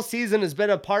 Anderson all season has been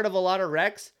a part of a lot of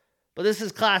wrecks, but this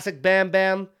is classic Bam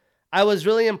Bam. I was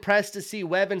really impressed to see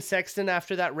Webb and Sexton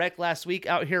after that wreck last week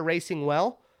out here racing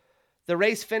well. The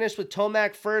race finished with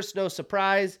Tomac first, no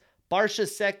surprise. Barcia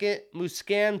second,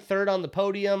 Muscan third on the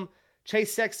podium.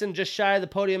 Chase Sexton just shy of the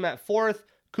podium at fourth.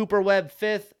 Cooper Webb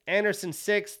fifth, Anderson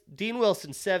sixth, Dean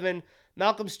Wilson 7,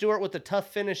 Malcolm Stewart with a tough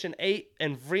finish in 8,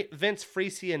 and Vince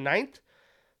Friese in 9th.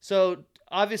 So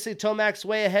obviously Tomac's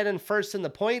way ahead in first in the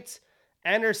points.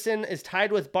 Anderson is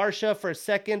tied with Barcia for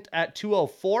second at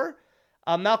 204.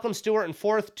 Malcolm Stewart in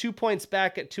fourth, 2 points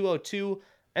back at 202.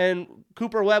 And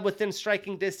Cooper Webb within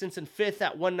striking distance in fifth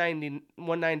at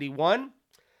 191.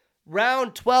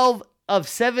 Round 12 of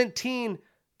 17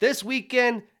 this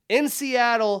weekend in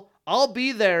Seattle. I'll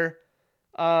be there.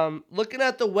 Looking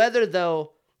at the weather,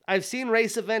 though, I've seen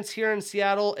race events here in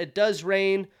Seattle. It does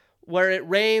rain. Where it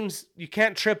rains, you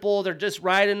can't triple. They're just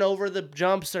riding over the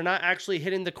jumps. They're not actually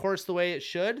hitting the course the way it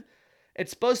should. It's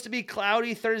supposed to be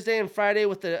cloudy Thursday and Friday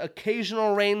with an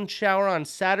occasional rain shower on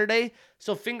Saturday.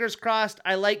 So fingers crossed.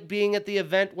 I like being at the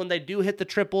event when they do hit the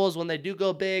triples, when they do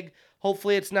go big.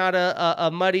 Hopefully it's not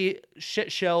a muddy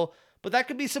shit show. But that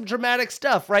could be some dramatic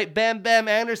stuff, right? Bam Bam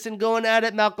Anderson going at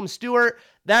it. Malcolm Stewart.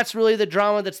 That's really the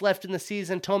drama that's left in the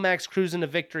season. Tomac's cruising to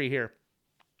victory here.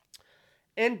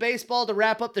 In baseball, to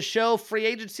wrap up the show, free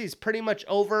agency is pretty much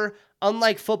over.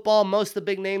 Unlike football, most of the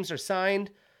big names are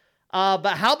signed.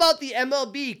 But how about the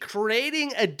MLB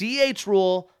creating a DH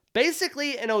rule,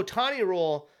 basically an Ohtani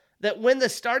rule, that when the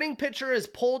starting pitcher is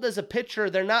pulled as a pitcher,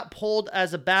 they're not pulled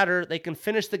as a batter. They can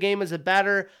finish the game as a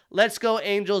batter. Let's go,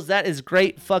 Angels. That is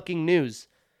great fucking news.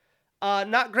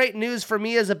 Not great news for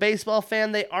me as a baseball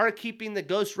fan. They are keeping the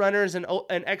ghost runners and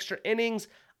extra innings.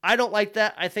 I don't like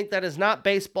that. I think that is not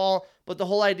baseball, but the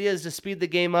whole idea is to speed the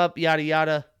game up, yada,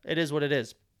 yada. It is what it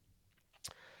is.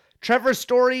 Trevor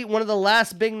Story, one of the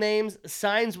last big names,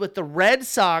 signs with the Red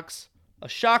Sox. A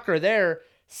shocker there.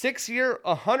 6-year,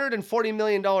 $140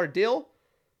 million deal.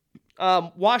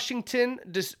 Washington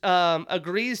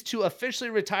agrees to officially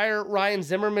retire Ryan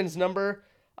Zimmerman's number.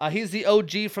 He's the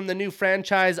OG from the new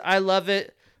franchise. I love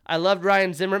it. I loved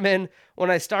Ryan Zimmerman. When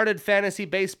I started fantasy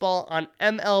baseball on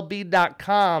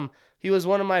MLB.com, he was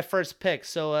one of my first picks,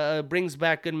 so it brings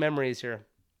back good memories here.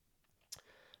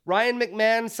 Ryan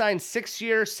McMahon signed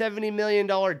 6-year, $70 million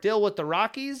deal with the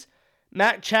Rockies.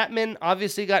 Matt Chapman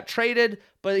obviously got traded,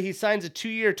 but he signs a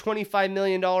 2-year, $25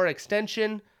 million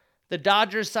extension. The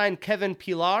Dodgers signed Kevin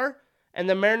Pillar, and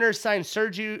the Mariners signed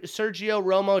Sergio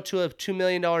Romo to a $2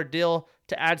 million deal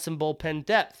to add some bullpen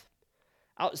depth.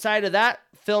 Outside of that,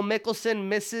 Phil Mickelson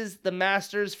misses the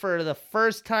Masters for the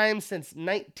first time since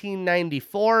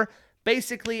 1994,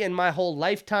 basically in my whole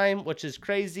lifetime, which is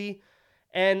crazy.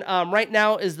 And right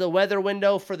now is the weather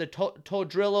window for the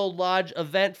Todrillo Lodge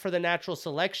event for the natural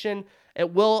selection.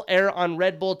 It will air on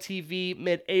Red Bull TV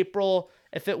mid-April.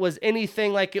 If it was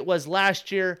anything like it was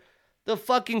last year, the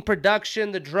fucking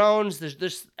production, the drones,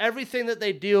 there's everything that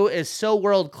they do is so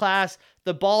world-class.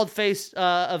 The Baldface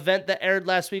event that aired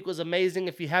last week was amazing.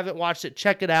 If you haven't watched it,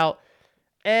 check it out.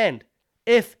 And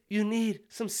if you need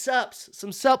some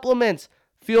supplements,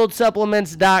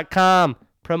 FueledSupplements.com.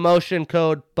 Promotion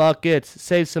code BUCKETS.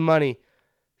 Save some money.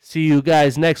 See you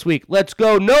guys next week. Let's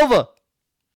go, Nova!